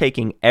SAR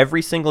taking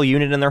every single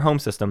unit in their home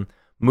system,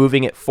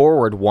 moving it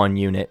forward 1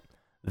 unit,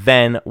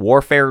 then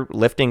Warfare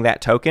lifting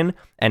that token,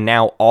 and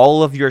now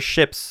all of your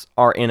ships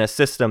are in a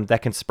system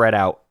that can spread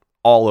out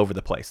all over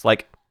the place.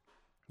 Like,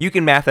 you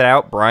can math it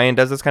out. Brian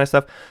does this kind of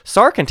stuff.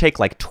 SAR can take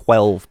like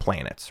 12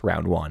 planets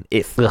round one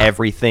if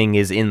everything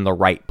is in the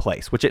right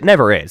place, which it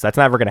never is. That's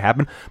never going to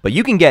happen. But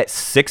you can get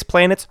 6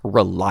 planets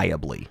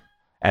reliably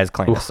as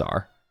Clan of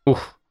SAR.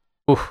 Oof.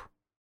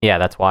 Yeah,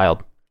 that's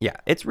wild. Yeah,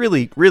 it's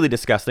really, really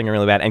disgusting and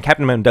really bad. And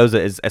Captain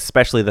Mendoza is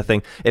especially the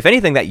thing. If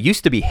anything, that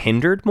used to be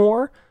hindered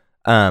more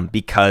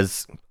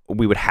because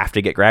we would have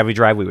to get Gravity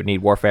Drive. We would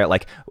need Warfare.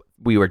 Like,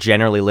 we were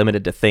generally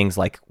limited to things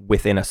like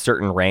within a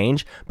certain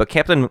range, but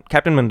Captain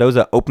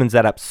Mendoza opens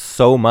that up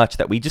so much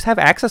that we just have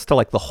access to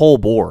like the whole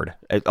board,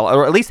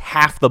 or at least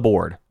half the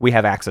board we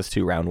have access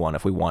to round one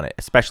if we want it,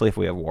 especially if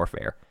we have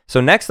Warfare. So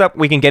next up,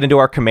 we can get into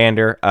our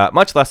commander,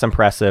 much less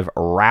impressive.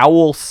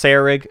 Raoul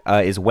Serig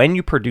is when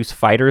you produce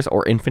fighters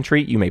or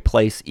infantry, you may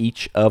place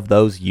each of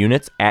those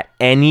units at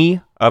any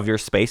of your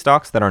space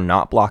docks that are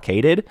not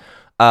blockaded.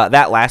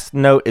 That last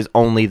note is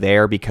only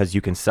there because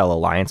you can sell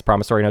Alliance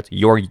promissory notes.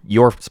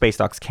 Your space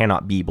docks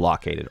cannot be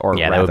blockaded, or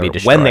rather,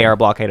 when they are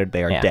blockaded,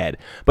 they are dead.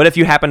 But if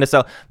you happen to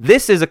sell,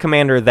 this is a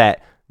commander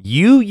that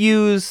you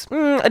use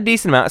a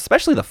decent amount,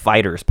 especially the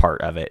fighters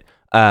part of it.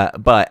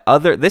 But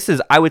this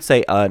is, I would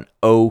say, an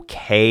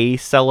okay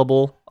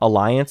sellable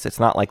alliance. It's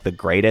not like the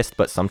greatest,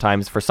 but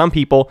sometimes for some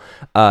people,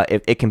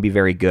 it can be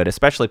very good,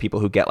 especially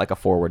people who get like a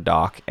forward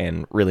dock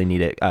and really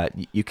need it.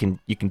 You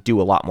can do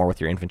a lot more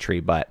with your infantry,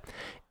 but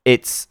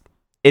it's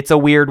a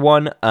weird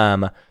one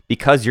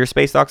because your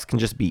space docks can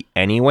just be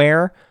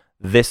anywhere.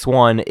 This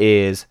one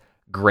is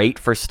great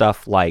for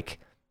stuff like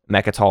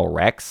Mechatol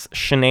Rex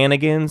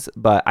shenanigans,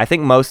 but I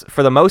think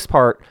for the most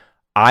part,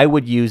 I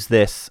would use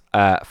this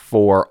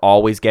for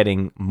always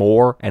getting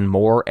more and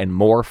more and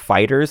more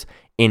fighters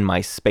in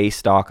my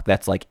space dock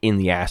that's like in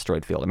the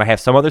asteroid field. I might have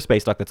some other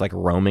space dock that's like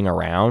roaming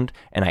around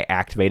and I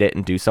activate it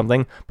and do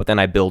something, but then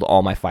I build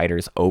all my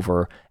fighters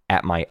over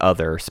at my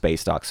other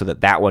space dock so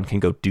that one can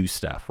go do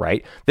stuff,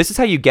 right? This is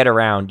how you get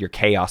around your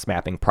chaos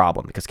mapping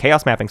problem, because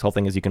chaos mapping's whole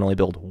thing is you can only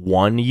build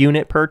 1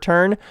 unit per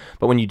turn,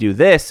 but when you do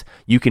this,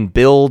 you can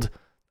build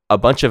a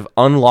bunch of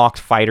unlocked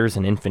fighters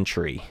and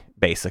infantry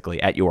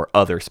basically at your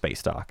other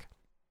space dock.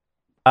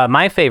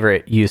 My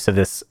favorite use of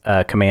this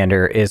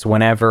commander is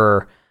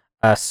whenever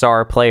a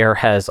SAR player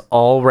has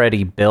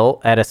already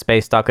built at a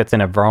space dock that's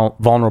in a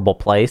vulnerable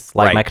place,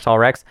 like Mechatol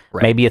Rex.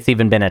 Maybe it's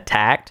even been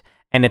attacked,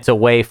 and it's a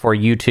way for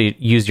you to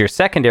use your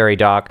secondary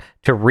dock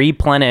to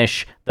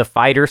replenish the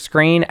fighter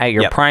screen at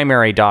your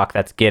primary dock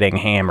that's getting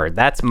hammered.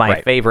 That's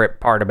my favorite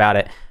part about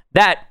it.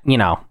 That,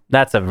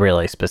 that's a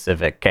really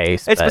specific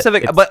case. It's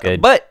specific,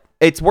 but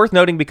it's worth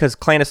noting because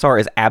Clan of SAR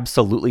is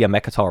absolutely a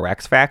Mechatol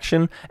Rex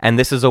faction, and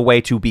this is a way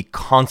to be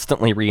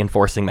constantly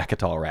reinforcing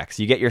Mechatol Rex.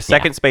 You get your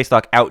second space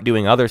dock out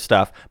doing other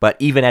stuff, but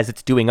even as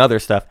it's doing other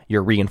stuff,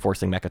 you're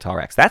reinforcing Mechatol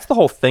Rex. That's the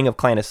whole thing of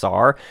Clan of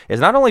SAR, is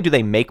not only do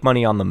they make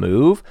money on the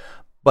move,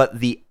 but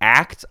the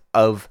act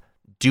of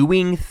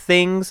doing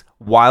things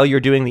while you're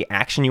doing the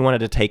action you wanted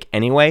to take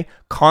anyway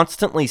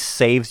constantly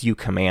saves you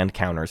command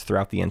counters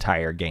throughout the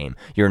entire game.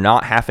 You're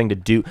not having to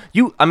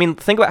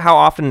think about how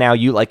often now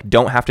you like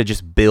don't have to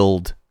just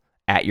build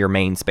at your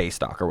main space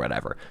dock or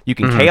whatever. You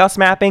can chaos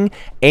mapping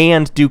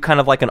and do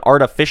kind of like an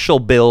artificial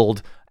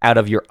build out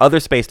of your other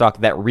space dock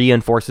that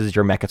reinforces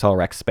your Mechatol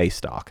Rex space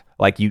dock.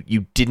 Like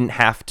you didn't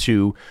have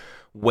to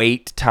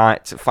wait time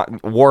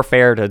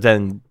Warfare to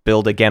then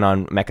build again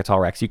on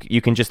Mechatol Rex.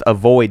 You can just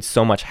avoid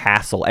so much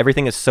hassle.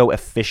 Everything is so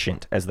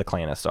efficient as the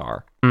Clan of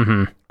SAR.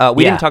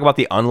 We didn't talk about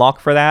the unlock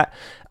for that.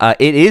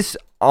 It is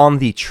on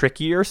the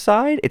trickier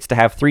side. It's to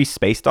have 3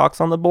 space docks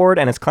on the board,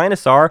 and as Clan of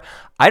SAR,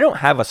 I don't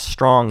have a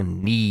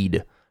strong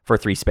need for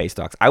 3 space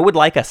docks. I would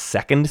like a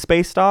second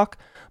space dock,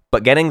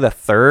 but getting the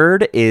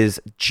third is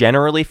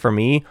generally, for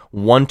me,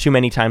 one too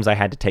many times I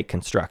had to take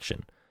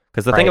construction.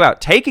 Because the thing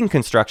about taking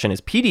construction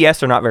is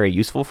PDS are not very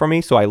useful for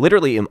me, so I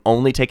literally am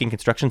only taking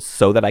construction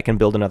so that I can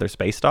build another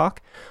space dock.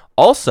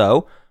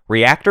 Also,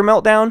 Reactor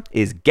Meltdown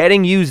is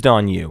getting used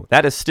on you.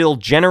 That is still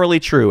generally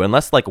true,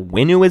 unless like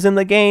Winnu is in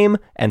the game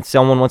and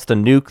someone wants to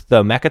nuke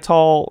the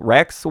Mechatol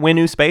Rex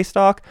Winnu space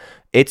dock,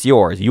 it's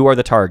yours. You are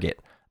the target.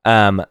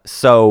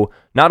 So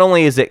not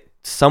only is it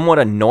somewhat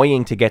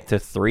annoying to get to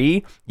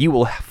 3, you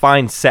will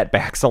find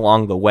setbacks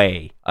along the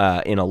way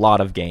in a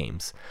lot of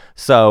games.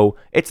 So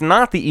it's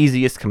not the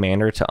easiest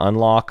commander to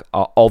unlock,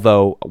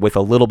 although with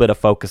a little bit of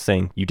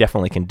focusing, you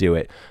definitely can do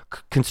it.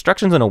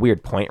 Construction's in a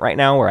weird point right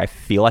now where I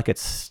feel like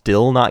it's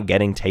still not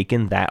getting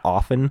taken that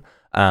often.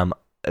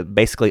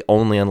 basically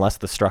only unless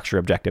the structure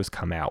objectives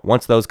come out.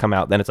 Once those come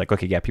out, then it's like,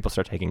 okay, yeah, people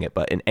start taking it.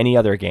 But in any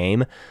other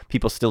game,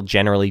 people still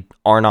generally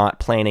are not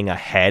planning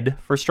ahead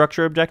for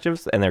structure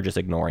objectives, and they're just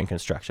ignoring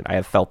construction. I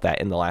have felt that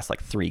in the last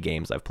like 3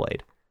 games I've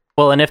played.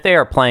 Well, and if they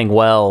are playing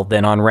well,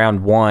 then on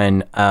round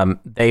 1,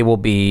 they will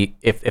be,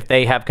 if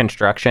they have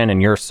construction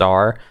and you're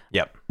SAR,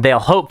 Yep. they'll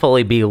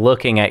hopefully be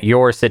looking at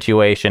your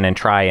situation and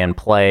try and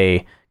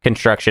play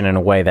construction in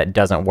a way that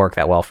doesn't work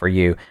that well for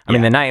you. I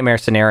mean, the nightmare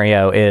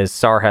scenario is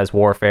SAR has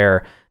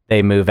warfare,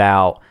 they move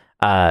out,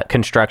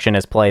 construction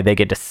is played, they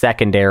get to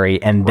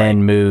secondary and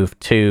then move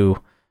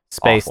to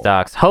space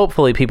docks.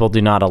 Hopefully people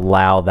do not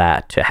allow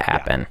that to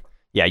happen.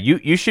 Yeah,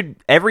 you should,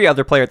 every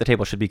other player at the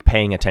table should be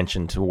paying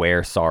attention to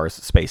where SAR's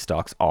space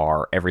docks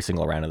are every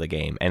single round of the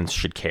game and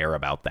should care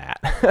about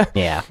that.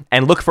 Yeah.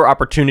 And look for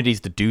opportunities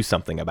to do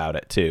something about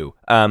it too.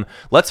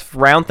 Let's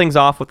round things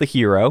off with the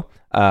hero,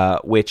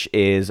 which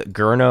is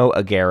Gurno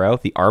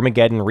Agero. The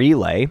Armageddon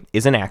Relay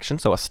is an action,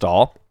 so a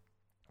stall.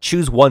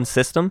 Choose one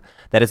system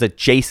that is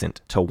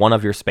adjacent to one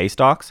of your space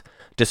docks.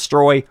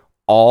 Destroy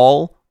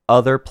all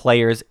other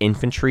players'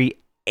 infantry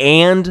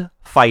and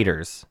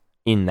fighters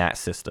in that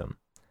system.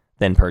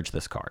 Then purge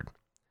this card.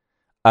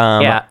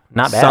 Yeah,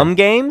 not bad. Some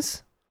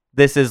games,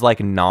 this is like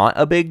not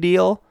a big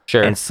deal.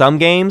 Sure. And some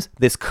games,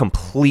 this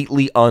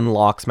completely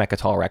unlocks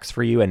Mechatol Rex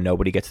for you, and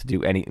nobody gets to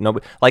do any.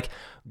 Nobody, like,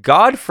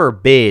 God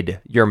forbid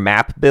your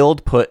map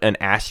build put an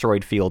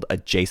asteroid field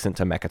adjacent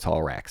to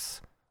Mechatol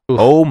Rex. Oof.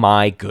 Oh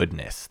my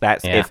goodness!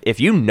 That's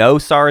if you know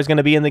SAR is going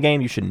to be in the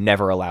game, you should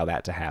never allow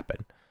that to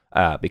happen,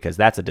 because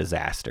that's a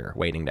disaster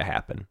waiting to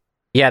happen.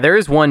 Yeah, there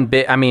is one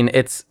bit. I mean,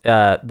 it's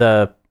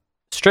the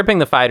stripping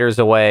the fighters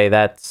away.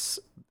 That's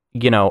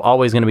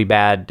always going to be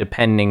bad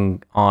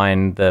depending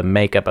on the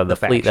makeup of the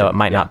fleet, though it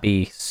might not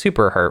be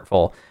super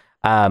hurtful.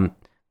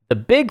 The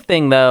big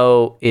thing,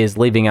 though, is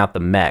leaving out the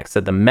mechs.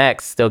 So the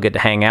mechs still get to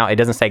hang out. It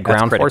doesn't say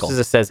ground forces,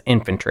 it says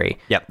infantry.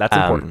 Yep, that's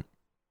important.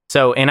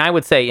 So, and I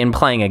would say in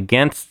playing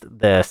against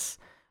this,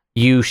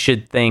 you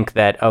should think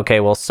that,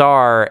 okay, well,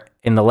 SAR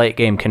in the late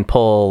game can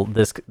pull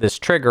this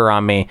trigger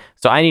on me,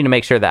 so I need to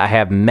make sure that I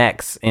have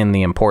mechs in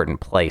the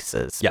important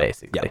places,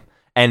 basically. Yep.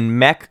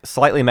 And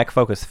slightly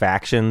mech-focused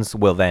factions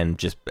will then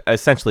just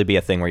essentially be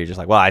a thing where you're just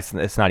like, well,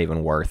 it's not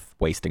even worth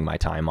wasting my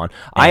time on.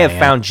 I have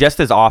found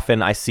just as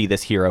often I see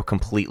this hero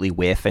completely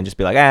whiff and just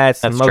be like,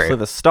 it's mostly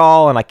the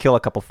stall, and I kill a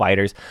couple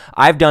fighters.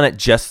 I've done it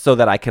just so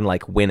that I can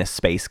like win a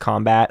space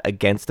combat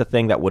against a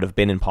thing that would have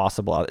been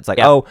impossible. It's like,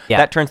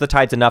 that turns the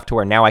tides enough to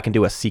where now I can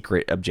do a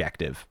secret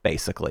objective,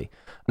 basically.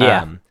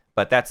 Yeah.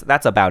 But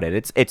that's about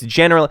it. It's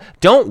generally,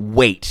 don't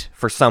wait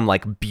for some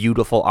like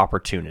beautiful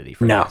opportunity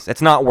for this.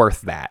 It's not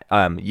worth that.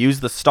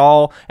 Use the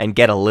stall and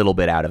get a little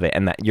bit out of it,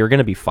 and that you're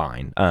gonna be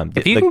fine.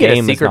 If you can get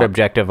a secret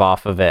objective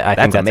off of it, I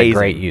think that's amazing. A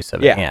great use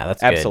of it. Yeah,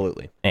 that's good.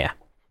 Absolutely. Yeah.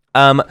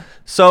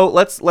 So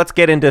let's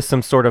get into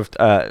some sort of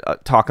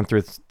talking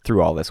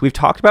through all this. We've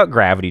talked about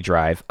Gravity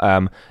Drive.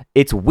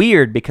 It's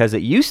weird because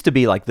it used to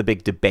be like the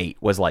big debate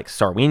was like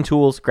Sarween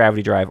tools,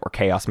 Gravity Drive, or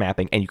Chaos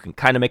Mapping, and you can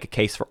kind of make a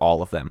case for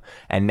all of them.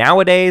 And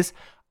nowadays,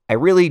 I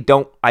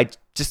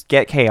just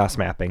get Chaos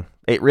Mapping.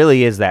 It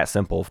really is that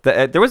simple.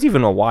 There was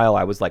even a while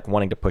I was like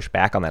wanting to push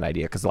back on that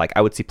idea because like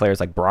I would see players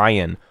like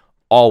Brian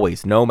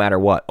always, no matter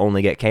what,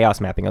 only get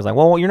Chaos Mapping. I was like,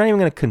 well, you're not even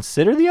going to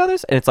consider the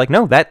others? And it's like,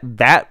 no,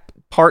 that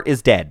part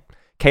is dead.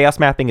 Chaos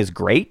Mapping is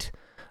great.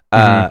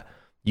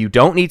 You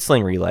don't need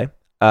Sling Relay.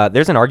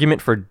 There's an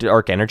argument for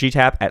Dark Energy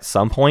Tap at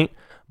some point,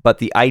 but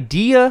the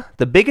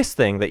biggest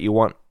thing that you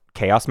want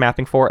Chaos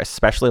Mapping for,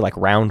 especially like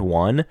round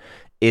 1,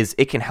 is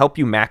it can help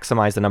you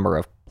maximize the number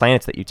of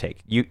planets that you take.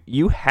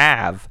 You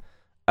have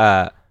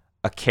a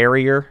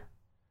carrier,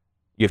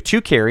 you have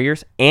 2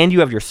 carriers, and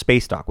you have your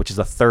space dock, which is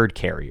a 3rd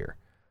carrier.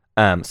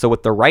 So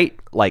with the right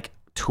like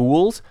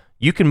tools,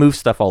 you can move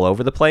stuff all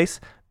over the place.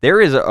 There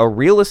is a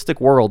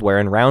realistic world where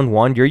in round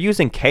 1, you're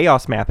using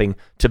Chaos Mapping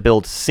to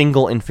build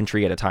single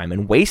infantry at a time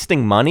and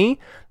wasting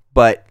money,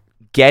 but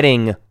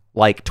getting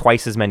like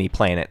twice as many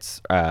planets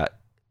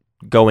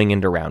going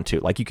into round 2.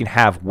 Like you can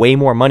have way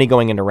more money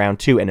going into round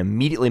 2 and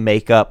immediately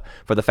make up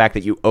for the fact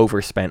that you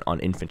overspent on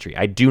infantry.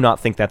 I do not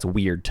think that's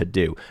weird to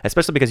do,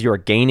 especially because you are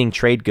gaining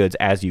trade goods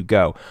as you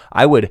go.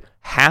 I would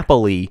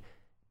happily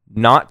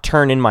not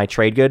turn in my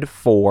trade good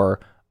for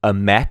a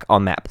mech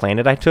on that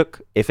planet I took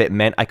if it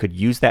meant I could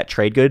use that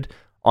trade good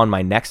on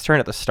my next turn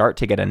at the start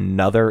to get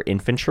another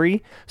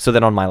infantry, so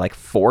that on my like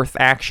 4th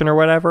action or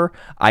whatever,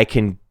 I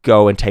can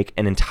go and take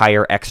an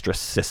entire extra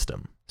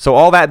system. So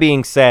all that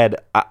being said,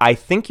 I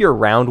think your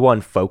round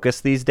 1 focus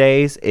these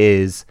days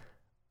is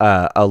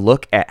a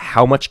look at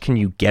how much can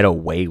you get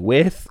away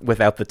with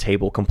without the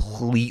table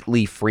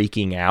completely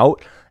freaking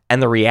out.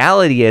 And the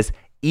reality is,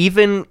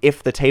 even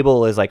if the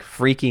table is like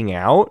freaking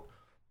out,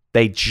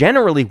 they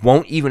generally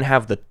won't even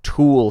have the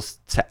tools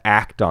to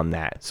act on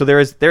that. So there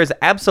is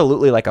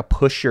absolutely like a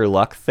push your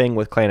luck thing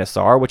with Clan of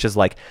Sar, which is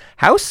like,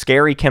 how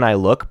scary can I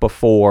look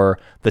before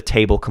the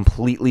table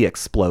completely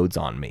explodes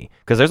on me?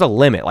 Because there's a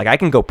limit. Like I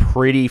can go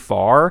pretty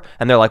far,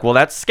 and they're like, well,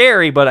 that's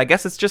scary, but I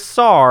guess it's just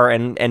Sar,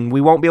 and we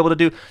won't be able to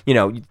do,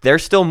 they're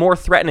still more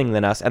threatening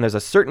than us, and there's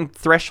a certain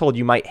threshold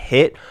you might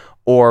hit,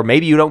 or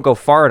maybe you don't go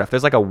far enough.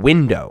 There's like a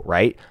window,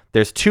 right?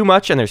 There's too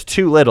much and there's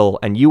too little,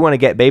 and you want to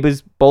get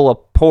baby's bowl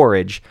of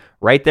porridge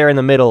right there in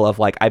the middle of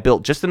like, I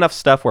built just enough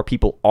stuff where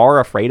people are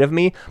afraid of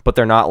me, but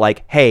they're not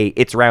like, hey,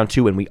 it's round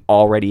 2 and we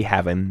already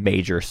have a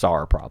major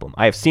SAR problem.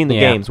 I have seen the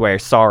games where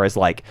SAR is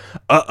like,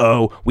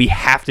 we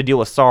have to deal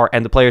with SAR,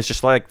 and the players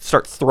just like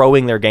start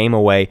throwing their game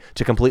away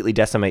to completely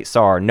decimate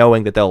SAR,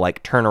 knowing that they'll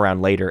like turn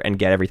around later and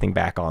get everything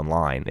back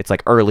online. It's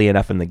like early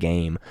enough in the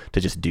game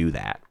to just do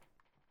that.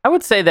 I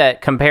would say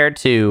that compared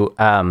to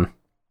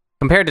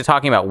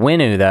talking about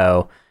Winnu,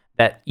 though,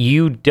 that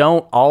you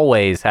don't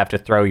always have to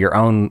throw your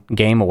own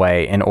game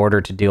away in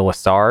order to deal with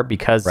SAR,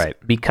 because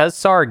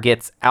SAR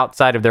gets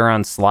outside of their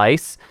own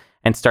slice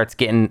and starts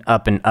getting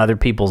up in other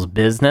people's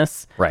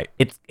business. Right.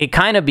 It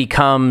kind of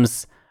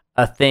becomes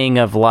a thing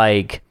of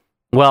like,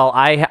 well,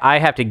 I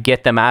have to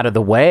get them out of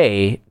the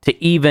way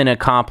to even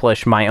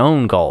accomplish my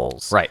own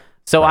goals. Right.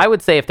 So I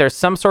would say if there's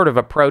some sort of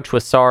approach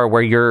with SAR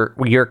where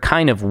you're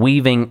kind of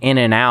weaving in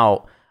and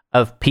out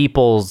of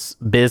people's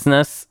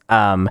business,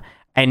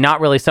 and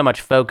not really so much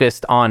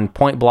focused on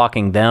point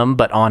blocking them,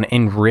 but on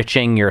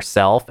enriching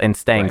yourself and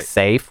staying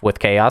safe with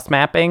chaos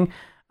mapping,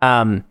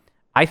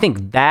 I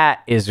think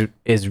that is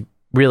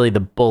really the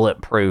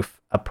bulletproof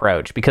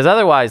approach. Because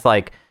otherwise,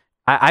 like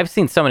I've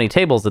seen so many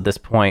tables at this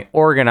point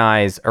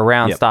organize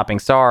around stopping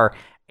SAR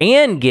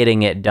and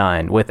getting it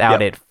done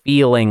without it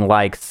feeling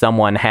like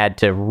someone had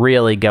to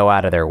really go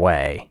out of their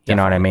way. You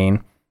know what I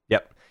mean?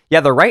 Yep. Yeah,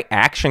 the right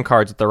action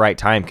cards at the right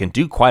time can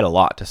do quite a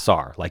lot to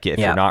SAR, like if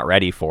you're not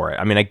ready for it.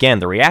 I mean, again,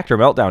 the reactor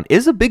meltdown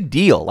is a big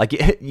deal.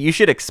 Like you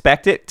should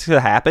expect it to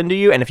happen to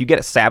you, and if you get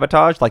it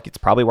sabotaged, like it's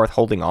probably worth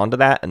holding on to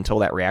that until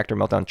that reactor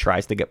meltdown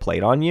tries to get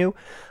played on you.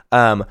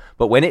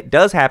 But when it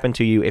does happen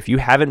to you, if you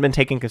haven't been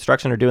taking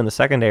construction or doing the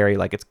secondary,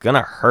 like it's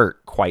gonna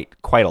hurt quite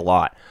a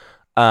lot.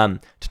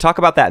 To talk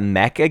about that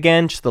mech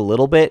again, just a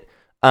little bit,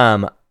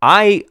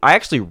 I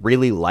actually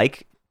really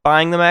like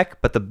buying the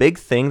mech, but the big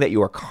thing that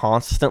you are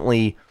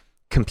constantly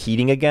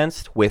competing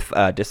against with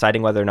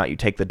deciding whether or not you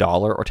take the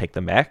dollar or take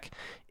the mech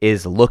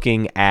is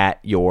looking at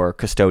your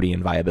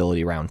custodian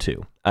viability round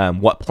 2.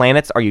 What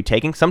planets are you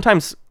taking?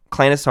 Sometimes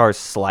Clan of Sar's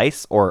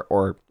slice,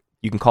 or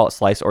you can call it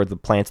slice, or the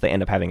planets they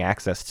end up having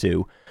access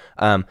to,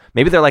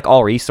 maybe they're like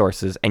all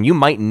resources, and you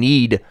might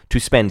need to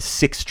spend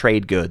 6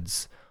 trade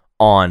goods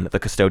on the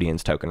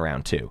custodian's token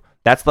round 2.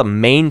 That's the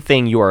main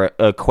thing you are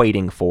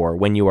equating for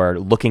when you are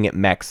looking at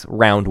mechs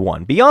round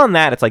 1. Beyond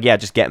that, it's like,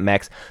 just get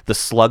mechs. The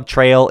slug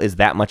trail is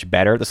that much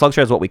better. The slug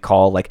trail is what we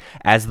call, like,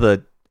 as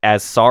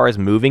SAR is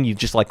moving, you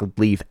just like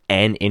leave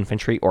an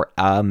infantry or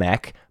a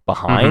mech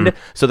behind,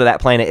 so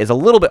that planet is a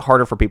little bit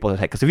harder for people to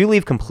take. Because if you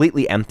leave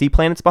completely empty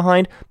planets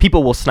behind,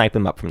 people will snipe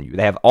them up from you.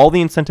 They have all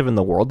the incentive in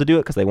the world to do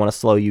it because they want to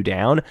slow you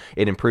down.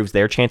 It improves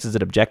their chances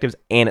at objectives,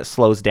 and it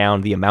slows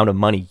down the amount of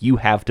money you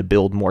have to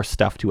build more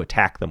stuff to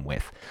attack them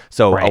with.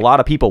 So a lot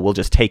of people will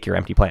just take your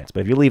empty planets.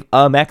 But if you leave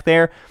a mech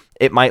there,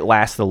 it might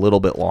last a little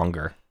bit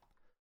longer.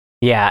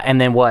 Yeah, and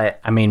then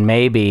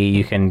maybe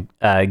you can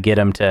get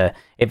them to,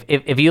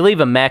 if you leave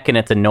a mech and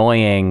it's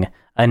annoying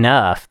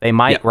enough, they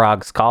might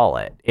Rogs call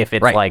it if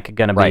it's like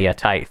going to be a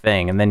tight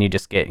thing, and then you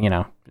just get, you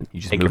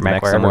just take your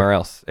mech somewhere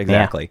else.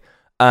 Exactly.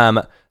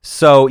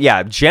 So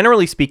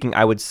generally speaking,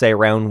 I would say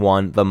round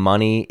 1, the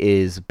money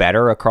is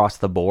better across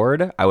the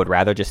board. I would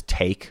rather just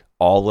take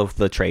all of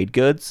the trade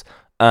goods.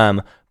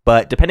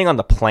 But depending on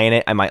the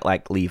planet, I might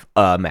like leave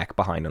a mech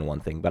behind on one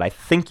thing. But I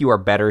think you are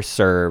better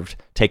served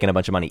taking a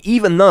bunch of money,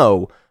 even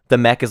though the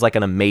mech is like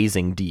an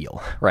amazing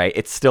deal, right?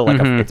 It's still like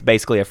it's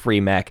basically a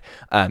free mech.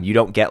 You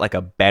don't get like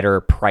a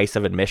better price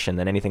of admission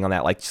than anything on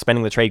that. Like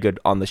spending the trade good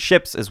on the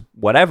ships is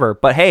whatever.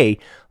 But hey,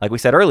 like we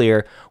said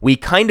earlier, we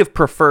kind of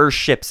prefer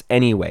ships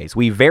anyways.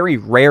 We very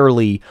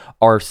rarely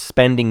are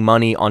spending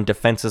money on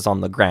defenses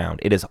on the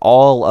ground. It is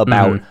all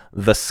about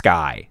the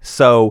sky.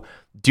 So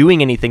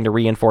doing anything to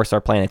reinforce our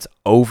planets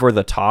over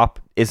the top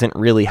isn't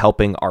really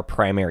helping our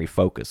primary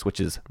focus, which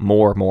is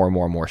more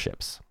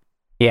ships.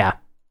 Yeah.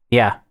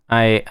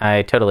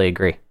 I totally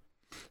agree.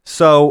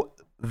 So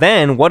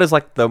then what does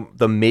like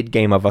the mid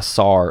game of a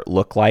SAR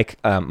look like?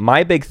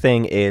 My big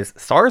thing is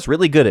SAR is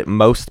really good at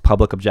most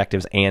public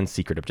objectives and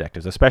secret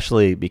objectives,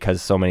 especially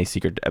because so many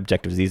secret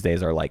objectives these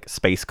days are like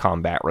space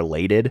combat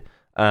related,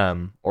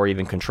 or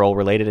even control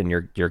related, and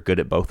you're good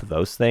at both of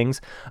those things.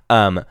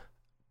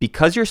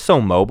 Because you're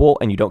so mobile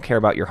and you don't care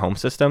about your home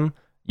system,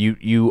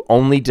 you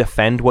only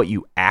defend what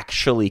you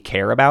actually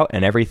care about,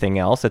 and everything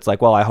else, it's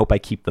like, well, I hope I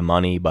keep the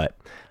money, but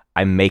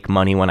I make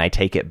money when I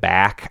take it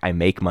back. I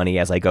make money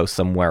as I go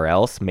somewhere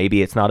else.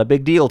 Maybe it's not a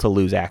big deal to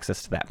lose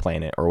access to that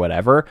planet or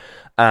whatever.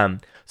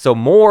 So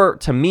more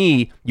to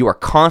me, you are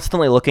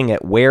constantly looking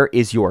at where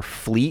is your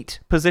fleet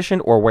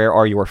positioned or where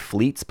are your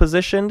fleets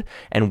positioned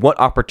and what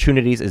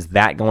opportunities is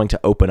that going to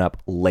open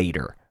up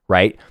later,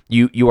 right?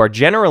 You are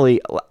generally,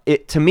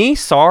 to me,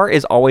 SAR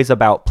is always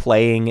about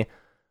playing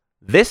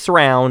this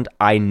round.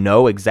 I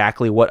know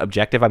exactly what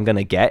objective I'm going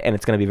to get, and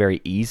it's going to be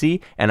very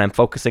easy, and I'm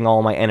focusing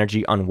all my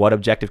energy on what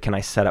objective can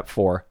I set up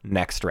for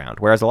next round.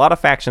 Whereas a lot of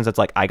factions, it's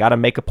like, I got to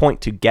make a point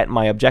to get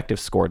my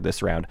objective scored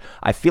this round.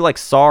 I feel like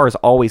SARs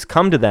always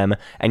come to them,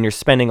 and you're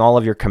spending all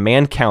of your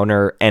command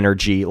counter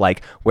energy,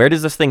 like, where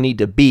does this thing need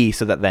to be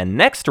so that then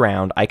next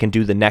round I can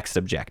do the next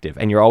objective?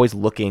 And you're always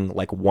looking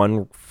like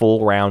one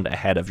full round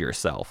ahead of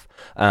yourself,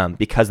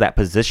 because that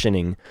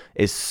positioning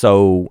is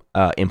so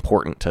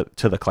important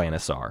to the clan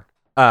of SAR.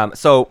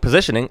 So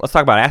positioning, let's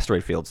talk about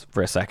asteroid fields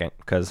for a second,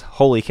 because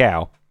holy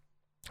cow,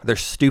 they're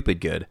stupid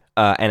good.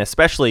 And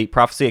especially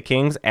Prophecy of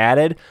Kings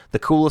added the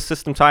coolest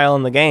system tile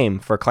in the game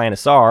for Clan of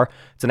SAR.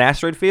 It's an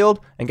asteroid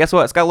field, and guess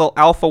what? It's got a little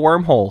alpha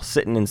wormhole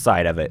sitting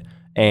inside of it.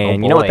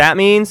 And you know what that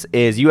means?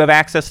 Is you have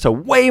access to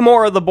way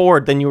more of the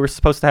board than you were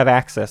supposed to have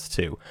access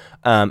to.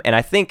 And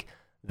I think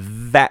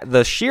that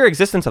the sheer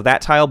existence of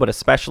that tile, but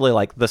especially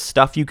like the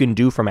stuff you can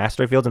do from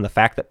asteroid fields and the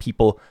fact that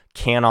people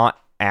cannot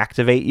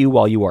activate you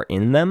while you are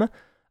in them,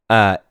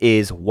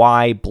 is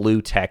why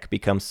blue tech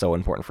becomes so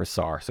important for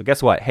SAR. So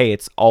guess what? Hey,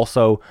 it's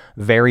also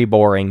very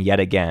boring yet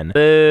again.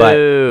 Boo. But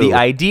the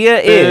idea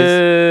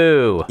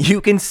is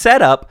you can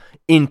set up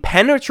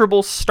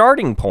impenetrable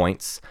starting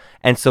points,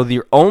 and so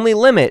the only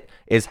limit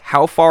is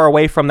how far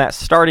away from that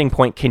starting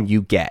point can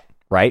you get,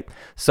 right?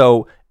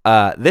 So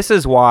this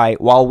is why,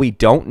 while we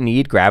don't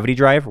need Gravity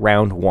Drive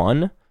round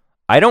 1,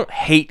 I don't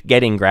hate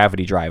getting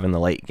Gravity Drive in the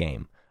late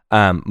game.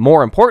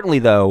 More importantly,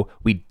 though,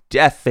 we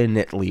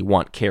definitely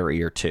want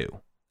Carrier 2.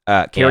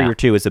 Carrier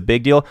 2 is a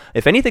big deal.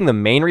 If anything, the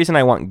main reason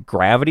I want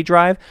Gravity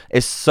Drive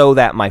is so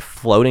that my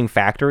floating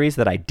factories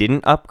that I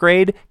didn't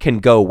upgrade can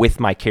go with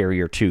my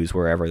Carrier 2s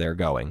wherever they're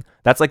going.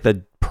 That's like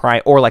the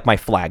or like my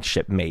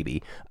flagship,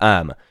 maybe.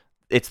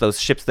 It's those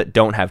ships that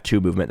don't have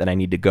 2 movement that I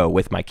need to go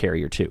with my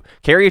Carrier 2.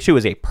 Carrier 2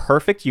 is a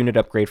perfect unit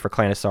upgrade for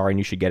Clan of SAR, and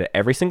you should get it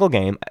every single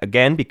game.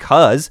 Again,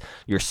 because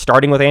you're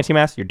starting with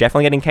Antimass, you're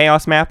definitely getting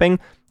Chaos Mapping,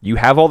 you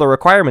have all the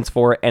requirements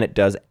for it, and it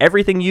does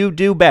everything you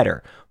do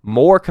better.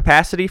 More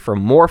capacity for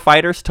more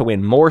fighters to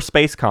win more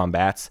space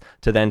combats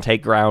to then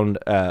take ground,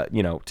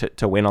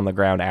 to win on the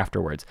ground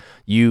afterwards.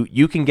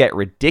 You can get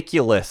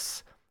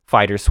ridiculous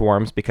fighter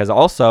swarms because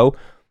also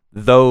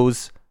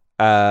those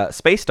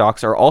space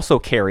docks are also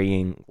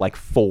carrying like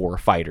 4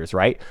 fighters,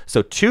 right?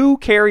 So 2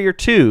 Carrier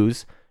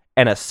 2s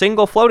and a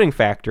single floating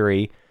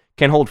factory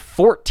can hold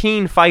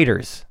 14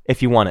 fighters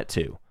if you want it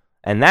to.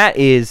 And that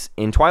is,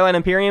 in Twilight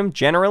Imperium,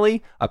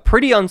 generally a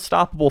pretty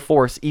unstoppable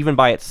force even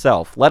by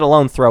itself, let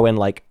alone throw in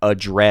like a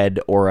Dread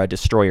or a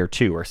Destroyer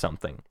 2 or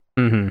something.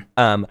 Mm-hmm.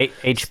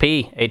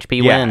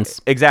 HP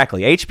wins.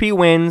 Exactly. HP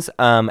wins.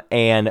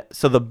 And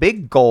so the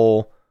big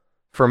goal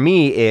for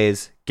me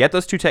is get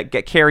those 2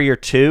 get Carrier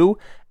 2,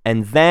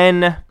 and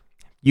then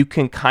you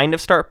can kind of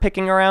start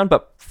picking around.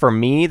 But for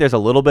me, there's a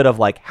little bit of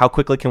like, how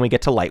quickly can we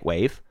get to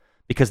Lightwave?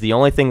 Because the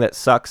only thing that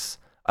sucks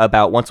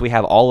about once we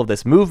have all of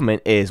this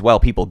movement is, well,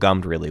 people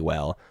gummed really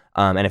well.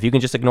 And if you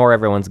can just ignore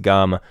everyone's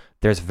gum,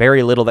 there's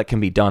very little that can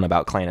be done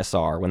about Clan of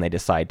SAR when they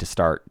decide to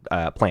start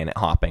planet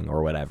hopping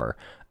or whatever.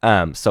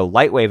 So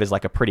Lightwave is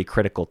like a pretty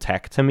critical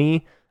tech to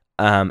me.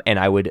 And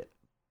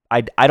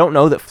I don't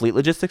know that fleet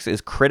logistics is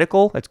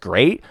critical. It's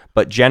great.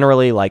 But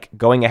generally, like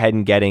going ahead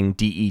and getting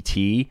DET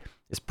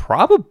is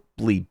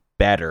probably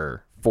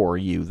better for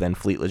you than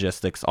fleet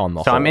logistics on the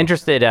whole. So I'm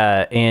interested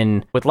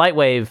in, with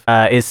Lightwave,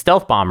 is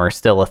Stealth Bomber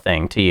still a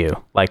thing to you?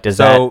 Like, does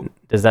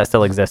that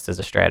still exist as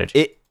a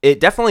strategy? It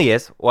definitely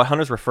is. What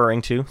Hunter's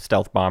referring to,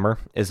 Stealth Bomber,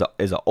 is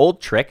an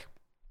old trick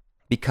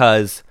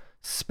because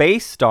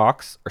space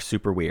docks are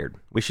super weird.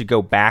 We should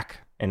go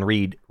back and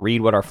read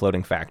what our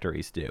floating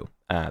factories do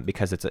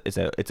because it's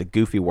a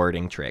goofy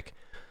wording trick.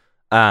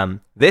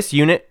 This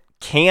unit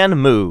can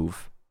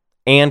move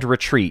and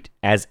retreat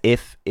as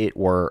if it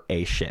were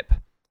a ship.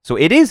 So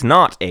it is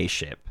not a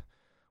ship,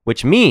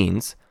 which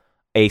means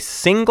a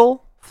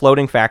single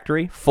floating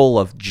factory full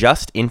of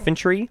just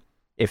infantry,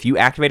 if you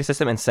activate a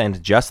system and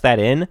send just that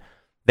in,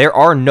 there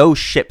are no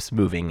ships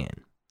moving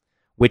in,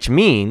 which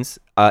means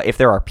if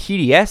there are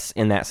PDS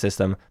in that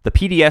system, the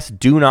PDS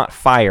do not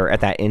fire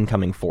at that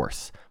incoming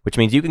force, which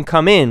means you can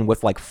come in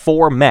with like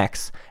 4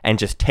 mechs and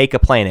just take a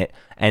planet,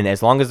 and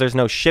as long as there's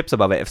no ships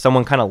above it, if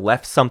someone kind of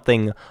left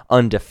something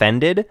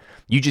undefended,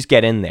 you just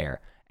get in there.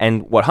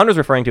 And what Hunter's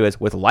referring to is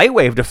with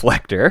Lightwave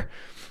Deflector,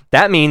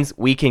 that means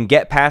we can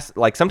get past,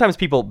 like sometimes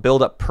people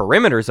build up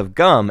perimeters of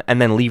gum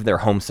and then leave their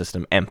home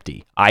system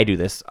empty. I do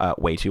this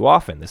way too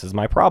often. This is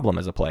my problem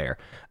as a player,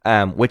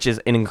 which is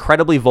an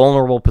incredibly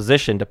vulnerable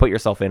position to put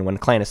yourself in when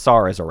Clan of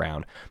SAR is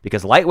around.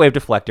 Because Lightwave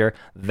Deflector,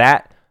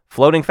 that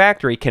Floating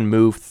Factory can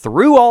move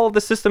through all of the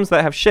systems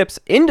that have ships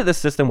into the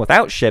system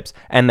without ships,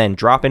 and then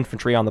drop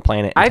infantry on the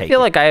planet. And I feel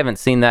like I haven't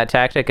seen that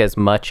tactic as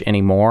much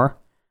anymore.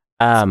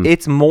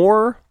 It's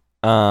more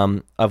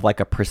of like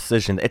a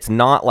precision. It's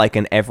not like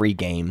an every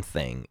game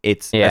thing.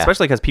 It's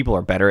especially because people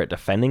are better at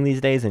defending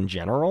these days in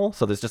general,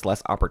 so there's just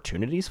less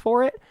opportunities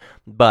for it.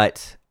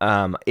 But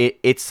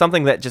it's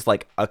something that just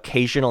like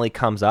occasionally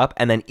comes up,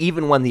 and then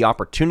even when the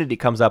opportunity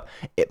comes up,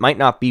 it might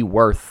not be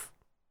worth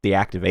the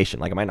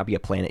activation. Like, it might not be a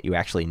planet you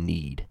actually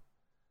need.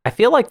 I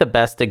feel like the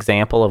best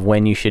example of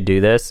when you should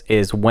do this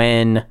is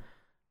when,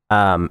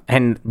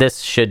 and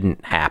this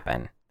shouldn't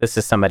happen. This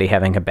is somebody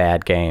having a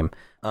bad game.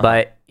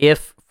 But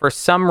if for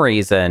some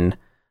reason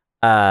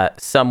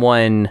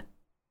someone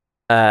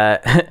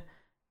doesn't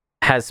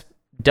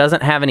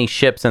have any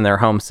ships in their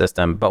home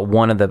system, but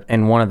one of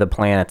the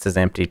planets is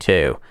empty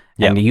too,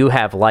 and you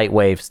have light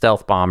wave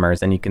stealth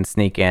bombers, and you can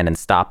sneak in and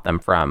stop them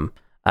from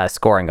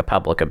scoring a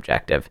public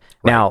objective.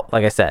 Right. Now,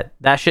 like I said,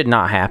 that should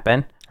not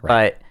happen.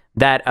 Right.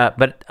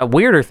 But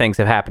weirder things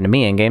have happened to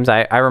me in games.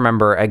 I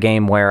remember a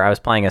game where I was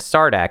playing a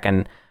Sardak,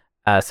 and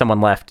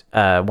someone left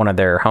one of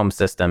their home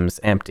systems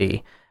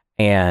empty,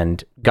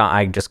 and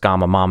I just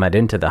Gamma Mama'd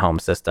into the home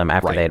system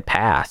after they had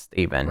passed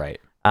even.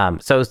 Right.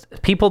 So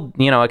people,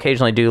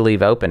 occasionally do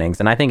leave openings,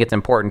 and I think it's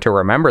important to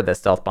remember that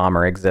Stealth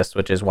Bomber exists,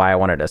 which is why I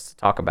wanted us to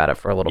talk about it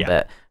for a little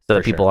bit, so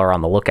that people are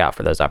on the lookout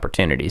for those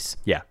opportunities.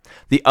 Yeah.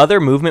 The other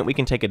movement we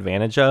can take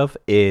advantage of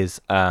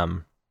is,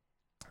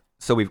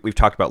 so we've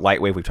talked about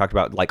Lightwave, we've talked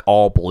about like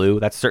all blue.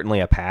 That's certainly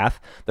a path.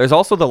 There's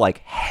also the like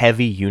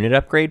heavy unit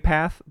upgrade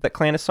path that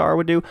Clan of Sar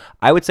would do.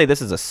 I would say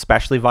this is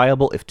especially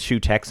viable if 2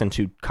 techs and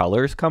 2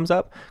 colors comes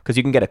up, because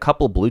you can get a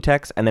couple blue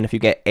techs, and then if you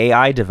get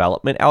AI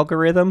development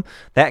algorithm,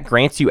 that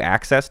grants you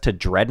access to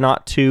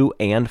Dreadnought 2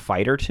 and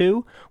Fighter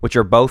 2, which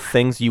are both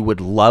things you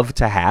would love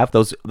to have.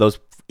 Those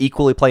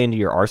equally play into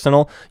your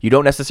arsenal. You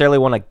don't necessarily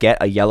want to get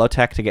a yellow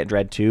tech to get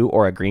Dread 2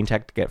 or a green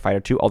tech to get Fighter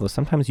 2, although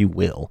sometimes you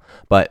will.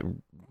 But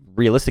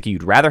realistically,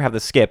 you'd rather have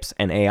the skips,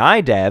 and AI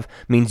dev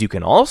means you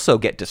can also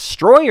get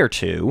Destroyer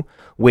 2,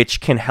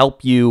 which can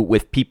help you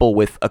with people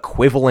with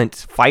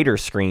equivalent fighter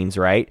screens,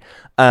 right?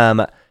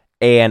 And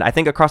I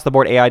think across the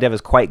board, AI dev is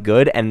quite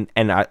good, and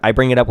I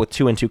bring it up with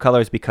 2 and 2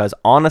 colors because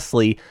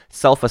honestly,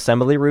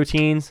 self-assembly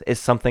routines is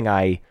something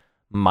I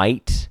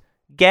might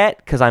get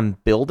because I'm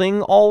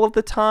building all of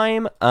the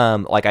time.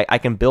 Like I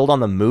can build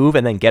on the move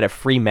and then get a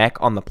free mech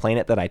on the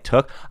planet that I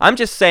took. I'm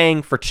just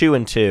saying for 2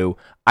 and 2,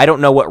 I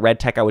don't know what red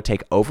tech I would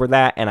take over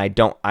that, and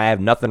I have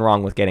nothing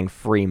wrong with getting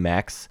free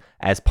mechs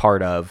as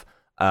part of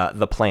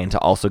the plan to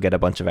also get a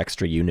bunch of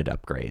extra unit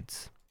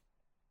upgrades.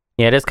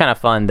 Yeah, it is kind of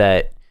fun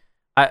that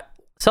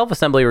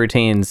self-assembly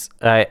routines,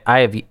 I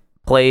have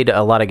played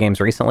a lot of games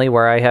recently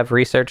where I have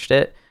researched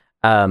it.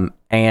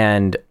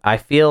 And I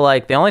feel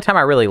like the only time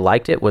I really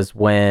liked it was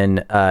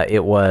when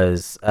it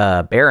was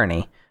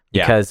Barony,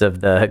 because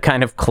of the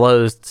kind of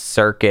closed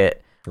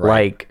circuit,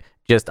 like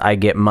just I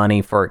get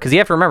money for, because you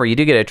have to remember, you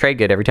do get a trade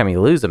good every time you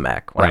lose a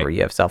mech whenever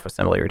you have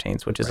self-assembly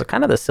routines, which is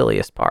kind of the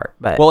silliest part.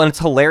 But well, and it's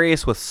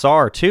hilarious with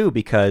SAR too,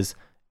 because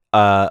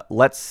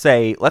let's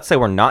say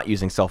we're not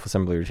using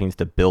self-assembly routines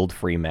to build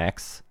free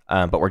mechs.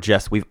 But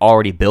we've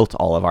already built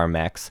all of our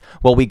mechs.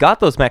 Well, we got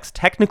those mechs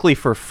technically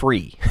for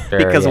free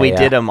because we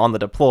did them on the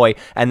deploy,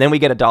 and then we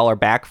get $1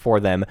 back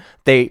for them.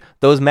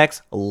 Those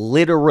mechs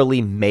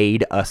literally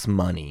made us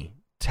money,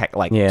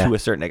 to a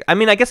certain. I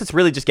mean, I guess it's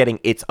really just getting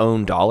its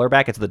own dollar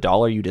back. It's the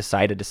dollar you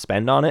decided to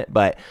spend on it,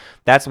 but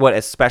that's what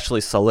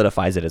especially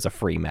solidifies it as a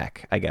free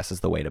mech, I guess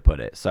is the way to put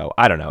it. So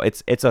I don't know.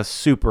 It's a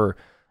super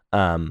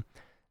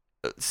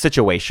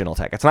situational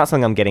tech. It's not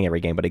something I'm getting every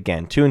game, but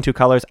again, 2 and 2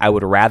 colors, I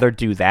would rather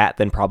do that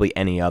than probably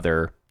any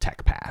other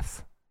tech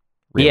path.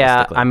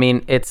 Yeah, I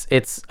mean, it's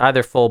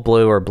either full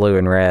blue or blue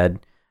and red.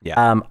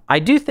 Yeah. I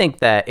do think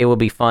that it would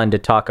be fun to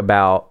talk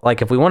about,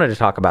 like if we wanted to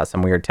talk about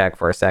some weird tech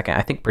for a second,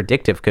 I think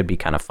predictive could be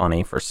kind of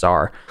funny for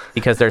SAR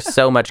because there's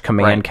so much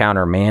command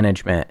counter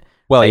management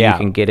that you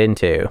can get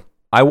into.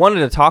 I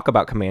wanted to talk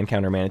about command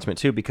counter management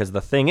too, because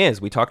the thing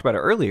is, we talked about it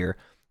earlier,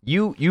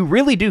 you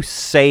really do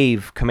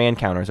save command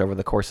counters over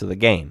the course of the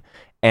game.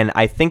 And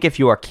I think if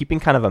you are keeping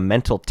kind of a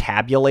mental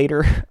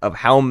tabulator of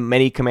how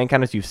many command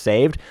counters you've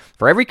saved,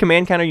 for every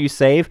command counter you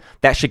save,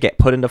 that should get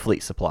put into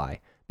fleet supply,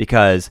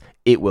 because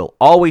it will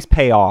always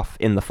pay off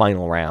in the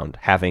final round,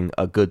 having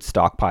a good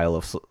stockpile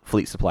of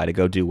fleet supply to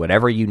go do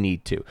whatever you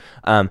need to.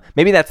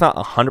 Maybe that's not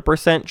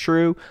 100%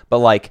 true, but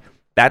like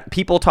that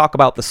people talk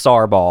about the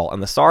SAR ball,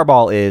 and the SAR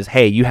ball is,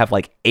 hey, you have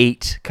like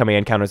 8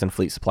 command counters and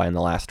fleet supply in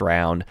the last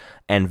round,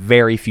 and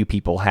very few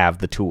people have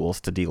the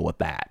tools to deal with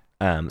that.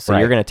 So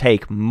you're going to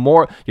take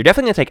more, you're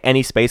definitely going to take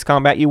any space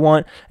combat you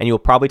want, and you'll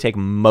probably take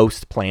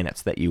most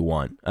planets that you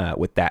want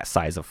with that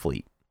size of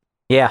fleet.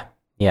 Yeah.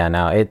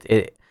 No,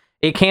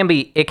 it can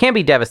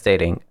be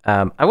devastating.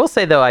 I will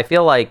say though, I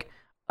feel like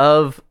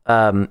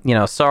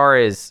SAR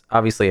is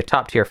obviously a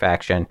top tier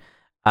faction.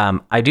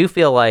 I do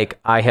feel like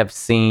I have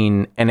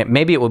seen, and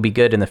maybe it would be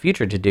good in the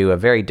future to do a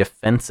very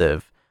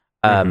defensive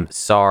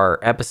SAR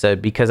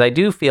episode, because I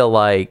do feel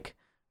like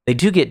they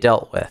do get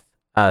dealt with.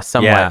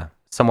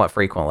 somewhat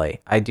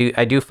frequently. I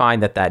do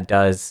find that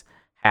does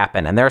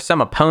happen, and there are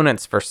some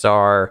opponents for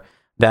SAR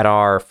that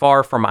are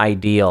far from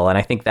ideal, and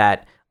I think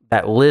that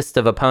list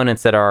of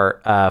opponents that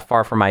are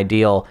far from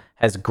ideal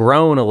has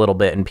grown a little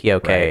bit in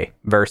POK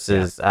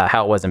versus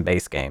how it was in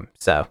base game.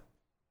 So,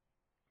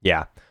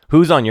 yeah,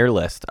 who's on your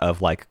list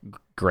of like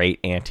great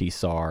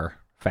anti-SAR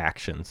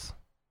factions?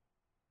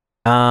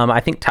 I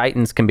think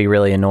Titans can be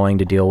really annoying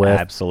to deal with.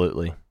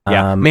 Absolutely.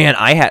 Yeah, man,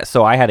 I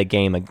had a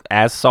game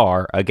as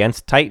SAR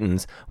against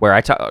Titans where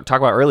I talked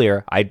about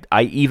earlier.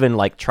 I even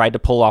like tried to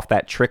pull off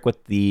that trick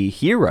with the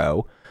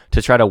hero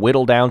to try to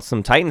whittle down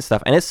some Titan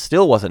stuff, and it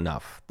still wasn't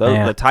enough.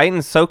 The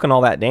Titans soaking all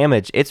that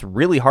damage, it's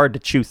really hard to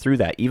chew through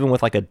that, even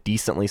with like a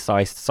decently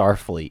sized SAR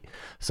fleet.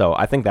 So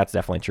I think that's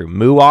definitely true.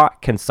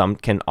 Muat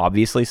can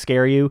obviously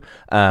scare you.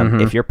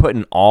 If you're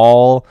putting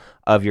all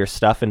of your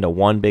stuff into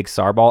one big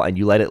SAR ball and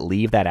you let it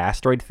leave that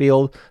asteroid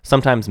field,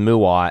 sometimes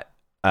Muat,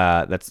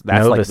 that's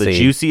like the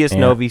juiciest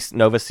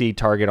Nova Seed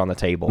target on the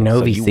table.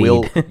 Novi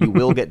so Seed. you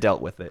will get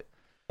dealt with it.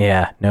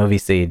 Yeah, Novi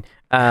Seed.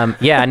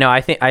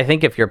 I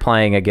think if you're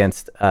playing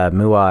against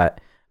Muat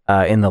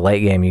in the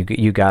late game,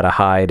 you gotta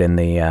hide in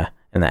the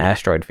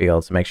asteroid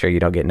fields to make sure you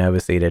don't get Nova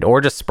Seeded,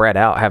 or just spread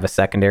out, have a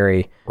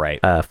secondary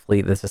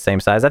fleet that's the same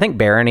size. I think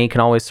Barony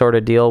can always sort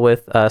of deal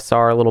with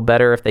SAR a little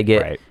better if they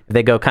if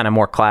they go kind of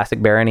more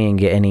classic Barony and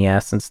get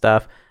NES and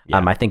stuff.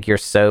 Yeah. I think your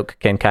Soak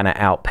can kind of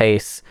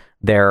outpace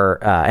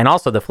their and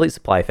also the fleet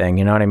supply thing.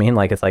 You know what I mean?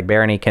 Like it's like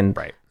Barony can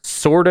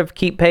sort of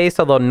keep pace,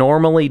 although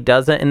normally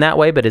doesn't in that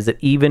way. But is it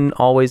even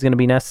always going to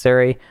be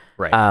necessary?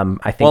 Right.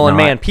 I think. Well, and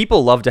man,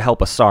 people love to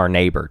help a SAR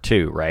neighbor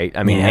too, right?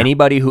 I mean,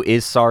 anybody who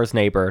is SAR's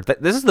neighbor.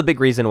 This is the big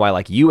reason why,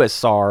 like, you as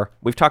SAR,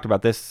 we've talked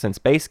about this since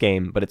base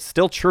game, but it's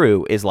still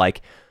true. Is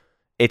like,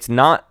 it's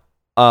not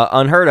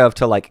unheard of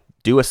to like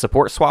do a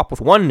support swap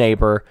with one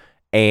neighbor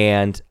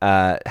and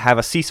have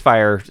a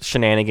ceasefire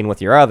shenanigan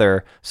with your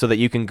other, so that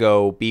you can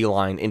go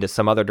beeline into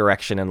some other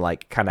direction and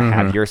like kind of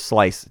have your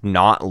slice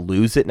not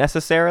lose it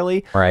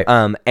necessarily. Right.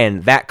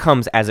 And that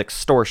comes as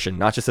extortion,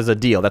 not just as a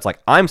deal. That's like,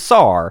 I'm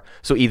SAR,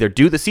 so either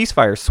do the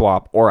ceasefire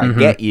swap or I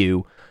get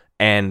you,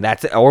 and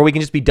that's it, or we can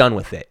just be done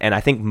with it. And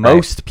I think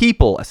most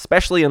people,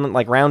 especially in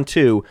like round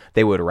 2,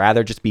 they would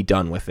rather just be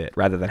done with it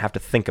rather than have to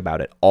think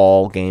about it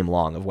all game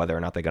long of whether or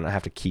not they're going to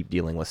have to keep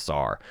dealing with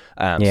SAR.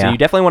 So you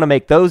definitely want to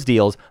make those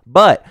deals,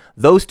 but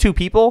those two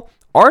people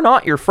are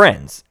not your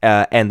friends,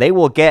 and they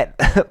will get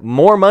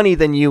more money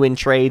than you in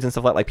trades and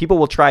stuff like people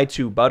will try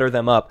to butter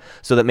them up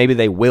so that maybe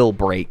they will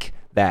break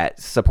that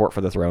support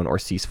for the throne or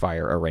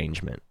ceasefire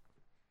arrangement.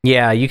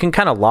 Yeah, you can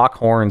kind of lock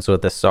horns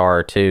with the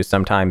SAR too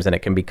sometimes, and it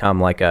can become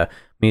like a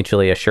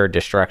mutually assured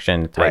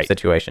destruction type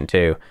situation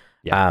too.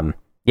 Yeah,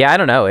 I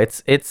don't know.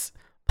 It's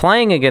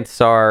playing against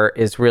SAR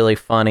is really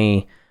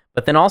funny,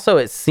 but then also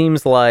it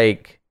seems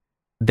like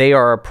they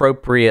are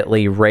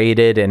appropriately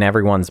rated in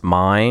everyone's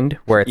mind,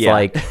 where it's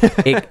like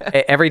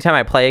every time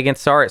I play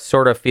against SAR, it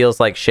sort of feels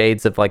like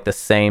shades of like the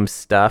same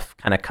stuff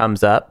kind of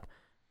comes up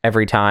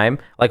every time.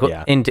 Like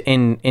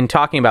in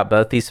talking about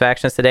both these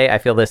factions today, I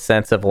feel this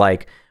sense of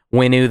like,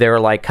 Winnu, there are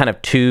like kind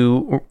of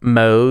two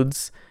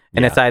modes,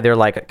 and it's either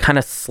like kind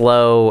of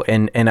slow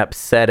and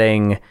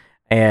upsetting,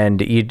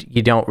 and you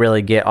don't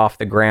really get off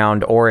the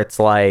ground, or it's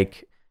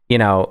like, you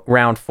know,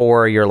 round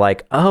 4, you're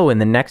like, oh, in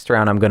the next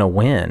round I'm gonna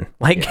win,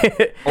 like,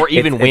 or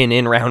even win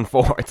in round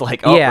 4. It's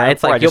like,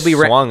 it's like you'll be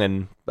swung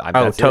and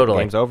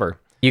totally game's over.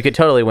 You could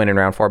totally win in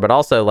round 4, but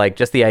also like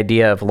just the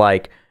idea of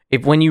like,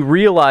 if when you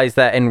realize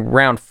that in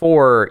round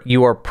 4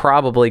 you are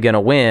probably gonna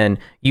win,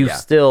 you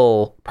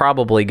still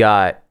probably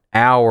got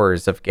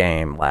hours of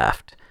game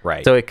left,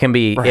 right? So it can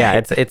be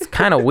it's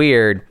kind of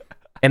weird.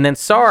 And then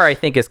SAR, I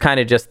think, is kind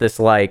of just this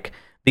like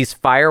these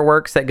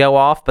fireworks that go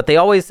off, but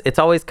it's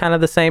always kind of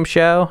the same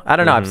show. I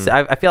don't know.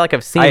 I feel like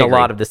I've seen a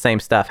lot of the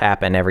same stuff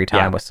happen every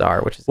time with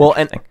SAR, which is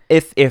interesting.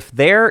 And if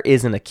there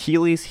is an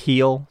Achilles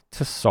heel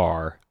to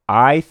SAR,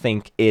 I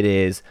think it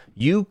is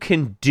you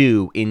can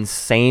do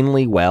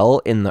insanely well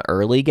in the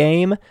early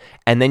game,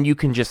 and then you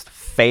can just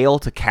fail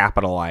to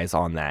capitalize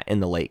on that in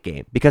the late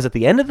game, because at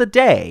the end of the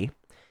day,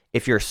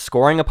 if you're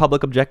scoring a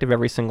public objective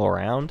every single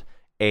round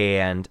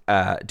and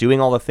doing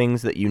all the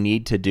things that you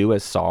need to do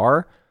as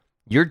SAR,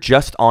 you're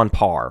just on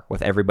par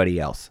with everybody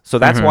else. So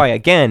that's why,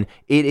 again,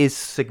 it is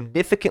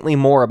significantly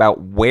more about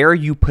where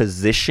you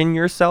position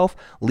yourself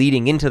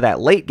leading into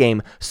that late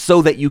game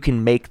so that you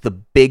can make the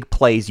big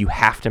plays you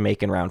have to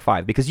make in round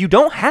 5. Because you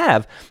don't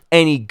have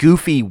any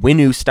goofy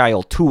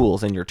Winnu-style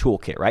tools in your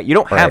toolkit, right? You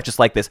don't have just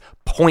like this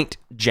point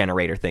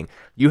generator thing.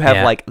 You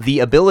have like the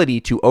ability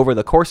to, over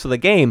the course of the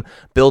game,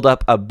 build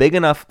up a big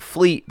enough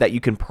fleet that you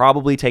can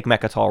probably take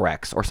Mechatol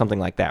Rex or something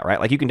like that, right?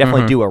 Like you can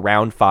definitely do a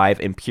round 5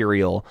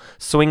 Imperial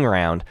swing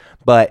round,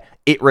 but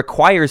it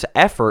requires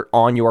effort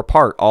on your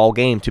part all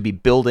game to be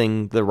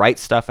building the right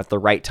stuff at the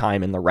right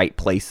time in the right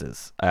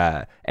places,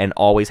 and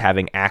always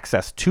having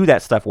access to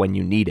that stuff when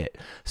you need it.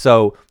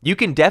 So you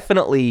can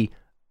definitely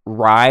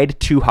ride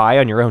too high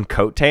on your own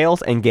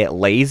coattails and get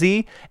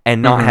lazy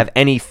and not have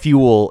any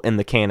fuel in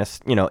the can,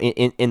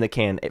 in the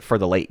can for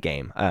the late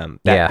game.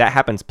 That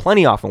happens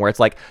plenty often where it's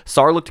like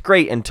SAR looked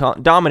great and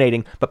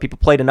dominating, but people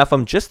played enough of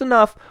them just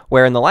enough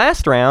where in the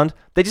last round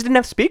they just didn't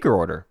have speaker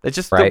order. It's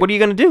just what are you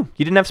going to do?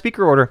 You didn't have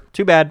speaker order.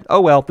 Too bad.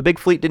 Oh well, the big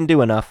fleet didn't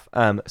do enough.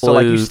 So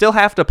like you still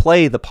have to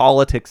play the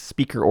politics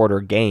speaker order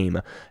game,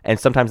 and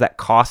sometimes that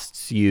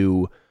costs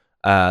you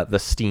the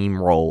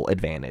steamroll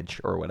advantage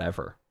or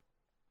whatever.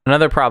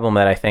 Another problem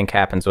that I think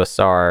happens with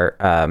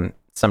SAR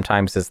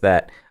sometimes is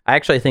that I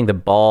actually think the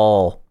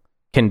ball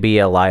can be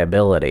a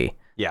liability.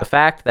 Yeah. The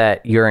fact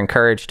that you're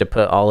encouraged to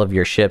put all of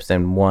your ships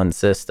in one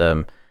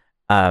system,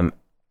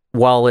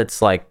 while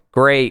it's like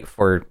great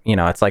for,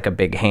 it's like a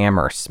big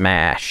hammer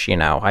smash,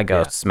 I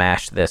go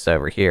smash this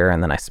over here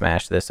and then I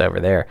smash this over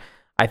there.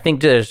 I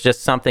think there's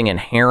just something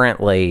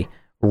inherently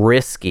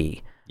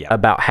risky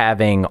about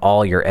having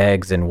all your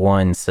eggs in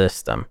one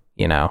system,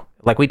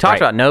 Like we talked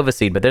about Nova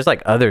Seed, but there's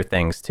like other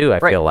things too. I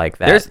feel like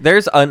that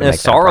there's an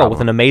Asaro with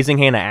an amazing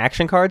hand of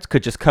action cards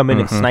could just come in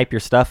and snipe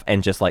your stuff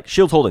and just like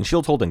shield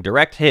holding,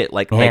 direct hit.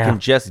 Like they can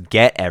just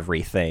get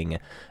everything,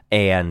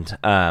 and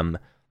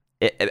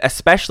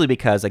especially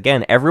because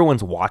again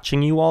everyone's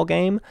watching you all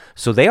game,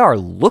 so they are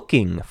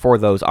looking for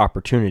those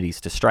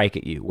opportunities to strike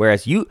at you.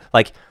 Whereas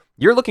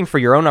you're looking for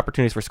your own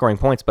opportunities for scoring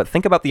points, but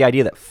think about the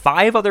idea that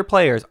 5 other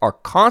players are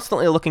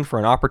constantly looking for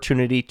an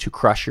opportunity to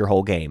crush your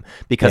whole game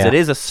because it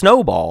is a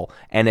snowball,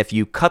 and if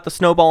you cut the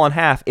snowball in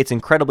half, it's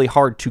incredibly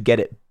hard to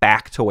get it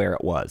back to where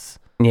it was.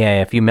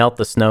 Yeah, if you melt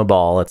the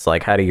snowball, it's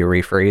like, how do you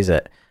refreeze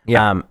it?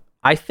 Yeah.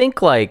 I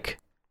think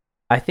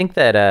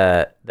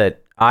that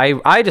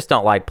I just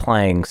don't like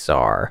playing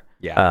SAR.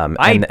 Yeah.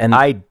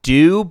 I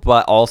do,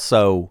 but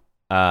also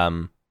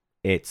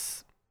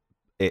it's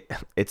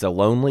a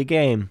lonely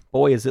game.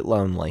 Boy, is it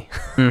lonely.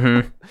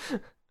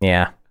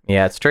 Yeah,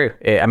 it's true.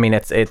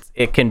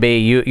 It can be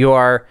you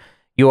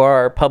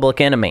are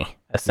public enemy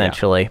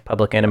essentially.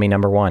 Public enemy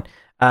number one.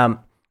 I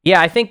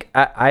think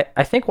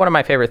one of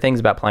my favorite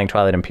things about playing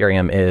Twilight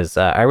Imperium is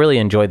I really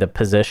enjoy the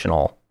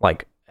positional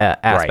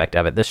aspect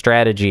of it. The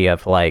strategy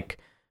of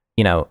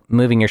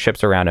moving your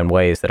ships around in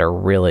ways that are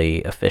really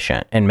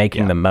efficient and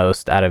making the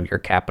most out of your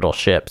capital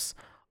ships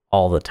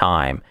all the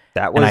time.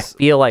 And I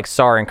feel like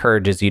SAR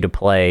encourages you to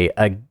play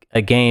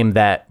a game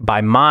that, by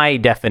my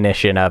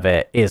definition of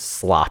it, is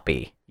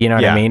sloppy. You know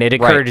what I mean? It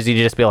encourages you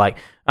to just be like,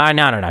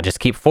 no, just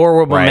keep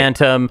forward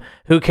momentum.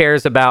 Who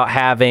cares about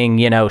having,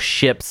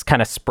 ships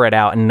kind of spread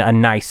out in a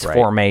nice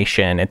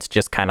formation? It's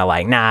just kind of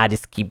like,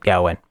 just keep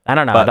going. I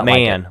don't know. But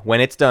man,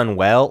 when it's done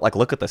well, like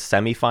look at the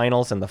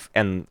semifinals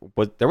and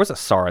there was a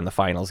SAR in the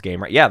finals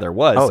game, right? Yeah, there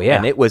was. Oh yeah,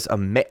 and it was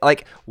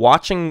like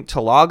watching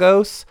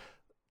Telagos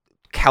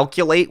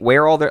calculate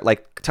where all their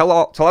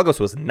Telagos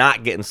was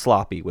not getting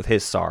sloppy with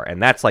his SAR,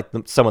 and that's like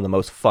some of the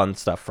most fun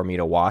stuff for me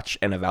to watch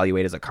and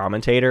evaluate as a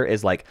commentator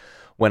is like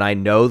when I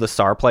know the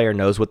SAR player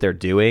knows what they're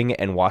doing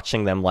and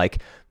watching them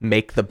like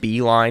make the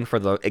beeline for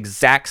the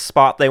exact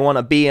spot they want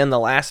to be in the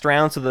last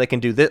round so that they can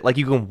do this. Like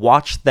you can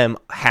watch them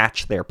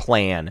hatch their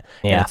plan,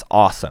 and it's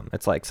awesome.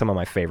 It's like some of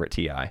my favorite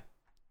TI.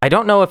 I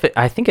don't know if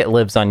I think it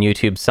lives on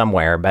YouTube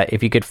somewhere, but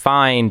if you could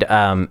find,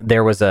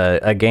 there was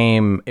a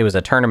game, it was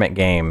a tournament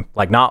game,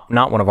 like not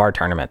one of our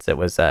tournaments. It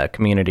was a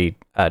community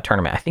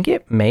tournament. I think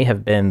it may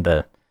have been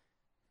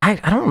I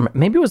don't remember,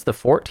 maybe it was the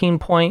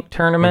 14-point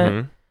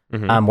tournament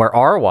where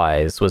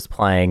Rwise was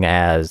playing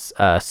as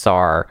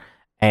SAR,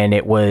 and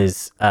it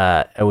was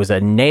a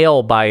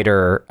nail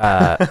biter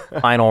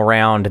final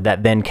round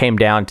that then came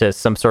down to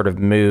some sort of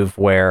move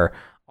where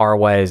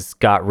Rwise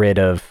got rid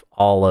of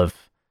all of,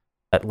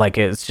 like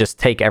it's just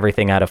take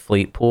everything out of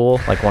Fleet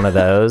Pool, like one of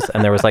those,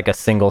 and there was like a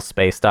single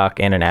space dock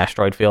in an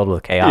asteroid field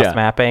with chaos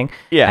mapping,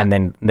 and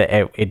then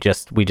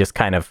we just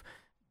kind of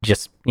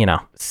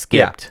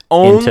skipped.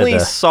 Only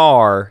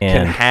SAR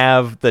can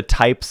have the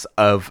types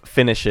of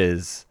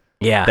finishes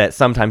that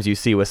sometimes you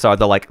see with SAR.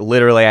 They'll like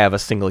literally have a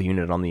single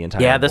unit on the entire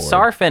board. The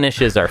SAR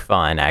finishes are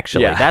fun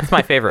actually. That's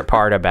my favorite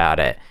part about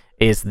it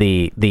is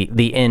the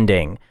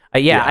ending.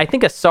 I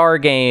think a SAR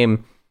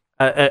game,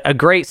 a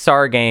great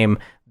SAR game,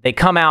 they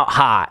come out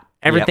hot,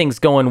 everything's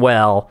going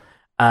well,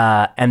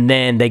 and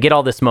then they get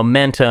all this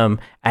momentum,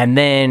 and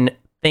then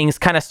things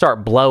kind of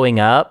start blowing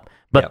up,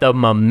 but the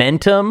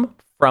momentum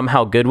from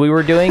how good we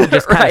were doing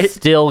just kind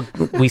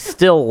of we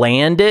still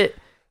land it,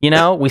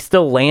 we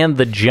still land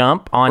the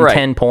jump on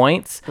 10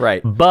 points.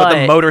 Right. But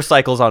the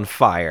motorcycle's on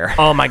fire.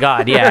 Oh my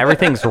God,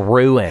 everything's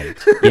ruined.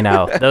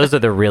 Those are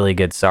the really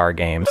good SAR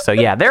games. So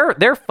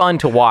they're fun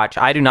to watch.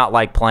 I do not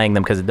like playing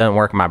them because it doesn't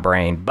work in my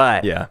brain,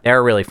 but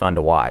they're really fun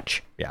to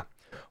watch. Yeah.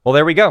 Well,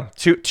 there we go.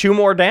 Two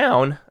more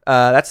down.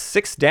 That's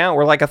 6 down.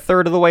 We're like a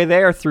third of the way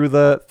there through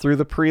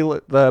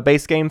the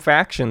base game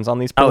factions on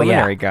these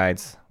preliminary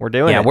guides. We're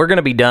doing it. Yeah, we're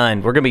gonna be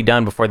done. We're gonna be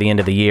done before the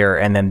end of the year,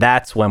 and then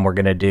that's when we're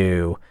gonna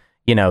do,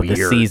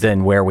 the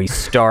season where we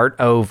start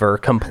over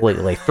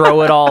completely,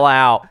 throw it all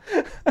out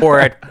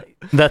for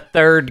the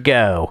third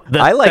go.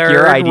 I like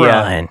your idea.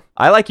 Run.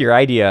 I like your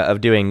idea of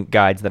doing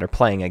guides that are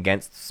playing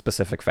against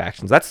specific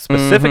factions. That's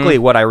specifically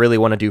what I really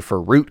want to do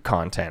for Root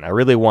content. I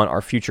really want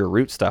our future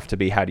Root stuff to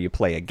be how do you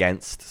play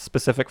against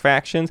specific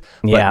factions.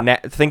 Yeah.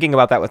 But thinking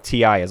about that with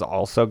TI is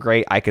also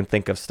great. I can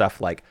think of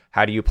stuff like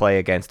how do you play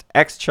against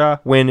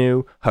Xcha,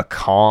 Winnu,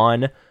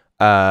 Hakan.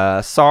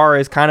 SAR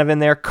is kind of in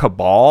there.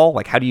 Cabal,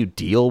 like how do you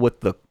deal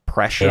with the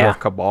pressure of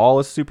Cabal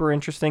is super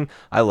interesting.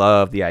 I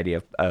love the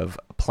idea of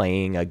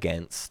playing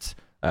against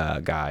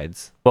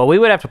guides. Well, we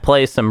would have to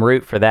play some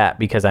Root for that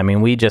because I mean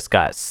we just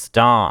got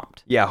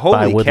stomped. Yeah, holy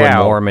by Woodland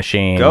cow! War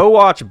Machine. Go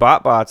watch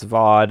BotBot's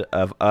VOD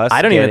of us.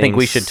 I don't even think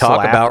we should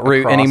talk about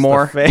Root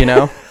anymore. You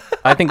know,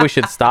 I think we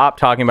should stop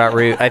talking about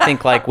Root. I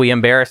think like we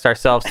embarrassed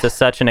ourselves to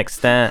such an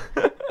extent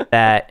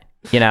that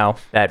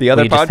that the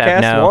other we just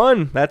podcast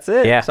won. That's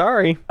it. Yeah.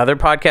 Sorry. Other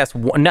podcasts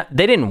won. No,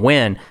 they didn't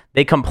win.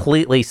 They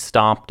completely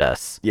stomped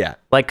us. Yeah.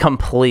 Like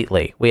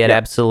completely. We had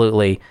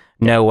absolutely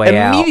no way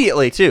out.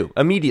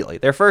 Immediately.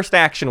 Their first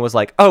action was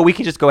like, oh, we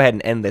can just go ahead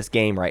and end this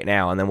game right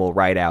now, and then we'll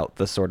write out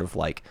the sort of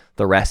like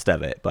the rest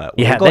of it. But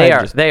yeah,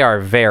 they are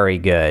very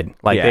good.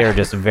 Like they are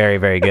just very,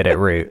 very good at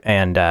Root.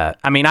 And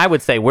I mean, I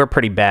would say we're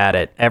pretty bad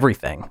at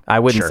everything. I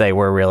wouldn't say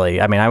we're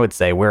really. I mean, I would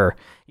say we're.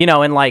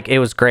 And like it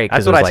was great.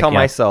 That's what I tell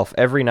myself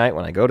every night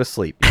when I go to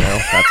sleep.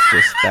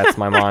 That's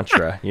my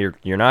mantra.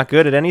 You're not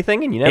good at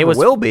anything, and you never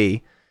will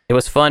be. It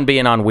was fun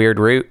being on Weird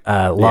Root.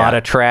 A lot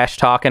of trash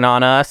talking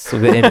on us.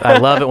 I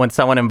love it when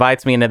someone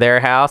invites me into their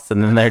house,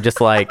 and then they're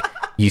just like,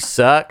 "You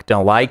suck,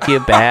 don't like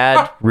you,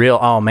 bad, real.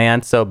 Oh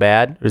man, so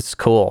bad." It's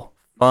cool,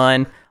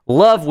 fun.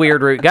 Love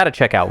Weird Root. Got to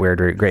check out Weird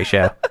Root. Great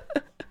show.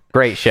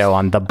 Great show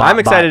on the BotBot I'm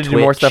excited to do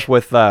more Twitch. stuff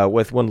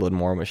with Woodland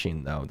War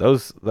Machine though.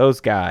 Those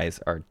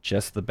guys are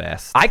just the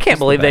best. I can't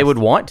believe they would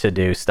want to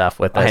do stuff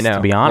with us. I know.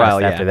 To be honest,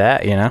 Well, after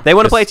that, they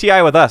want to play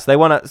TI with us. They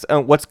want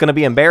to. What's going to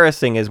be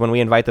embarrassing is when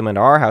we invite them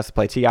into our house to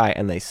play TI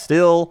and they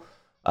still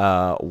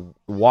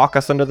walk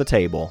us under the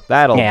table.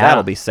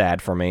 That'll be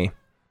sad for me.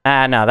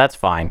 No, that's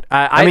fine.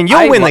 I mean,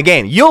 you'll win the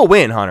game. You'll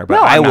win, Hunter,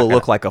 but I will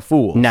look like a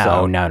fool.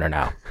 No.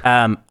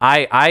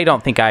 I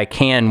don't think I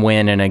can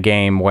win in a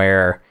game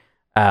where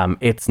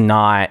it's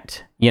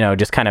not,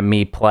 just kind of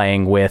me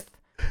playing with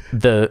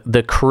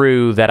the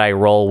crew that I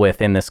roll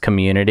with in this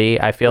community.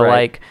 I feel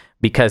like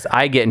because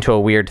I get into a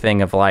weird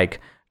thing of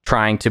like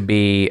trying to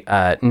be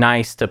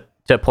nice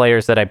to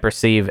players that I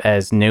perceive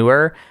as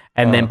newer,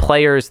 and then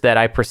players that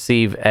I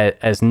perceive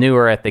as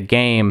newer at the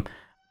game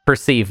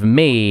perceive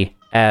me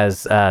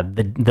as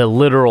the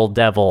literal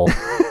devil.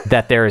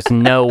 That there is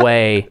no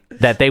way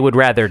that they would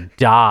rather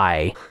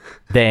die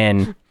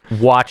than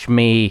watch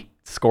me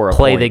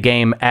play the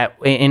game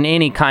in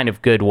any kind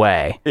of good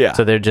way. Yeah.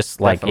 So they're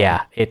just like,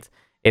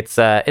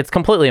 it's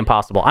completely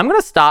impossible. I'm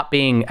gonna stop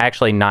being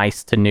actually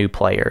nice to new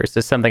players.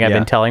 This is something I've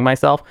been telling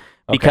myself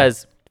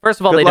because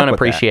first of all, they don't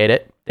appreciate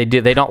it.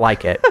 They don't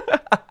like it,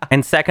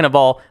 and second of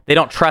all, they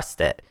don't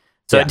trust it.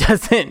 So it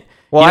doesn't.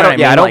 Well,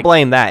 I don't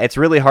blame that. It's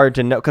really hard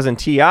to know because in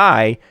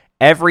TI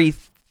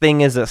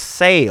everything is a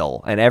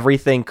sale and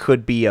everything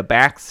could be a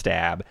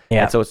backstab.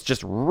 Yeah. And so it's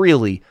just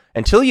really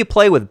until you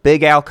play with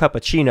Big Al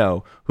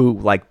Cappuccino, who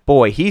like,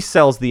 boy, he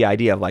sells the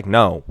idea of like,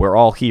 no, we're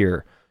all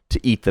here to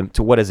eat them.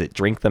 To what is it?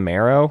 Drink the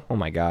marrow? Oh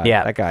my God.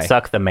 Yeah. That guy.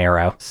 Suck the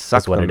marrow.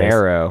 Suck the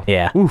marrow.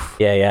 Yeah. Oof.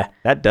 Yeah.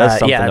 That does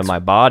something to my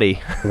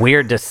body.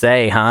 Weird to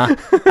say, huh?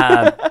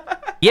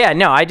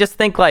 I just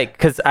think like,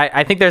 cause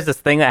I think there's this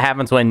thing that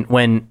happens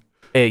when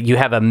you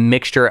have a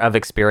mixture of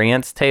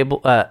experience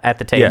at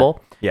the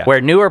table. Yeah.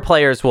 Where newer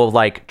players will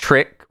like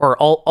trick, or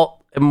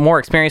more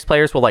experienced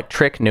players will like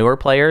trick newer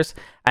players.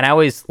 And I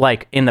always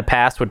like in the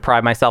past would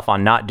pride myself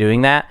on not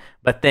doing that.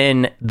 But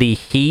then the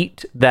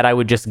heat that I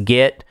would just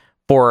get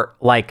for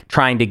like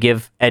trying to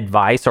give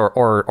advice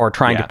or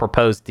trying to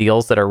propose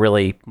deals that are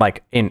really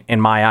like in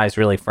my eyes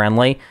really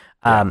friendly,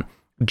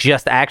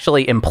 just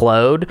actually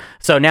implode.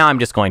 So now I'm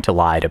just going to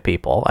lie to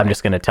people. I'm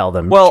just going to tell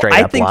them straight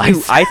up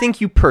lies. I think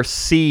you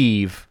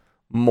perceive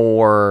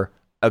more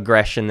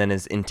aggression than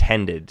is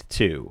intended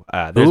to.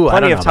 There's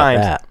plenty of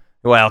times.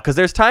 Well, because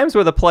there's times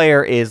where the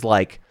player is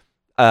like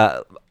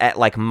at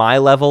like my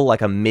level,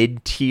 like a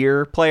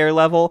mid-tier player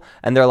level,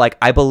 and they're like,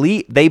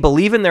 they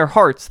believe in their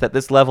hearts that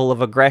this level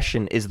of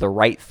aggression is the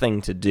right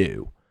thing to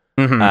do.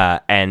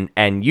 Mm-hmm.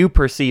 And you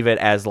perceive it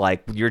as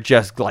like you're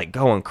just like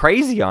going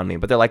crazy on me,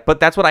 but they're like, but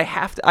that's what I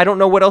have to. I don't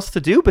know what else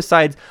to do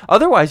besides.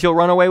 Otherwise, you'll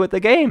run away with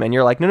the game. And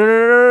you're like,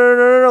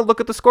 no.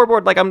 Look at the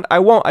scoreboard. Like I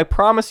won't. I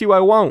promise you, I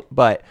won't.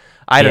 But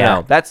I don't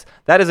know.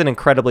 That is an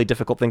incredibly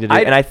difficult thing to do.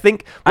 And I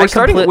think we're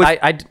starting with.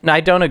 I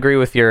don't agree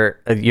with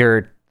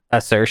your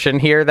assertion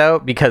here though,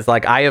 because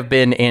like we have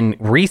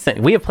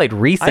played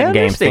recent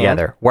games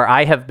together where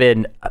I have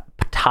been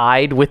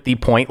tied with the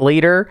point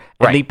leader,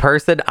 and the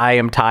person I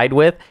am tied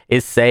with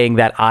is saying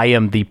that I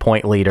am the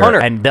point leader, Hunter,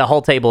 and the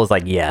whole table is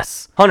like,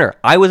 yes. Hunter,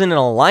 I was in an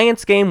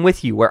alliance game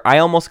with you where I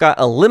almost got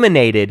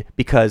eliminated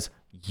because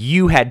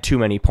you had too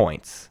many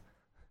points.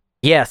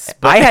 Yes,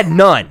 I had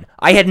none.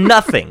 I had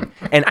nothing,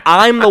 and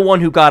I'm the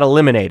one who got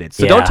eliminated.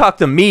 So Yeah. don't talk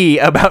to me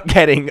about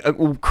getting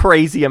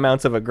crazy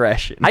amounts of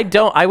aggression. I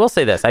will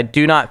say this. I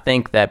do not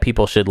think that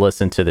people should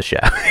listen to the show.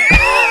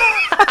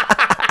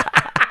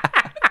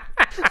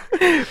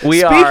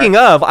 Speaking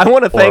of, I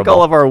want to thank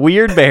all of our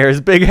weird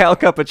bears: Big Hal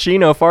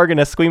Cappuccino,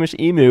 Farganus, Squeamish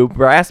Emu,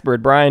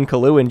 Brassbird, Brian,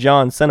 Kalu, and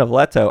John, Son of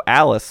Leto,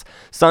 Alice,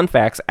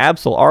 Sunfax,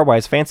 Absol,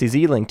 Arwise, Fancy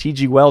Zeeling,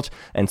 TG Welch,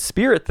 and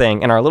Spirit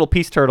Thing, and our little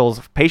peace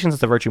turtles: Patience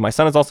is a Virtue. My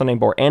son is also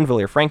named Bor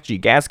Anvilier, Frank G,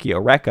 Gaskio,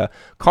 Rekka,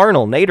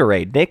 Carnal,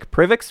 Naderade, Nick,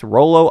 Privix,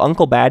 Rolo,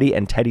 Uncle Batty,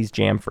 and Teddy's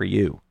Jam for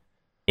you.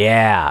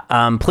 Yeah.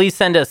 Please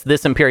send us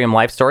this Imperium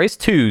life stories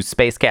to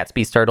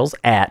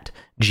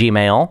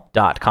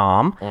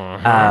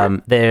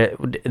spacecatspeaceturtles@gmail.com.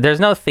 There's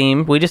no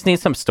theme. We just need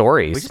some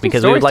stories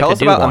because we would like Tell to us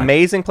do about one.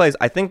 amazing plays.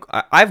 I think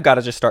I've got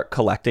to just start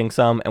collecting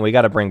some, and we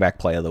got to bring back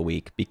Play of the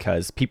Week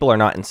because people are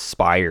not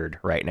inspired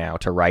right now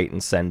to write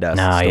and send us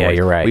stories. Yeah,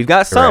 you're right. We've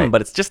got You're some, right.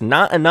 but it's just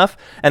not enough.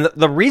 And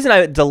the reason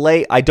I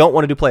don't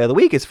want to do Play of the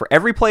Week is for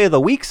every Play of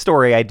the Week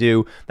story I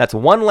do, that's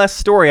one less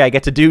story I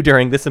get to do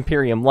during this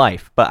Imperium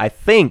life. But I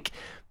think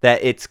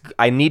that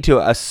I need to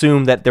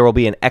assume that there will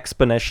be an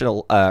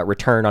exponential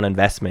return on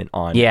investment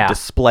on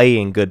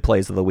displaying good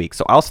plays of the week.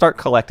 So I'll start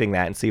collecting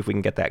that and see if we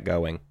can get that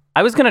going.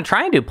 I was going to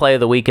try and do Play of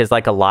the Week as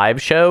like a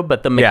live show,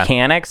 but the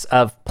mechanics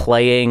of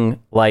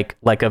playing like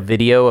a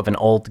video of an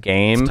old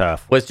game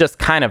was just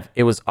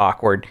it was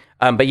awkward.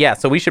 But yeah,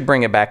 so we should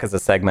bring it back as a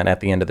segment at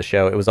the end of the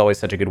show. It was always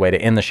such a good way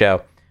to end the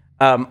show.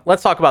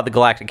 Let's talk about the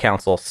Galactic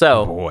Council.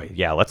 So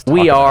let's talk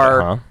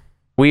about it,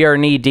 We are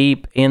knee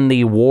deep in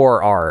the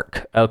war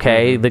arc.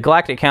 Okay, the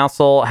Galactic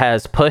Council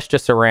has pushed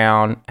us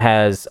around,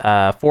 has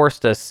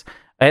forced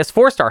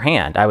our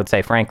hand. I would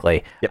say,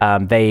 frankly,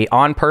 they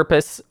on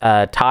purpose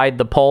tied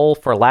the poll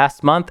for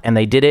last month, and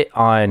they did it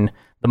on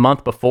the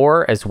month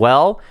before as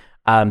well.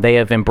 They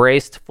have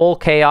embraced full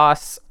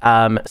chaos.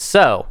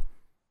 So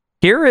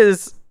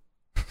this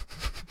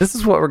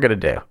is what we're gonna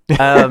do.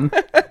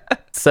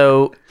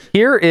 So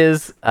here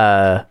is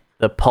the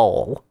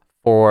poll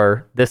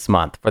for this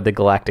month for the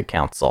Galactic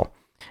Council.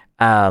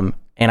 And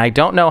I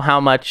don't know how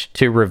much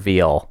to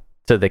reveal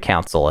to the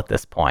council at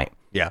this point.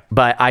 Yeah.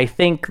 But I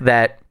think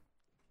that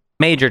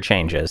major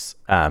changes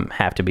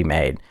have to be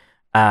made.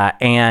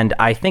 And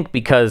I think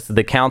because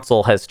the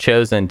council has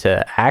chosen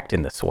to act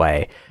in this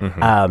way,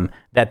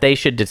 that they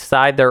should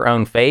decide their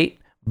own fate,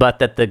 but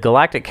that the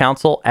Galactic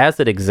Council, as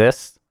it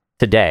exists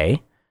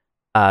today,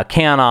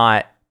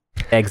 cannot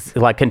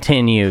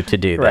continue to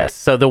do this. Right.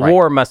 So the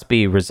war must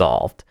be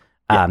resolved.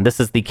 This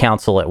is the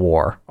Council at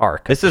War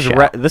arc. This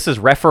is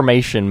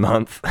Reformation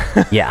Month.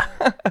 Yeah.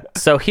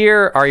 So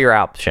here are your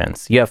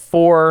options. You have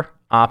 4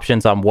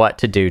 options on what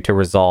to do to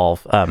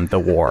resolve the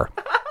war.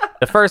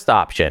 The first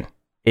option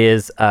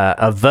is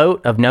a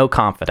vote of no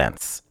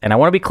confidence. And I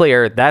want to be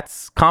clear,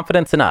 that's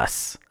confidence in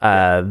us,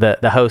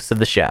 the hosts of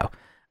the show.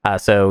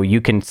 So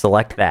you can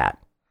select that.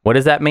 What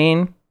does that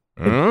mean?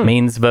 It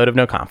means vote of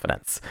no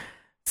confidence.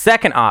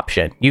 Second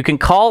option, you can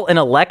call an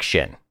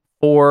election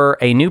for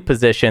a new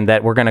position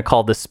that we're going to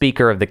call the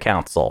Speaker of the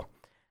Council.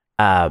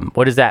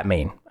 What does that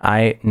mean?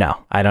 I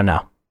don't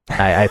know.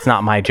 It's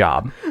not my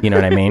job. You know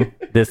what I mean?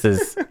 This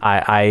is,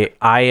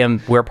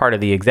 we're part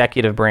of the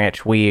executive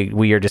branch.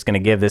 We are just going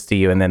to give this to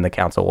you and then the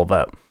council will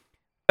vote.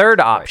 Third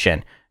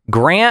option,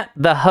 grant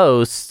the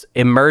hosts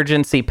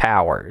emergency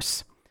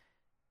powers.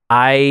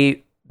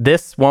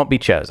 This won't be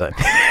chosen.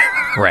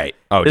 Right.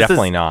 Oh,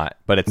 definitely not.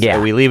 But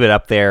we leave it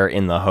up there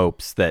in the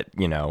hopes that,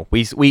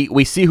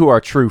 we see who our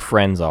true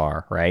friends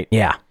are, right?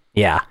 Yeah.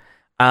 Yeah.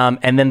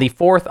 And then the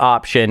fourth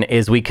option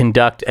is we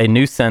conduct a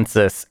new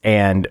census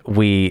and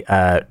we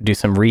do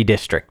some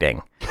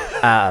redistricting.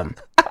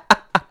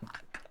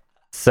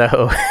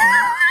 So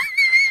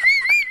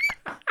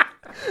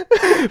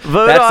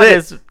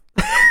vote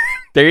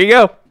there you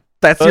go.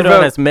 That's vote your vote.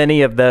 on as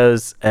many of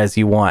those as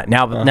you want.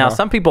 Now,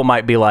 some people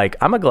might be like,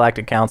 I'm a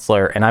Galactic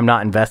Counselor and I'm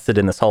not invested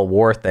in this whole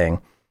war thing.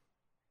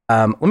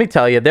 Let me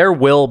tell you, we're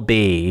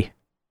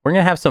going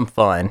to have some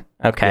fun.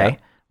 Okay. Yeah.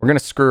 We're going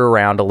to screw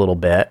around a little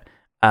bit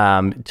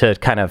to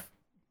kind of,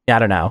 I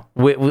don't know.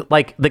 We,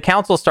 like the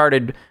council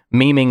started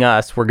memeing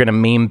us. We're going to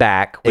meme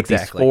back with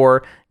these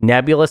 4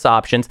 nebulous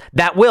options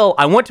that will,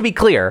 I want to be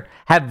clear,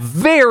 have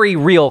very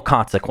real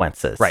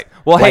consequences. Right.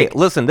 Well, hey,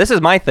 listen, this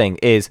is my thing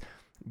is,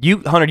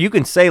 Hunter, you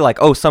can say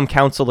like, oh, some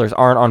counselors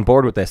aren't on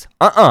board with this.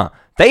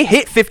 They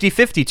hit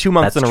 50-50 2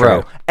 months in a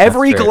row.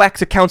 Every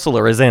Galactic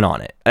Counselor is in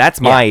on it.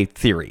 That's my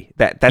theory.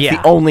 That's the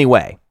only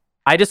way.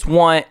 I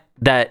want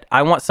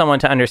someone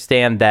to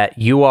understand that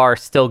you are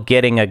still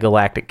getting a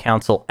Galactic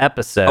Council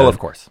episode. Oh, of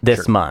course.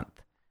 This month.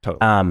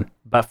 Totally.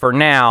 But for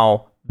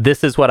now,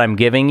 this is what I'm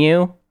giving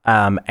you.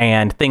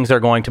 And this is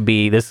going to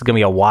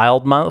be a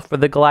wild month for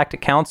the Galactic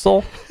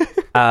Council.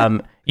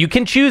 You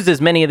can choose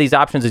as many of these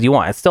options as you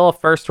want. It's still a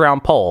first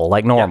round poll,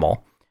 like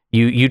normal.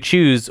 Yeah. You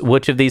choose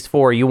which of these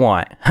 4 you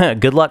want.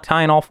 Good luck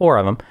tying all 4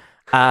 of them.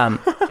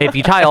 If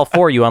you tie all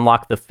 4, you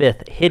unlock the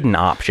 5th hidden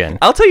option.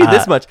 I'll tell you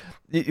this much.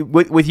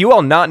 With you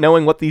all not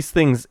knowing what these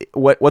things,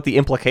 what the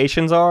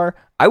implications are,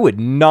 I would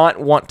not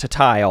want to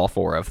tie all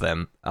 4 of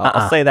them.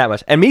 I'll say that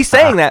much. And me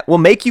saying that will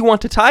make you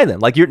want to tie them.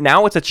 Like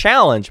now it's a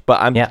challenge,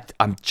 but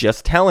I'm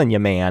just telling you,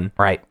 man.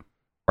 Right.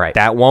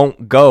 That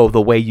won't go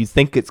the way you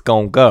think it's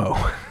gonna go.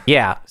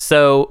 Yeah.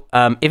 So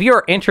if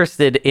you're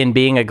interested in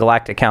being a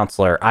Galactic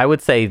Counselor, I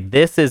would say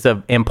this is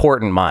an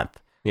important month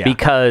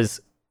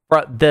because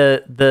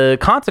the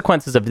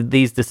consequences of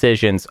these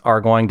decisions are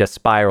going to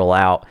spiral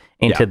out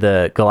into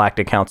the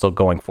Galactic Council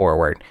going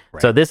forward.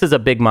 Right. So this is a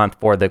big month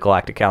for the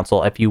Galactic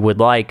Council. If you would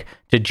like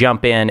to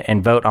jump in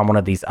and vote on one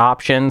of these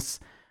options,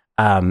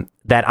 I'm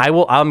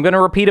going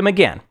to repeat them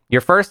again.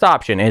 Your first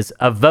option is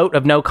a vote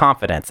of no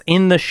confidence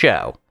in the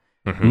show.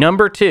 Mm-hmm.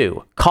 Number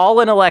 2, call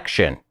an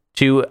election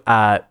to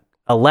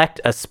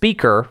elect a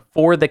speaker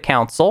for the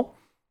council.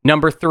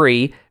 Number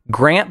 3,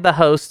 grant the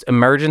host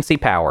emergency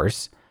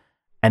powers.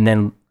 And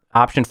then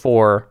option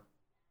 4,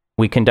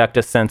 we conduct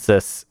a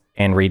census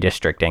and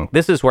redistricting.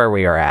 This is where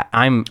we are at.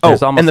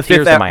 There's almost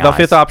tears in my eyes.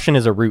 The 5th option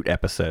is a root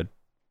episode.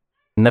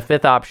 And the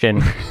 5th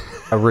option,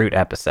 a root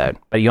episode.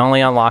 But you only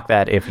unlock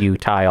that if you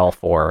tie all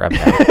 4 of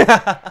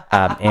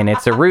them. And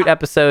it's a root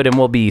episode, and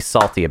we'll be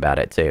salty about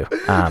it too.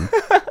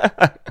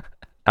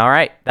 All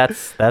right,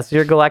 that's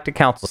your Galactic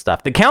Council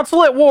stuff. The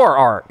Council at War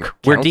arc.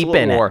 We're deep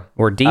in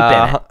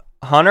it.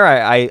 Hunter,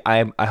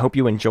 I hope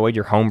you enjoyed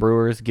your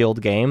Homebrewers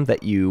Guild game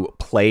that you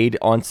played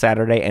on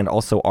Saturday and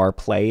also are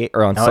playing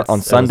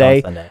on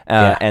Sunday,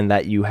 and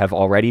that you have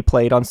already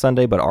played on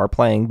Sunday, but are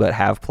playing, but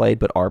have played,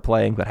 but are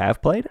playing, but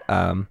have played.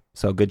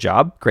 So good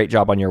job, great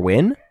job on your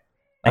win.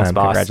 Thanks,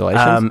 boss.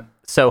 Congratulations.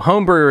 So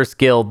Homebrewers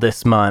Guild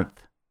this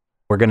month,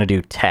 we're gonna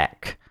do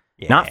tech,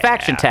 not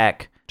faction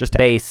tech, just tech.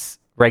 Base.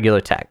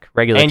 Regular tech.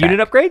 And tech. Unit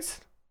upgrades?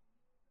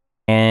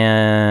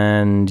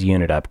 And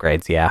unit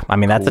upgrades, yeah. I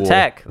mean, that's a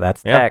tech.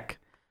 That's tech.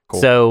 Cool.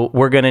 So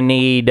we're gonna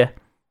need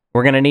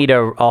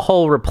a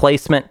whole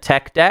replacement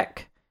tech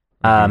deck.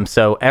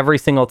 So every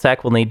single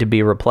tech will need to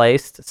be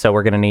replaced. So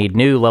we're gonna need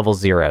new level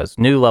 0s,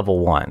 new level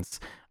 1s,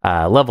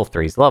 level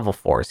 3s, level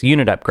 4s,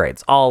 unit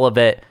upgrades, all of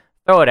it.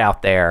 Throw it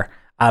out there.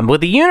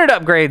 With the unit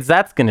upgrades,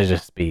 that's gonna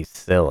just be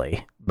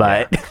silly.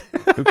 But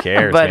who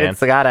cares? But man? It's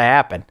gotta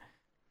happen.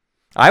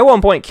 I at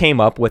one point came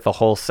up with a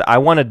whole.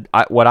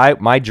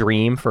 My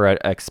dream for an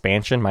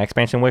expansion, my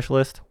expansion wish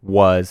list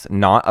was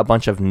not a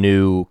bunch of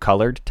new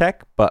colored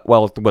tech, it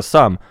was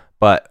some,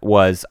 but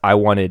I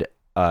wanted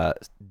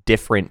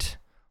different,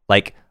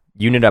 like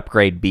unit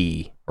upgrade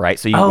B, right?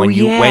 So when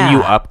you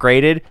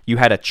upgraded, you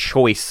had a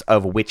choice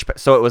of which.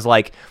 So it was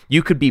like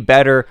you could be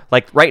better.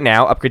 Like right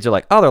now, upgrades are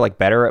like, they're like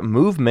better at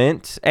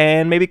movement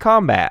and maybe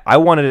combat. I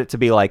wanted it to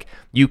be like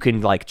you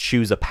can like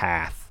choose a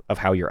path of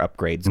how your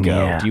upgrades go.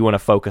 Yeah. Do you want to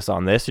focus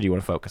on this or do you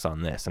want to focus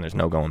on this? And there's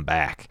no going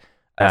back.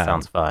 That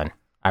sounds fun.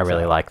 I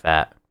really like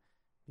that.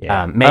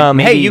 Yeah.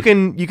 Maybe, hey, you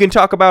can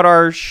talk about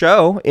our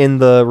show in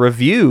the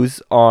reviews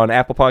on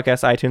Apple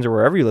Podcasts, iTunes, or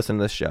wherever you listen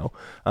to this show.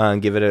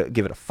 And give it a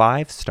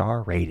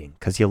 5-star rating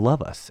because you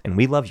love us and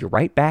we love you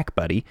right back,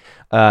 buddy.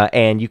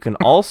 And you can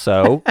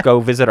also go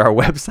visit our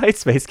website,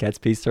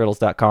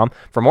 spacecatsppeaceturtles.com,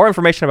 for more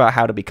information about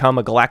how to become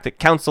a Galactic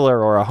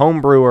Counselor or a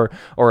homebrewer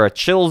or a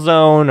chill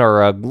zone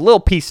or a little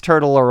peace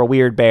turtle or a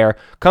weird bear.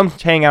 Come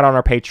hang out on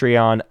our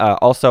Patreon.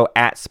 Also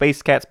at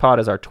SpaceCatsPod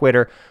is our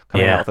Twitter. Come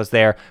hang out with us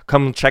there.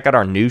 Come check out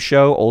our new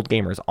show, Old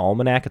Gamers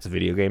Almanac. It's a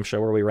video game show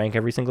where we rank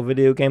every single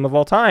video game of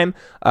all time.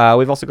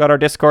 We've also got our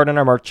Discord and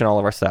our merch and all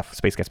of our stuff.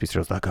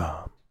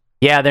 SpaceCatsPeaceTurtles.com.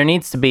 Yeah, there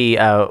needs to be.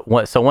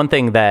 So one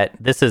thing that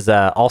this is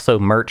also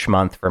merch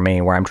month for me,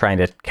 where I'm trying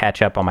to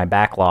catch up on my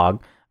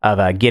backlog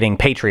of getting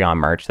Patreon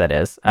merch. That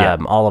is,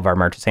 all of our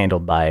merch is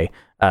handled by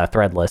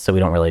Threadless, so we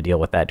don't really deal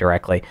with that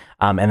directly.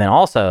 And then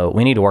also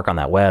we need to work on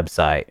that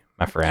website.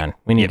 My friend,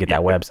 we need to get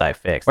that website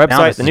fixed.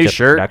 The new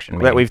shirt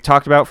that we've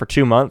talked about for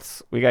 2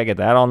 months. We gotta get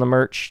that on the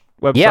merch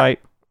website.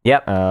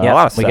 Yep. A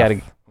lot of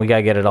stuff. We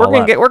gotta get it all.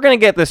 We're gonna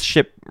get this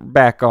ship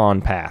back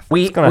on path.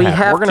 We're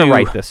gonna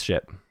write this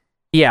ship.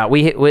 Yeah,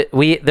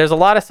 we there's a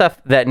lot of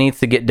stuff that needs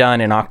to get done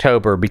in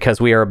October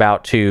because we are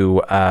about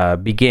to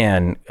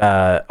begin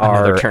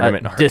our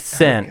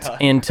descent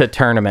into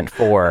Tournament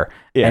 4.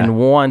 And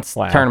once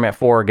Tournament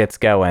 4 gets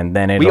going,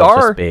 then it'll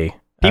just be.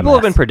 People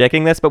have been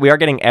predicting this, but we are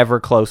getting ever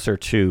closer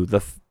to the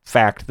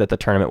fact that the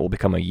tournament will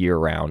become a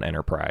year-round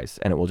enterprise,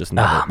 and it will just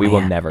never. We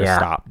will never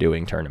stop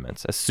doing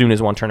tournaments. As soon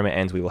as one tournament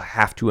ends, we will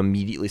have to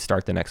immediately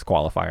start the next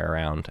qualifier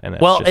round. And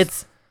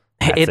it's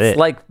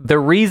like the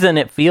reason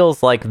it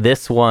feels like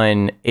this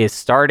one is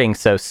starting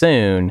so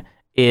soon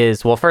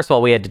is, well, first of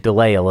all, we had to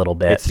delay a little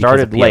bit. It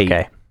started late.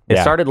 It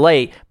started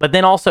late, but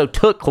then also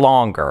took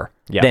longer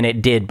than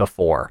it did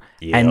before.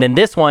 Yep. And then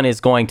this one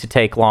is going to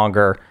take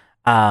longer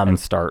and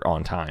start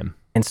on time.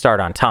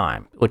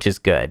 Which is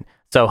good.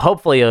 So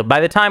hopefully, by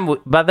the time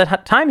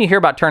you hear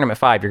about Tournament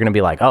 5, you're going to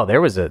be like, oh,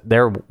 there was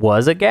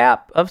a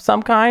gap of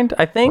some kind.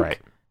 I think. Right.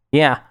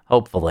 Yeah.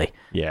 Hopefully.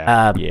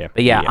 Yeah.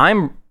 But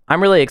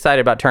I'm really excited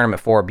about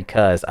Tournament 4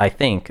 because I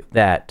think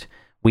that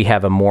we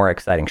have a more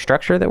exciting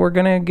structure that we're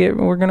gonna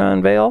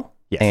unveil.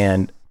 Yes.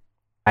 And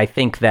I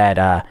think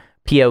that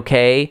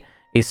POK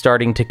is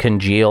starting to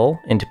congeal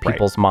into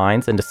people's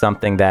minds, into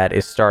something that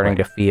is starting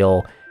to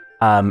feel,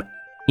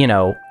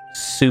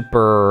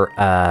 super.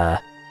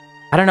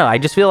 I don't know. I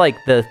just feel like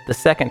the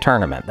second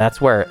tournament.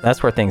 That's where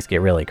things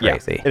get really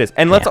crazy. Yeah, it is.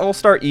 And let's all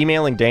start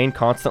emailing Dane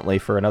constantly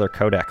for another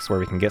codex where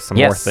we can get some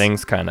more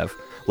things. Kind of.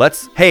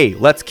 Let's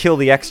kill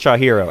the extra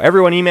hero.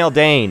 Everyone email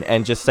Dane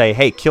and just say,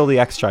 hey, kill the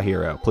extra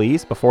hero,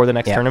 please, before the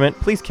next tournament.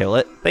 Please kill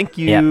it. Thank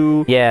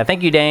you. Yeah,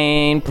 thank you,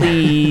 Dane.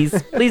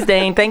 Please. Please,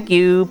 Dane. Thank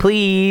you.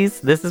 Please.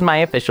 This is my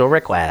official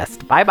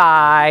request.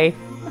 Bye-bye.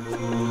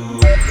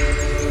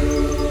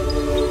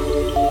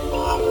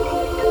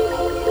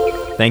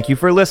 Thank you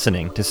for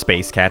listening to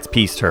Space Cat's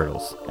Peace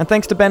Turtles, and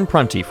thanks to Ben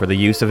Prunty for the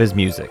use of his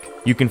music.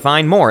 You can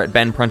find more at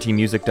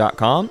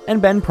benpruntymusic.com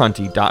and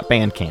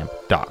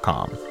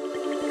benprunty.bandcamp.com.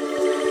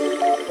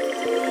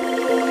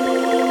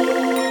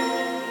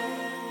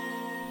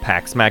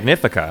 Pax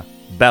Magnifica,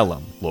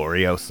 Bellum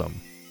Gloriosum.